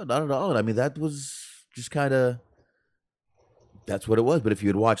 not at all. I mean, that was just kind of, that's what it was. But if you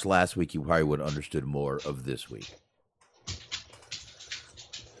had watched last week, you probably would have understood more of this week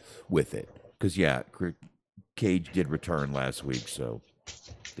with it. Because, yeah, Cage did return last week, so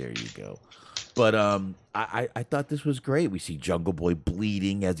there you go. But I thought this was great. We see Jungle Boy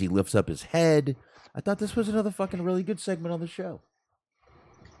bleeding as he lifts up his head. I thought this was another fucking really good segment on the show.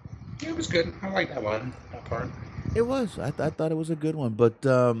 Yeah, it was good. I like that one, that part. It was. I thought it was a good one. But,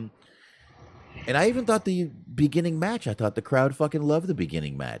 and I even thought the beginning match, I thought the crowd fucking loved the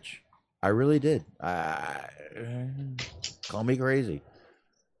beginning match. I really did. Call me crazy.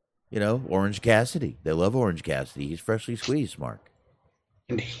 You know, Orange Cassidy. They love Orange Cassidy. He's freshly squeezed, Mark.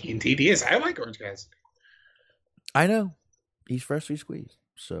 Indeed he is. I like Orange Cassidy. I know. He's freshly squeezed.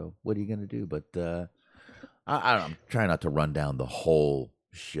 So what are you going to do? But I'm trying not to run down the whole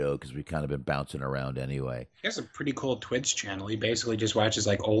show because we've kind of been bouncing around anyway. He has a pretty cool Twitch channel. He basically just watches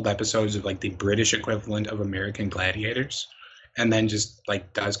like old episodes of like the British equivalent of American Gladiators and then just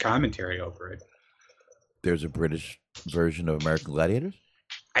like does commentary over it. There's a British version of American Gladiators?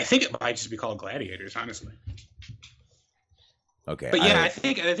 I think it might just be called Gladiators, honestly. Okay. But yeah, I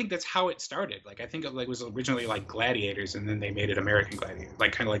think that's how it started. Like I think it was originally like Gladiators and then they made it American Gladiators,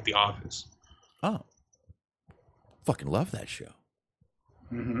 like kind of like The Office. Oh. Fucking love that show.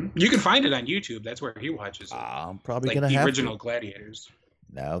 Mm-hmm. You can find it on YouTube. That's where he watches it. I'm probably like going to the have original Gladiators.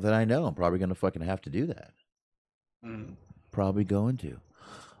 Now that I know, I'm probably going to fucking have to do that. Probably going to.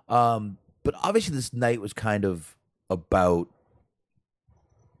 But obviously this night was kind of about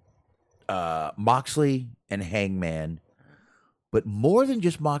Moxley and Hangman, but more than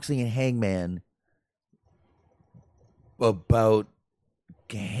just Moxley and Hangman, about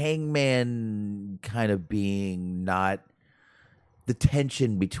Hangman kind of being not the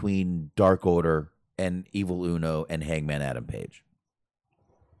tension between Dark Order and Evil Uno and Hangman Adam Page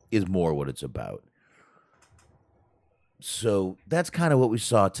is more what it's about. So that's kind of what we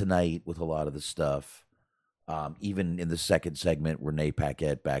saw tonight with a lot of the stuff. Even in the second segment, Renee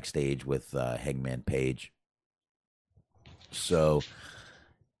Paquette backstage with Hangman Page. So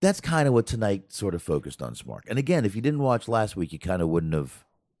that's kind of what tonight sort of focused on, Smark. And again, if you didn't watch last week, you kind of wouldn't have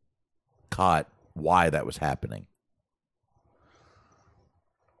caught why that was happening.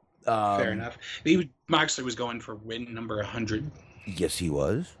 Fair enough. Moxley was going for win number 100. Yes, he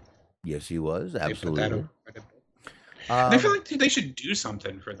was. Yes, he was. Absolutely. I feel like they should do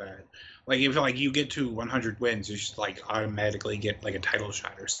something for that. Like, if like you get to 100 wins, you should like automatically get like a title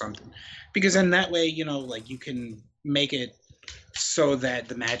shot or something, because then that way, you know, like you can make it so that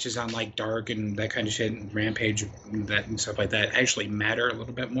the matches on like Dark and that kind of shit and Rampage and stuff like that actually matter a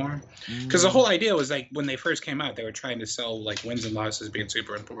little bit more. Because the whole idea was like when they first came out, they were trying to sell like wins and losses being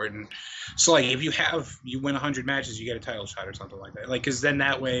super important. So like if you win 100 matches, you get a title shot or something like that. Like, because then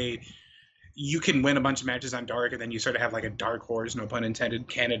that way you can win a bunch of matches on Dark, and then you sort of have like a dark horse, no pun intended,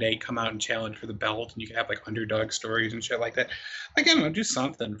 candidate come out and challenge for the belt, and you can have like underdog stories and shit like that. Like, I don't know, do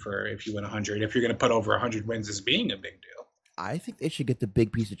something for if you win 100, if you're going to put over 100 wins as being a big deal. I think they should get the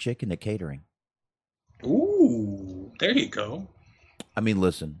big piece of chicken at catering. Ooh, there you go. I mean,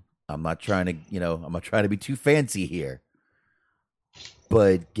 listen, I'm not trying to be too fancy here,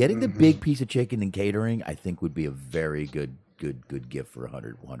 but getting the big piece of chicken and catering, I think would be a very good gift for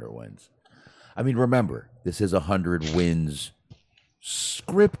 100 wins. I mean, remember, this is 100 wins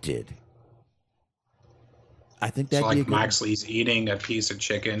scripted. I think that'd be a good Moxley's eating a piece of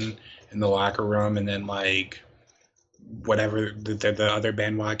chicken in the locker room, and then like whatever the other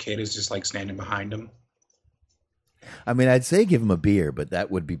Benoit kid is just like standing behind him. I mean, I'd say give him a beer, but that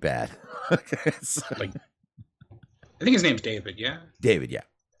would be bad. So, like, I think his name's David. Yeah. David. Yeah.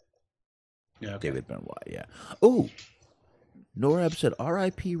 Yeah. Okay. David Benoit. Yeah. Oh. Norab said,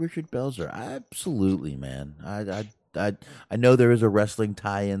 "R.I.P. Richard Belzer." Absolutely, man. I know there is a wrestling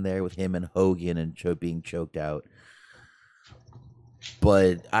tie-in there with him and Hogan and being choked out,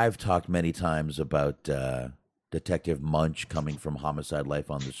 but I've talked many times about Detective Munch coming from Homicide: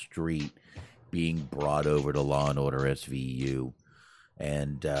 Life on the Street, being brought over to Law and Order SVU,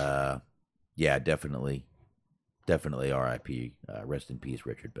 and yeah, definitely R.I.P. Rest in peace,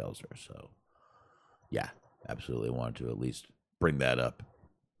 Richard Belzer. So, yeah, absolutely wanted to at least bring that up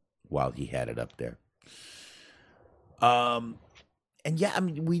while he had it up there. And yeah, I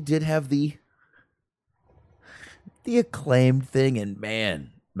mean, we did have the Acclaimed thing, and man,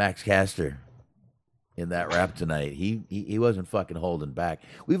 Max Caster in that rap tonight, he wasn't fucking holding back.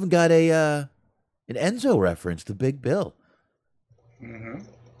 We even got an Enzo reference to Big Bill.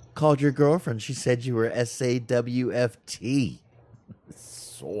 Called your girlfriend. She said you were SAWFT.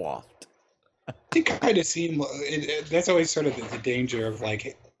 Soft. It kind of seemed that's always sort of the danger of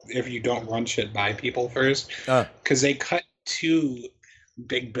like if you don't run shit by people first, because they cut to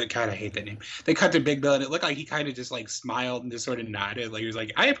Big Bill. God, I hate that name. They cut to Big Bill, and it looked like he kind of just like smiled and just sort of nodded, like he was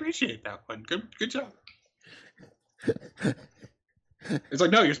like, "I appreciate that one. Good job." It's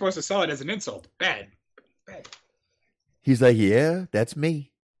like, no, you're supposed to sell it as an insult. Bad. He's like, "Yeah, that's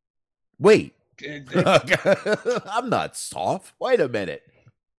me." Wait, I'm not soft. Wait a minute.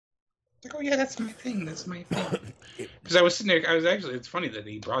 Like, oh yeah, that's my thing. Because I was sitting there, it's funny that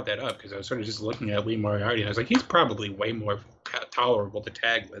he brought that up, because I was sort of just looking at Lee Moriarty, and I was like, he's probably way more tolerable to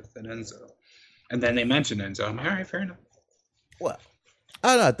tag with than Enzo. And then they mentioned Enzo. I'm like, all right, fair enough. Well,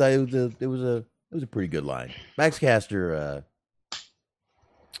 I don't know. I thought it was a pretty good line. Max Caster,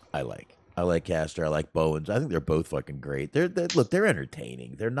 I like Caster. I like Bowens. I think they're both fucking great. They're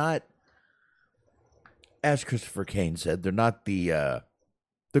entertaining. They're not, as Christopher Kane said, they're not the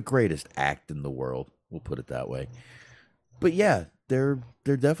greatest act in the world. We'll put it that way. But yeah, they're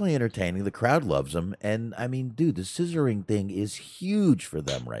definitely entertaining. The crowd loves them. And I mean, dude, the scissoring thing is huge for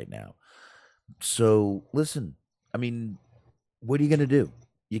them right now. So listen, I mean, what are you going to do?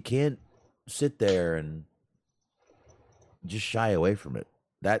 You can't sit there and just shy away from it.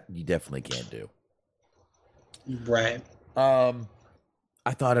 That you definitely can't do. Right.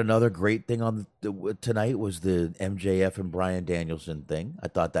 I thought another great thing on tonight was the MJF and Bryan Danielson thing. I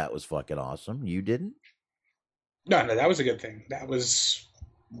thought that was fucking awesome. You didn't? No, that was a good thing. That was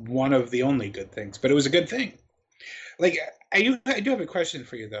one of the only good things, but it was a good thing. Like, I do have a question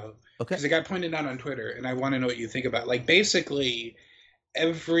for you, though. Okay. Because it got pointed out on Twitter, and I want to know what you think about. Like, basically,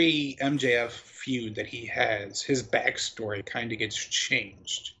 every MJF feud that he has, his backstory kind of gets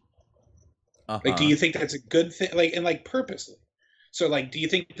changed. Like, do you think that's a good thing? Like, and like purposely. So, like, do you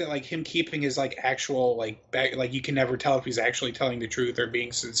think that, like, him keeping his, like, actual, like, back, like, you can never tell if he's actually telling the truth or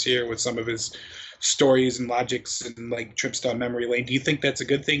being sincere with some of his stories and logics and, like, trips down memory lane? Do you think that's a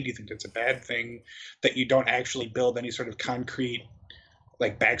good thing? Do you think that's a bad thing? That you don't actually build any sort of concrete,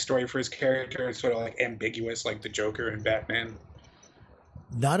 like, backstory for his character? It's sort of, like, ambiguous, like the Joker and Batman.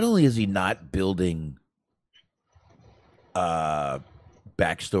 Not only is he not building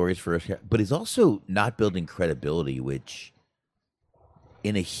backstories for us, but he's also not building credibility, which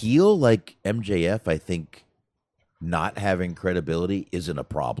in a heel like MJF, I think not having credibility isn't a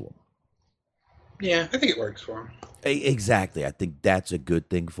problem. Yeah, I think it works for him. Exactly. I think that's a good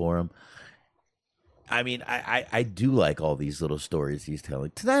thing for him. I mean, I do like all these little stories he's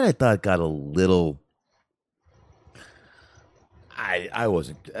telling. Tonight I thought got a little...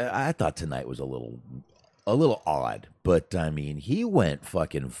 I thought tonight was a little odd, but I mean, he went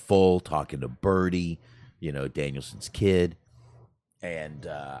fucking full talking to Birdie, Danielson's kid. And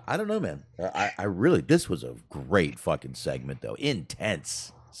I don't know, man. I really, this was a great fucking segment, though.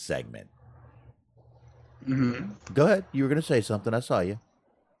 Intense segment. Mm-hmm. Go ahead. You were going to say something. I saw you.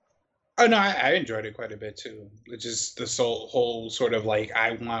 Oh, no, I enjoyed it quite a bit, too. It's just this whole sort of like,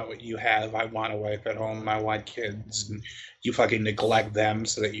 I want what you have. I want a wife at home. I want kids. And you fucking neglect them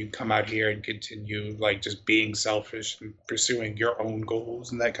so that you come out here and continue, like, just being selfish and pursuing your own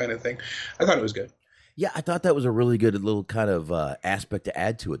goals and that kind of thing. I thought it was good. Yeah, I thought that was a really good little kind of aspect to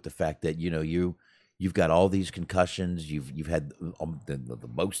add to it. The fact that, you've got all these concussions. You've had the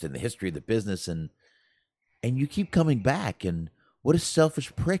most in the history of the business. And you keep coming back. And what a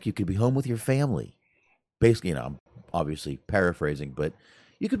selfish prick. You could be home with your family. Basically, I'm obviously paraphrasing, but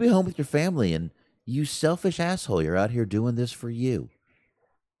you could be home with your family, and you selfish asshole, you're out here doing this for you.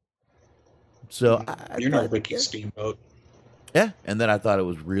 So you're not Ricky Steamboat. Yeah, and then I thought it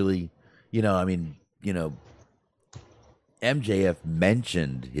was really, MJF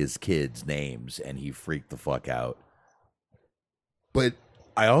mentioned his kids' names, and he freaked the fuck out. But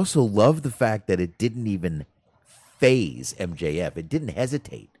I also love the fact that it didn't even phase MJF. It didn't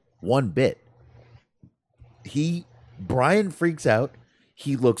hesitate one bit. Brian freaks out.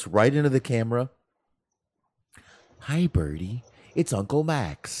 He looks right into the camera. Hi, Birdie. It's Uncle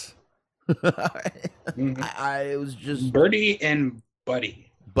Max. Mm-hmm. It was just Birdie and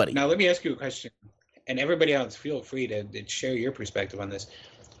Buddy. Buddy. Now, let me ask you a question. And everybody else, feel free to share your perspective on this.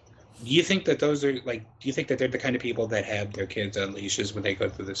 Do you think that they're the kind of people that have their kids on leashes when they go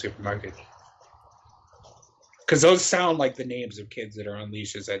through the supermarket? Because those sound like the names of kids that are on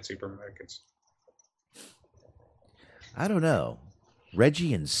leashes at supermarkets. I don't know.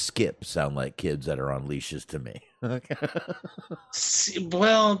 Reggie and Skip sound like kids that are on leashes to me.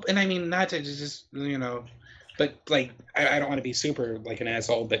 Well, and I mean, not to just, but like, I don't want to be super like an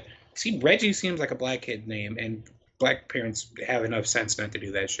asshole, but see, Reggie seems like a black kid name, and black parents have enough sense not to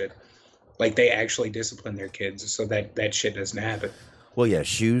do that shit. Like, they actually discipline their kids so that shit doesn't happen. Well, yeah,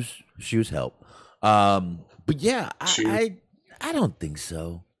 shoes help. But yeah, I don't think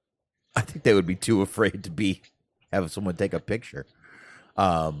so. I think they would be too afraid to have someone take a picture.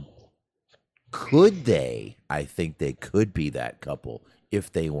 Could they? I think they could be that couple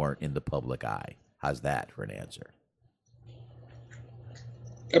if they weren't in the public eye. How's that for an answer?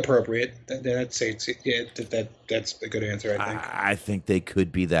 Appropriate. That's a good answer, I think. I think they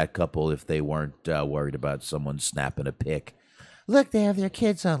could be that couple if they weren't worried about someone snapping a pic. Look, they have their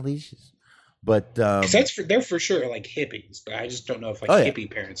kids on leashes. But they're for sure like hippies, but I just don't know if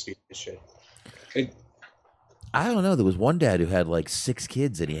hippie parents do this shit. I don't know. There was one dad who had like 6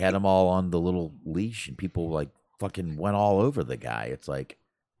 kids, and he had them all on the little leash, and people like fucking went all over the guy. It's like,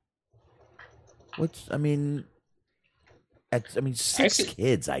 I mean, 6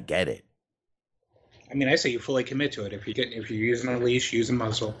 kids. I get it. I mean, I say you fully commit to it. If you're using a leash, use a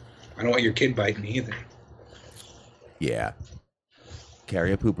muzzle. I don't want your kid biting me either. Yeah.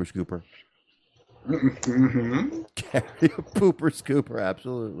 Carry a pooper scooper. Mm-hmm. Carry a pooper scooper,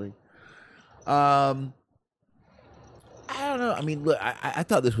 absolutely. I don't know. I mean, look, I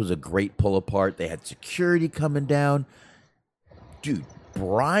thought this was a great pull apart. They had security coming down. Dude,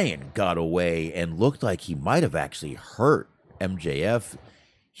 Brian got away and looked like he might have actually hurt MJF.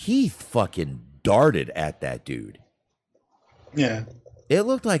 He fucking darted at that dude. Yeah. It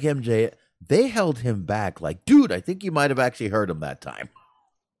looked like MJF. They held him back like, dude, I think you might have actually hurt him that time.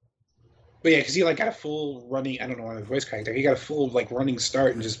 But yeah, because he got a full running, I don't know why my voice cracked there. He got a full running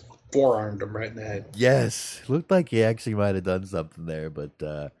start and just forearmed him right in the head. Yes. Looked like he actually might have done something there, but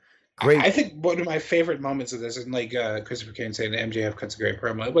Great. I think one of my favorite moments of this is like Christopher Kane saying MJF cuts a great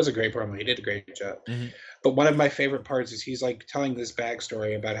promo. It was a great promo. He did a great job. Mm-hmm. But one of my favorite parts is he's like telling this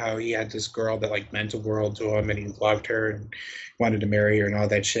backstory about how he had this girl that like meant the world to him and he loved her and wanted to marry her and all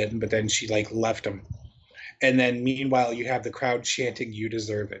that shit. But then she like left him. And then meanwhile, you have the crowd chanting, "You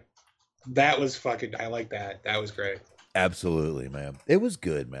deserve it." That was fucking, I like that. That was great. Absolutely, man. It was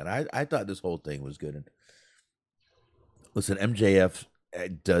good, man. I thought this whole thing was good. And listen, MJF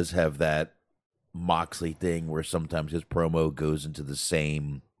does have that Moxley thing where sometimes his promo goes into the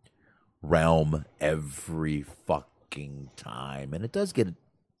same realm every fucking time. And it does get,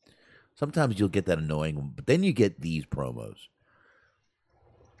 sometimes you'll get that annoying, but then you get these promos.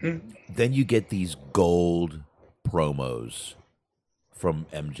 Then you get these gold promos from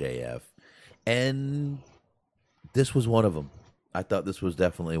MJF. And this was one of them. I thought this was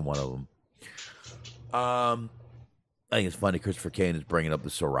definitely one of them. I think it's funny Christopher Kane is bringing up the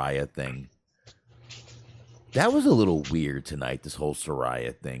Soraya thing. That was a little weird tonight, this whole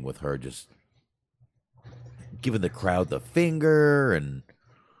Soraya thing with her just giving the crowd the finger. And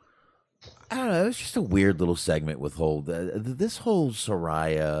I don't know, it's just a weird little segment with this whole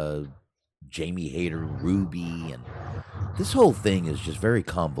Soraya, Jamie Hayter, Ruby, and this whole thing is just very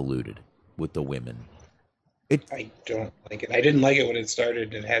convoluted with the women. I don't like it. I didn't like it when it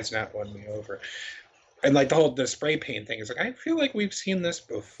started, and it has not won me over. And like the spray paint thing is like, I feel like we've seen this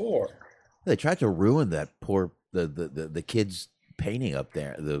before. They tried to ruin that poor the kids painting up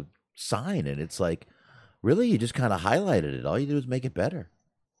there, the sign, and it's like, really, you just kind of highlighted it. All you do is make it better.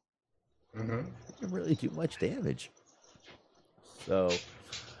 Mm-hmm. It didn't really do much damage. So,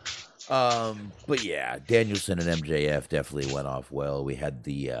 but yeah, Danielson and MJF definitely went off well. We had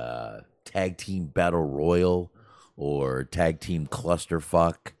the tag team battle royal or tag team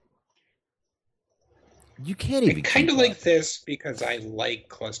clusterfuck. You can't even. I kind of like this because I like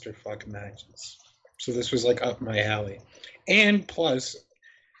clusterfuck matches. So this was like up my alley. And plus,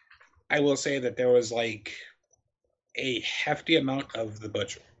 I will say that there was like a hefty amount of the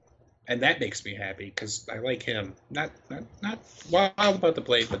Butcher. And that makes me happy because I like him. Not wild about the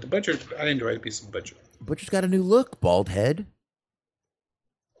Blade, but the Butcher, I enjoy a piece of Butcher. Butcher's got a new look, bald head.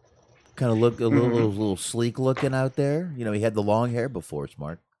 Kind of look a little sleek looking out there. You know, he had the long hair before,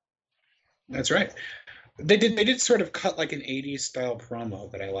 Smart. That's right. They did sort of cut like an 80s style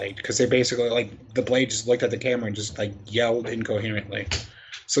promo that I liked because they basically like the Blade just looked at the camera and just like yelled incoherently.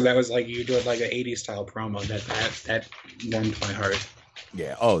 So that was like you do it like an 80s style promo that warmed my heart.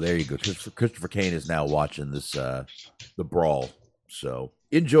 Yeah. Oh, there you go. Christopher Kane is now watching this the brawl. So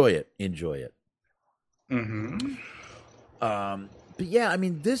enjoy it. Enjoy it. Mm-hmm. But yeah, I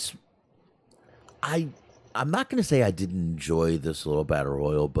mean this. I'm not going to say I didn't enjoy this little battle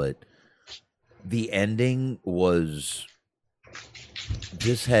royal, but the ending was.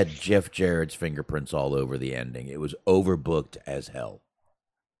 This had Jeff Jarrett's fingerprints all over the ending. It was overbooked as hell.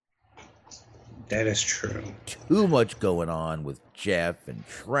 That is true. Too much going on with Jeff and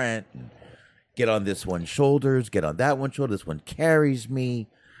Trent. And get on this one's shoulders, get on that one's shoulder. This one carries me.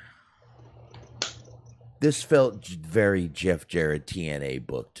 This felt very Jeff Jarrett TNA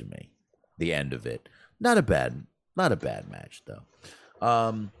book to me. The end of it. Not a bad match though.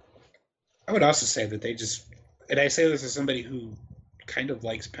 I would also say that they just, and I say this as somebody who kind of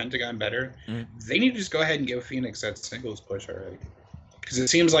likes Pentagon better, they need to just go ahead and give Phoenix that singles push already. Because it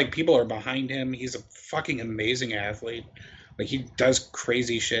seems like people are behind him. He's a fucking amazing athlete. Like, he does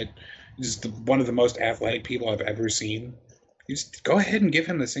crazy shit. He's one of the most athletic people I've ever seen. You just go ahead and give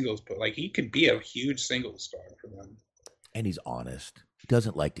him the singles push. Like, he could be a huge singles star for them. And he's honest. He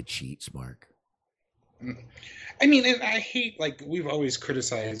doesn't like to cheat, Smark. I mean, and I hate, like, we've always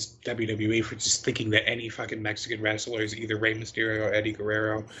criticized WWE for just thinking that any fucking Mexican wrestler is either Rey Mysterio or Eddie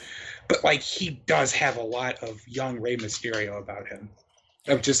Guerrero. But, like, he does have a lot of young Rey Mysterio about him.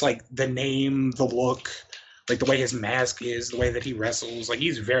 Of just, like, the name, the look, like, the way his mask is, the way that he wrestles. Like,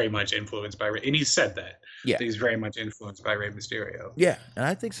 he's very much influenced by Rey. And he said that. Yeah. That he's very much influenced by Rey Mysterio. Yeah, and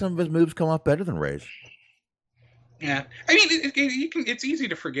I think some of his moves come off better than Rey's. Yeah. I mean, it's easy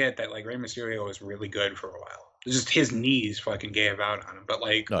to forget that, like, Rey Mysterio was really good for a while. Just his knees fucking gave out on him. But,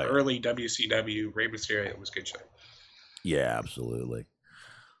 like, early WCW, Rey Mysterio was good shit. Yeah, absolutely.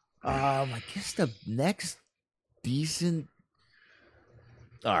 I guess the next decent...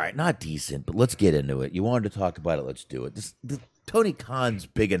 All right, not decent, but let's get into it. You wanted to talk about it, let's do it. The Tony Khan's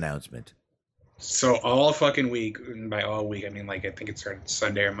big announcement. So all fucking week, and by all week, I mean, like, I think it started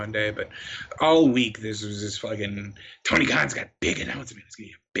Sunday or Monday, but all week, this was this fucking, Tony Khan's got big announcement. It's going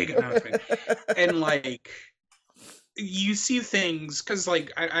to be a big announcement. And, like, you see things, because,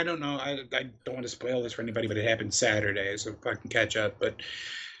 like, I don't know, I don't want to spoil this for anybody, but it happened Saturday, so fucking catch up, but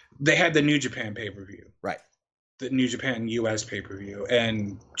they had the New Japan pay-per-view. Right. The New Japan US pay-per-view.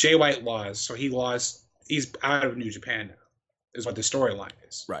 And Jay White lost, so he lost. He's out of New Japan now, is what the storyline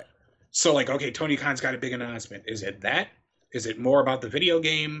is. Right. So, like, okay, Tony Khan's got a big announcement. Is it that? Is it more about the video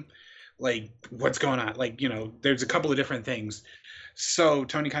game? Like, what's going on? Like, you know, there's a couple of different things. So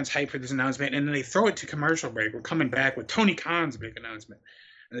Tony Khan's hyped for this announcement, and then they throw it to commercial break. We're coming back with Tony Khan's big announcement.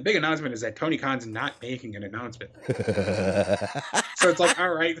 And the big announcement is that Tony Khan's not making an announcement. So it's like, all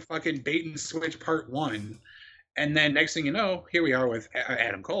right, fucking bait and switch part 1. And then next thing you know, here we are with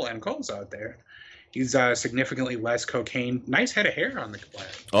Adam Cole. Adam Cole's out there. He's significantly less cocaine. Nice head of hair on the flag.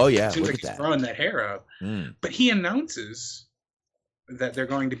 Oh, yeah. Seems like he's throwing that hair out. But he announces that they're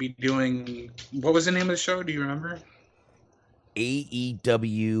going to be doing... What was the name of the show? Do you remember?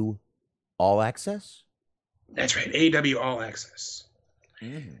 AEW All Access? That's right. AEW All Access.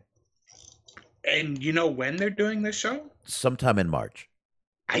 And you know when they're doing this show? Sometime in March.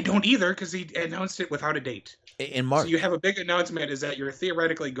 I don't either, because he announced it without a date. In March. So you have a big announcement is that you're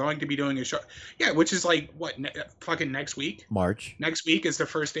theoretically going to be doing a show. Yeah, which is like, what, fucking next week? March. Next week is the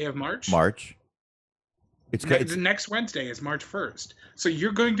first day of March? March. It's the next Wednesday is March 1st. So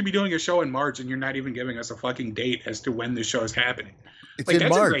you're going to be doing a show in March, and you're not even giving us a fucking date as to when the show is happening. It's like, in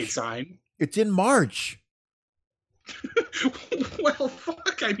that's March. A great sign. It's in March. Well,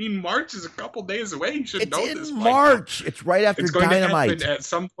 fuck. I mean, March is a couple days away. You should know this. It's in March. It's right after it's going Dynamite. To happen at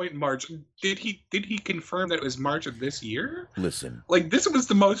some point in March. Did he confirm that it was March of this year? Listen. Like, this was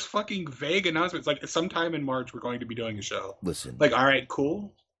the most fucking vague announcement. It's like, sometime in March, we're going to be doing a show. Listen. Like, all right,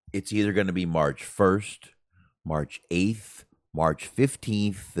 cool. It's either going to be March 1st, March 8th, March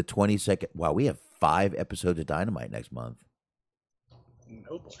 15th, the 22nd. Wow, we have 5 episodes of Dynamite next month.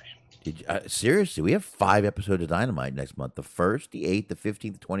 No boy. Seriously, we have 5 episodes of Dynamite next month. The 1st, the 8th, the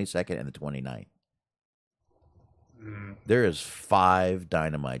 15th, the 22nd, and the 29th. There is 5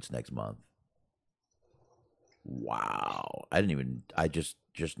 Dynamites next month. Wow. I just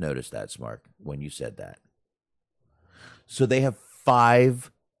noticed that, Smart, when you said that. So they have 5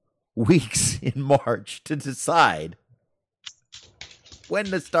 weeks in March to decide when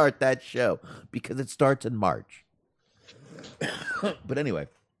to start that show, because it starts in March. But anyway.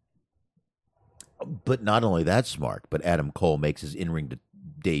 But not only that, Smart, but Adam Cole makes his in-ring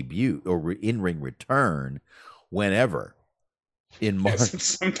debut or in-ring return whenever in March.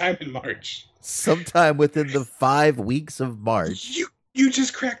 Sometime in March. Sometime within the 5 weeks of March. You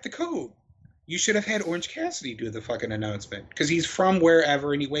just cracked the code. You should have had Orange Cassidy do the fucking announcement, because he's from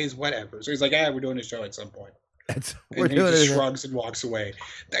wherever and he weighs whatever. So he's like, we're doing a show at some point. And he just shrugs and walks away.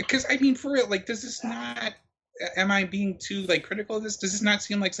 Because, I mean, for real, like, this is not... Am I being too, like, critical of this? Does this not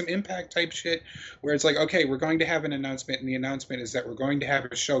seem like some Impact type shit where it's like, okay, we're going to have an announcement, and the announcement is that we're going to have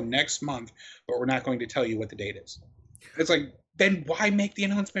a show next month, but we're not going to tell you what the date is? It's like, then why make the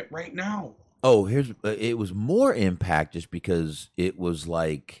announcement right now? Oh, it was more Impact just because it was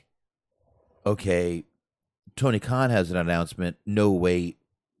like, okay, Tony Khan has an announcement. No, wait,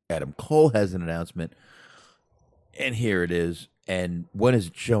 Adam Cole has an announcement. And here it is. And when is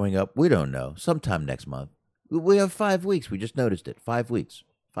it showing up? We don't know. Sometime next month. We have 5 weeks. We just noticed it. 5 weeks.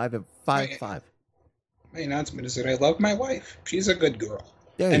 Five. My announcement is that I love my wife. She's a good girl.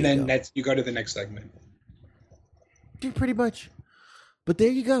 And then you go to the next segment. Yeah, pretty much. But there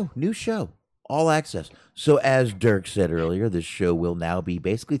you go. New show. All access. So as Dirk said earlier, this show will now be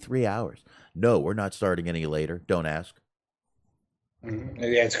basically 3 hours. No, we're not starting any later. Don't ask. Mm-hmm.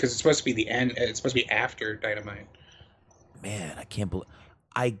 Yeah, it's because it's supposed to be the end. It's supposed to be after Dynamite. Man, I can't believe...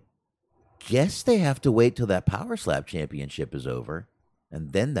 I guess they have to wait till that Power Slap Championship is over,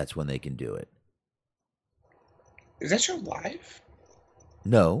 and then that's when they can do it. Is that show live?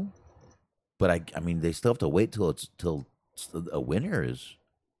 No, but I mean, they still have to wait till a winner is.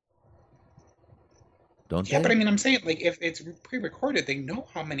 Don't they? Yeah, but I mean, I'm saying, like, if it's pre-recorded, they know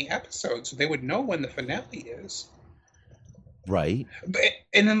how many episodes, so they would know when the finale is. Right.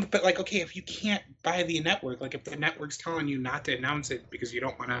 But like, okay, if you can't buy the network, like if the network's telling you not to announce it because you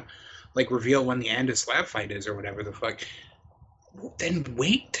don't want to, like, reveal when the end of Slap Fight is or whatever the fuck, then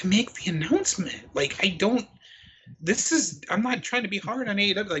wait to make the announcement. Like, I'm not trying to be hard on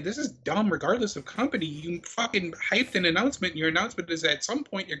AEW. Like, this is dumb regardless of company. You fucking hyped an announcement, and your announcement is at some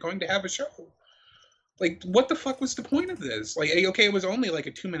point you're going to have a show. Like, what the fuck was the point of this? Like, okay, it was only like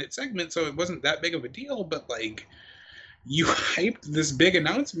a 2-minute segment, so it wasn't that big of a deal, but like, you hyped this big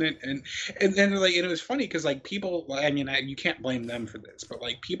announcement, and then like, and it was funny because like people, I mean, you can't blame them for this, but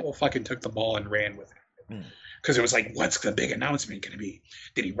like people fucking took the ball and ran with it because it was like, what's the big announcement going to be?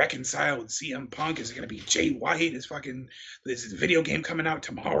 Did he reconcile with CM Punk? Is it going to be Jay White? Is fucking this video game coming out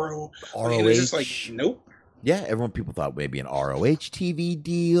tomorrow? ROH. It was just like, nope. Yeah, people thought maybe an ROH TV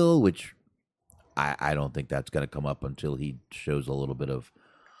deal, which I don't think that's going to come up until he shows a little bit of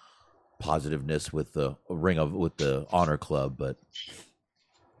positiveness with the Honor Club. But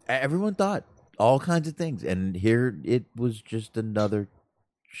everyone thought all kinds of things, and here it was just another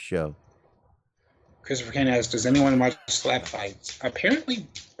show. Christopher Kane asks, does anyone watch slap fights? Apparently,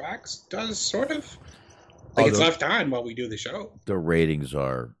 Fox does, sort of. Like, it's left on while we do the show. The ratings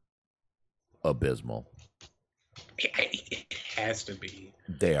are abysmal. It has to be.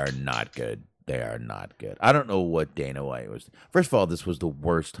 They are not good. I don't know what Dana White was. First of all, this was the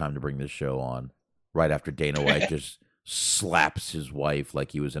worst time to bring this show on. Right after Dana White just slaps his wife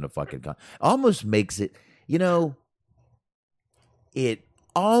like he was in a fucking almost makes it, it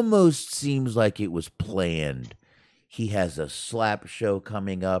almost seems like it was planned. He has a slap show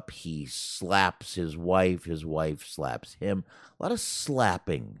coming up. He slaps his wife slaps him. A lot of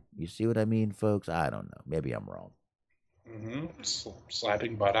slapping. You see what I mean, folks? I don't know. Maybe I'm wrong.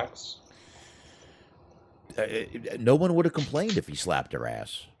 Slapping buttocks. No one would have complained if he slapped her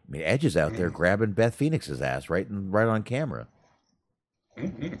ass. I mean, Edge is out there grabbing Beth Phoenix's ass right on camera.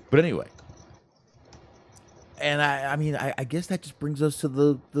 But anyway, and I guess that just brings us to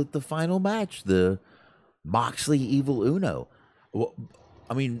the final match, the Moxley Evil Uno. Well,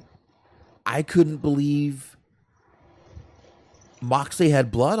 I mean, I couldn't believe Moxley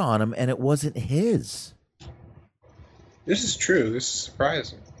had blood on him and it wasn't his. This is true. This is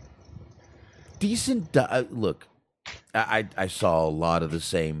surprising. Decent. Look, I saw a lot of the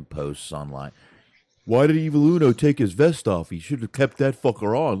same posts online. Why did Evil Uno take his vest off? He should have kept that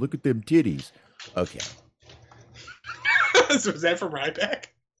fucker on. Look at them titties. Okay. So is that from Ryback?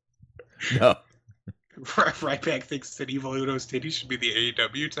 No. Ryback thinks that Evil Uno's titties should be the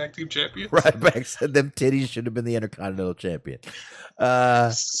AEW Tag Team Champions? Ryback said them titties should have been the Intercontinental Champion.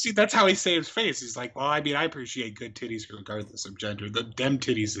 See, that's how he saves face. He's like, well, I mean, I appreciate good titties regardless of gender. Them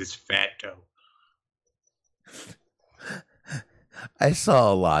titties is fat, though. I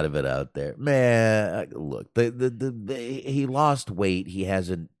saw a lot of it out there. Man, look, he lost weight. He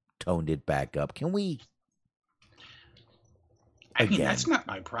hasn't toned it back up. Can we... I mean, that's not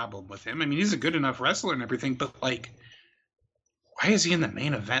my problem with him. I mean, he's a good enough wrestler and everything, but, like, why is he in the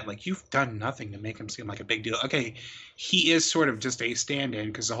main event? Like, you've done nothing to make him seem like a big deal. Okay, he is sort of just a stand-in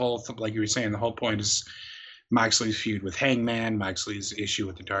because the whole, like you were saying, the whole point is Moxley's feud with Hangman, Moxley's issue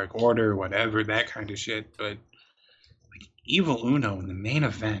with the Dark Order, whatever, that kind of shit. But like, Evil Uno in the main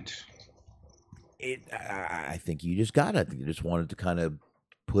event. I think you just got it. I think you just wanted to kind of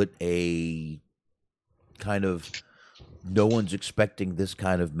put a kind of... No one's expecting this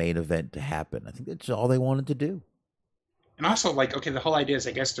kind of main event to happen. I think that's all they wanted to do. And also, like, okay, the whole idea is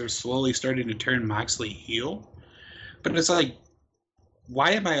I guess they're slowly starting to turn Moxley heel. But it's like,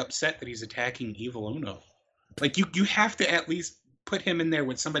 why am I upset that he's attacking Evil Uno? Like, you have to at least put him in there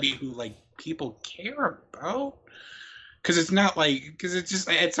with somebody who, like, people care about. Because it's not like, because it's just,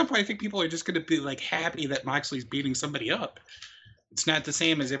 at some point I think people are just going to be, like, happy that Moxley's beating somebody up. It's not the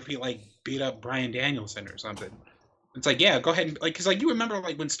same as if he, like, beat up Bryan Danielson or something. It's like, yeah, go ahead and, like, because, like, you remember,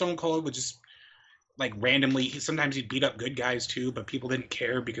 like, when Stone Cold would just, like, randomly, sometimes he'd beat up good guys, too, but people didn't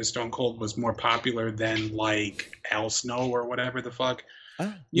care because Stone Cold was more popular than, like, Al Snow or whatever the fuck.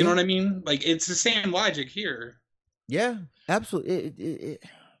 You know what I mean? Like, it's the same logic here. Yeah, absolutely.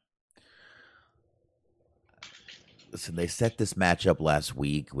 Listen, they set this match up last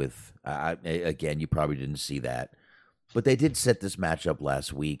week with, again, you probably didn't see that, but they did set this match up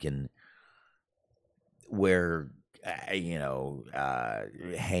last week, and where...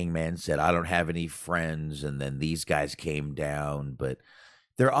 Hangman said, I don't have any friends, and then these guys came down, but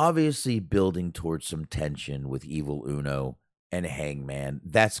they're obviously building towards some tension with Evil Uno and Hangman.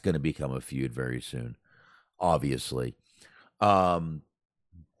 That's going to become a feud very soon, obviously. Man,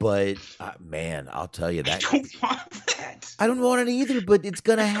 I'll tell you that. I don't want that. I don't want it either, but it's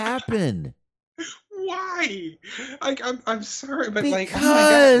going to happen. Why? Like, I'm sorry, but because... like, oh my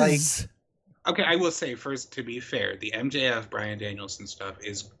God, like... Okay, I will say first, to be fair, the MJF Bryan Danielson stuff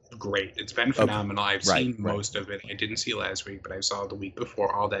is great. It's been phenomenal. Okay. I've seen most of it. I didn't see last week, but I saw the week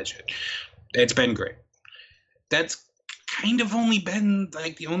before, all that shit. It's been great. That's kind of only been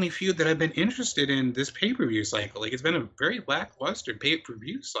like the only feud that I've been interested in this pay-per-view cycle. Like, it's been a very lackluster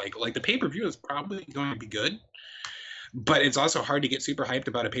pay-per-view cycle. Like, the pay-per-view is probably going to be good, but it's also hard to get super hyped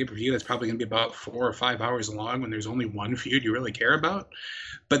about a pay-per-view that's probably going to be about 4 or 5 hours long when there's only one feud you really care about.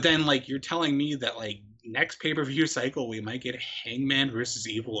 But then, like, you're telling me that, like, next pay-per-view cycle we might get Hangman versus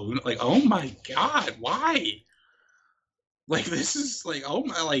Evil Uno. Like, oh my God, why? Like, this is, like, oh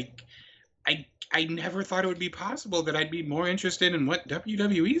my, like, I never thought it would be possible that I'd be more interested in what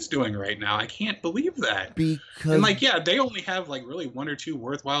WWE's doing right now. I can't believe that. Because And like, yeah, they only have like really one or two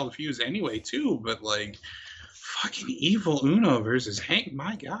worthwhile views anyway, too. But like, fucking Evil Uno versus Hank.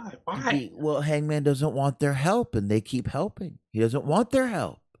 My God, why? Well, Hangman doesn't want their help, and they keep helping. He doesn't want their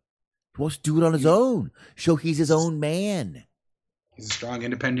help. He wants to do it on his own. Show he's his own man. He's a strong,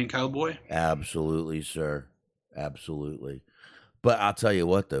 independent cowboy. Absolutely, sir. Absolutely. But I'll tell you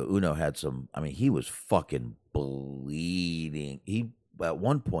what, though, Uno had some. I mean, he was fucking bleeding. He at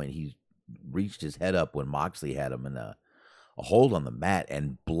one point he reached his head up when Moxley had him in a hold on the mat,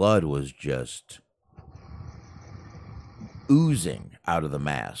 and blood was just oozing out of the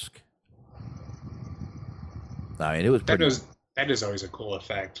mask. I mean, it was pretty. That is always a cool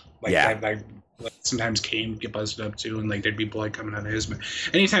effect. Like, Yeah. like sometimes Kane get busted up too, and like there'd be blood coming out of his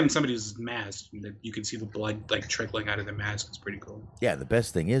mask. Anytime somebody's masked, you can see the blood like trickling out of the mask. It's pretty cool. Yeah, the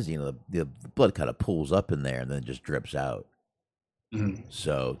best thing is, the blood kind of pools up in there and then just drips out. Mhm.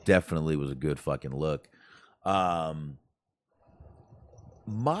 So definitely was a good fucking look.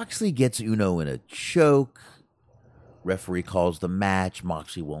 Moxley gets Uno in a choke. Referee calls the match.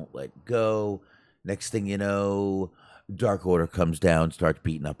 Moxley won't let go. Next thing you know, Dark Order comes down, starts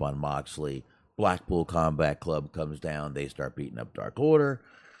beating up on Moxley. Blackpool Combat Club comes down. They start beating up Dark Order.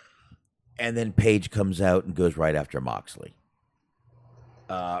 And then Page comes out and goes right after Moxley.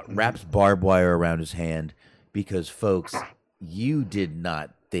 Wraps barbed wire around his hand because, folks, you did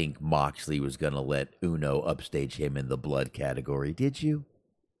not think Moxley was going to let Uno upstage him in the blood category, did you?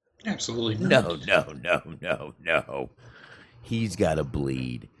 Absolutely not. No. He's got to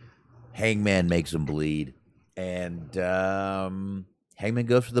bleed. Hangman makes him bleed. And Hangman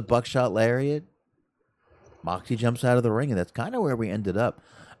goes for the buckshot lariat. Moxley jumps out of the ring, and that's kind of where we ended up.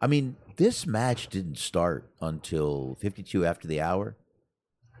 I mean, this match didn't start until 52 after the hour.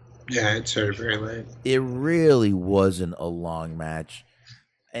 Yeah, it started very late. It really wasn't a long match.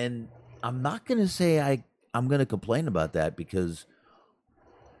 And I'm not going to say I'm going to complain about that because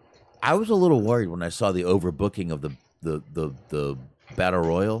I was a little worried when I saw the overbooking of the Battle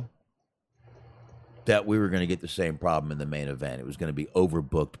Royal that we were going to get the same problem in the main event. It was going to be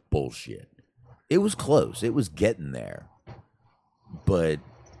overbooked bullshit. It was close. It was getting there. But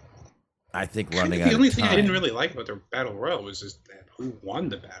I think running out of time. The only thing I didn't really like about the Battle Royal was just that who won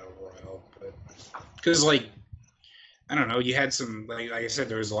the Battle Royal. Because, like, I don't know, you had some, like I said,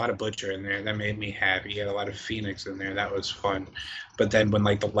 there was a lot of Butcher in there. That made me happy. You had a lot of Phoenix in there. That was fun. But then when,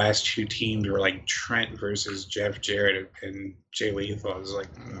 like, the last two teams were, like, Trent versus Jeff Jarrett and Jay Lethal, I was like,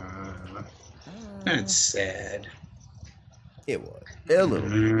 that's sad. It was.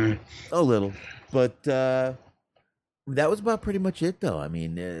 A little. But that was about pretty much it, though. I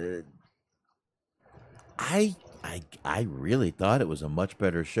mean, I really thought it was a much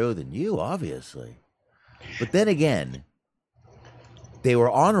better show than you, obviously. But then again, they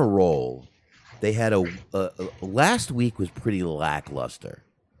were on a roll. They had last week was pretty lackluster.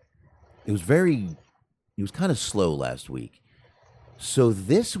 It was kind of slow last week. So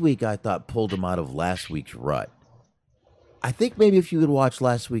this week I thought pulled them out of last week's rut. I think maybe if you had watched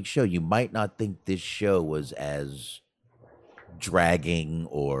last week's show, you might not think this show was as dragging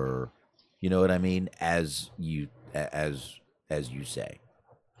or, you know what I mean, as you say.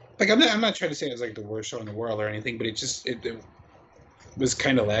 Like, I'm not trying to say it was like the worst show in the world or anything, but it was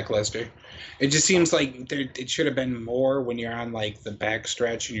kind of lackluster. It just seems like it should have been more when you're on like the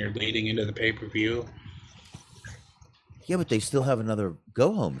backstretch and you're leading into the pay-per-view. Yeah, but they still have another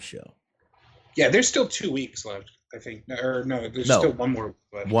go-home show. Yeah, there's still 2 weeks left, I think. Or no, there's still one more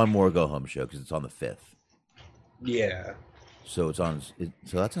left. One more go-home show because it's on the 5th. Yeah. So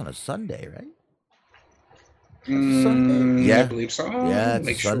that's on a Sunday, right? Sunday? Yeah, I believe so. Yeah, it's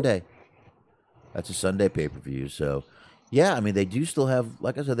a Sure. Sunday. That's a Sunday pay-per-view. So, yeah, I mean, they do still have,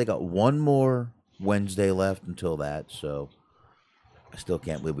 like I said, they got one more Wednesday left until that. So, I still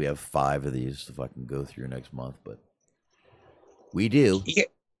can't believe we have 5 of these to fucking go through next month, but we do. Yeah,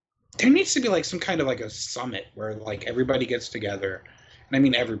 there needs to be like some kind of like a summit where like everybody gets together. And I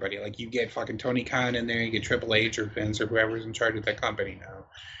mean everybody. Like you get fucking Tony Khan in there, you get Triple H or Vince or whoever's in charge of that company now.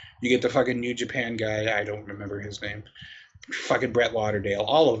 You get the fucking New Japan guy, I don't remember his name. Fucking Brett Lauderdale.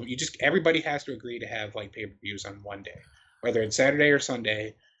 All of them. Everybody has to agree to have like pay-per-views on one day. Whether it's Saturday or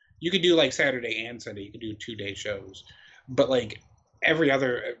Sunday. You could do like Saturday and Sunday. You could do 2-day shows. But like every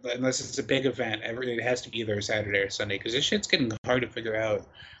other, unless it's a big event, it has to be either Saturday or Sunday because this shit's getting hard to figure out.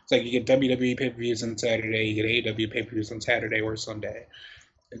 It's like you get WWE pay-per-views on Saturday, you get AEW pay-per-views on Saturday or Sunday.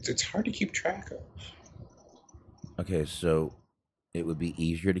 It's hard to keep track of. Okay, so it would be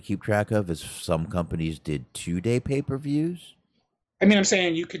easier to keep track of if some companies did 2-day pay-per-views? I mean, I'm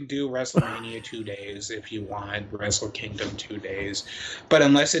saying you can do WrestleMania 2 days if you want, Wrestle Kingdom 2 days. But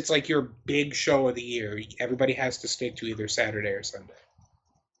unless it's like your big show of the year, everybody has to stick to either Saturday or Sunday.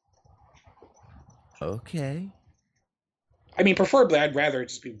 Okay. I mean, preferably, I'd rather it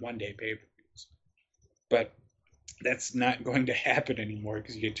just be 1 day pay-per-views. But that's not going to happen anymore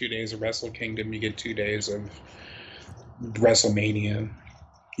because you get 2 days of Wrestle Kingdom, you get 2 days of WrestleMania.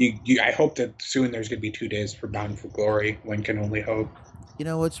 I hope that soon there's going to be 2 days for Bound for Glory. One can only hope. You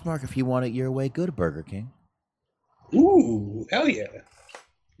know what, Mark? If you want it your way, go to Burger King. Ooh, hell yeah.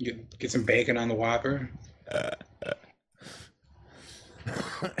 Get some bacon on the Whopper.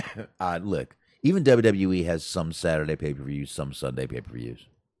 Look, even WWE has some Saturday pay-per-views, some Sunday pay-per-views.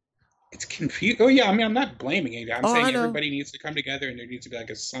 It's confused. Oh, yeah, I mean, I'm not blaming it. I'm saying I know. everybody needs to come together and there needs to be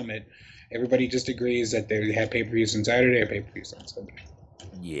like a summit. Everybody just agrees that they have pay-per-views on Saturday or pay-per-views on Sunday.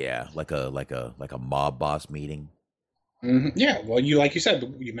 Yeah, like a mob boss meeting. Mm-hmm. Yeah, well, like you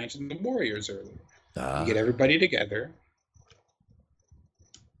said, you mentioned the Warriors earlier. You get everybody together,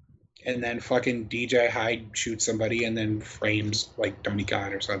 and then fucking DJ Hyde shoots somebody and then frames like Tony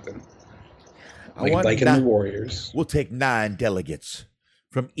Khan or something. Like in the Warriors. We'll take 9 delegates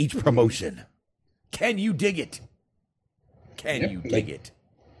from each promotion. Can you dig it? Can you dig it?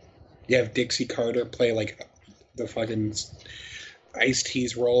 You have Dixie Carter play like the fucking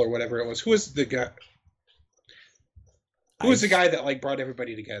Ice-T's role or whatever it was. Who was the guy? Who was the guy that like brought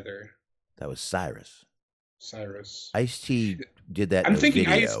everybody together? That was Cyrus. Ice-T did that. I'm thinking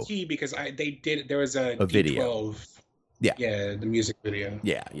Ice-T because they did. There was a video. Yeah, the music video.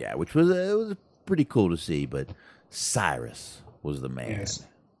 Yeah, which was it was pretty cool to see. But Cyrus was the man. Yes.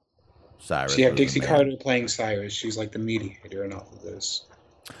 Cyrus. So you have Dixie Carter playing Cyrus. She's like the mediator in all of this.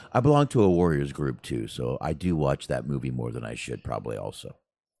 I belong to a Warriors group too, so I do watch that movie more than I should probably also.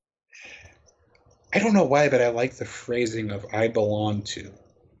 I don't know why, but I like the phrasing of "I belong to,"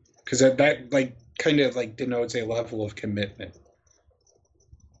 because that like kind of like denotes a level of commitment.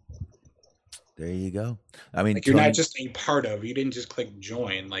 There you go. I mean, like you're not just a part of. You didn't just click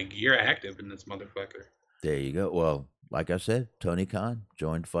join. Like you're active in this motherfucker. There you go. Well, like I said, Tony Khan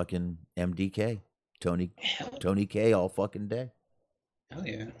joined fucking MDK. Tony K all fucking day. Hell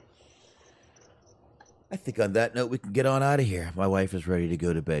yeah. I think on that note, we can get on out of here. My wife is ready to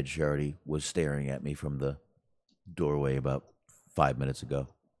go to bed. She already was staring at me from the doorway about 5 minutes ago.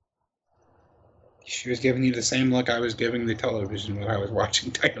 She was giving you the same look I was giving the television when I was watching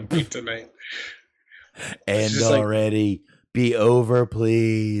Dynamite tonight. And already, be over,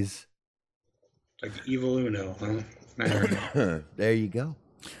 please. Like Evil Uno, huh? There you go.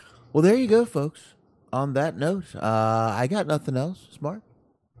 Well, there you go, folks. On that note, I got nothing else. Smart?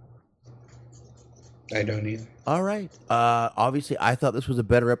 I don't either. All right. Obviously, I thought this was a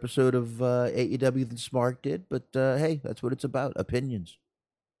better episode of AEW than Smart did, but hey, that's what it's about. Opinions.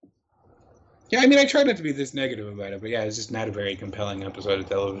 Yeah, I mean, I try not to be this negative about it, but yeah, it's just not a very compelling episode of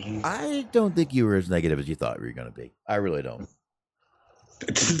television. I don't think you were as negative as you thought you were going to be. I really don't.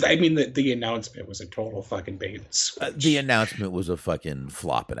 I mean, the announcement was a total fucking bait. The announcement was a fucking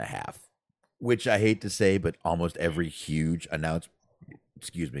flop and a half, which I hate to say, but almost every huge announcement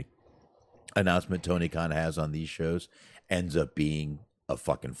Tony Khan has on these shows ends up being a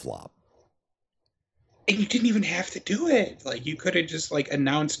fucking flop. And you didn't even have to do it. Like, you could have just, like,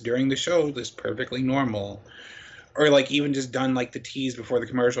 announced during the show this perfectly normal. Or, like, even just done, like, the tease before the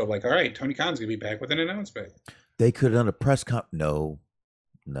commercial. Like, all right, Tony Khan's going to be back with an announcement. They could have done a press No,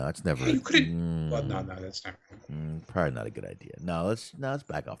 it's never. Yeah, you could have. Well, no, that's not. Probably not a good idea. No, let's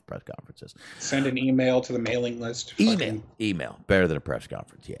back off press conferences. Send an email to the mailing list. Email. Better than a press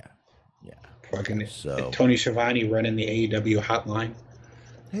conference, yeah. Fucking Tony Schiavone running the AEW hotline.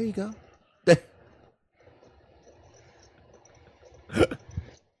 There you go.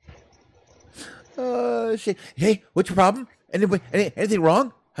 Shit. Hey, what's your problem? Anything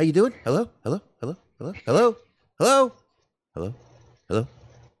wrong? How you doing? Hello?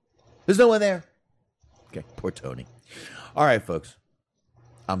 There's no one there. Okay, poor Tony. All right, folks.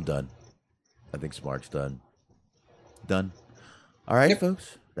 I'm done. I think Smart's done. All right,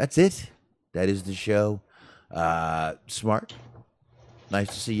 folks. That's it. That is the show. Smart. Nice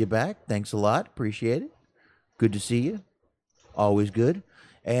to see you back. Thanks a lot. Appreciate it. Good to see you. Always good.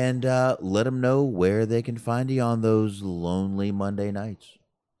 And let them know where they can find you on those lonely Monday nights.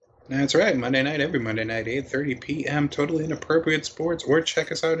 That's right. Monday night, every Monday night, 8:30 p.m. Totally Inappropriate Sports. Or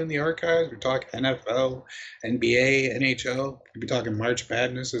check us out in the archives. We're talking NFL, NBA, NHL. We'll be talking March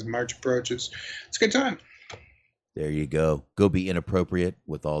Madness as March approaches. It's a good time. There you go. Go be inappropriate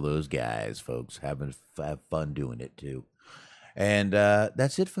with all those guys, folks. Have fun doing it, too. And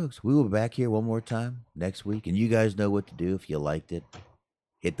that's it, folks. We will be back here one more time next week. And you guys know what to do if you liked it.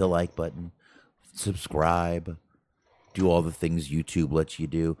 Hit the like button, subscribe, do all the things YouTube lets you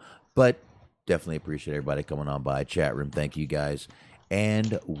do. But definitely appreciate everybody coming on by. Chat room, thank you guys.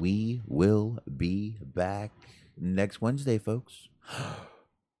 And we will be back next Wednesday, folks.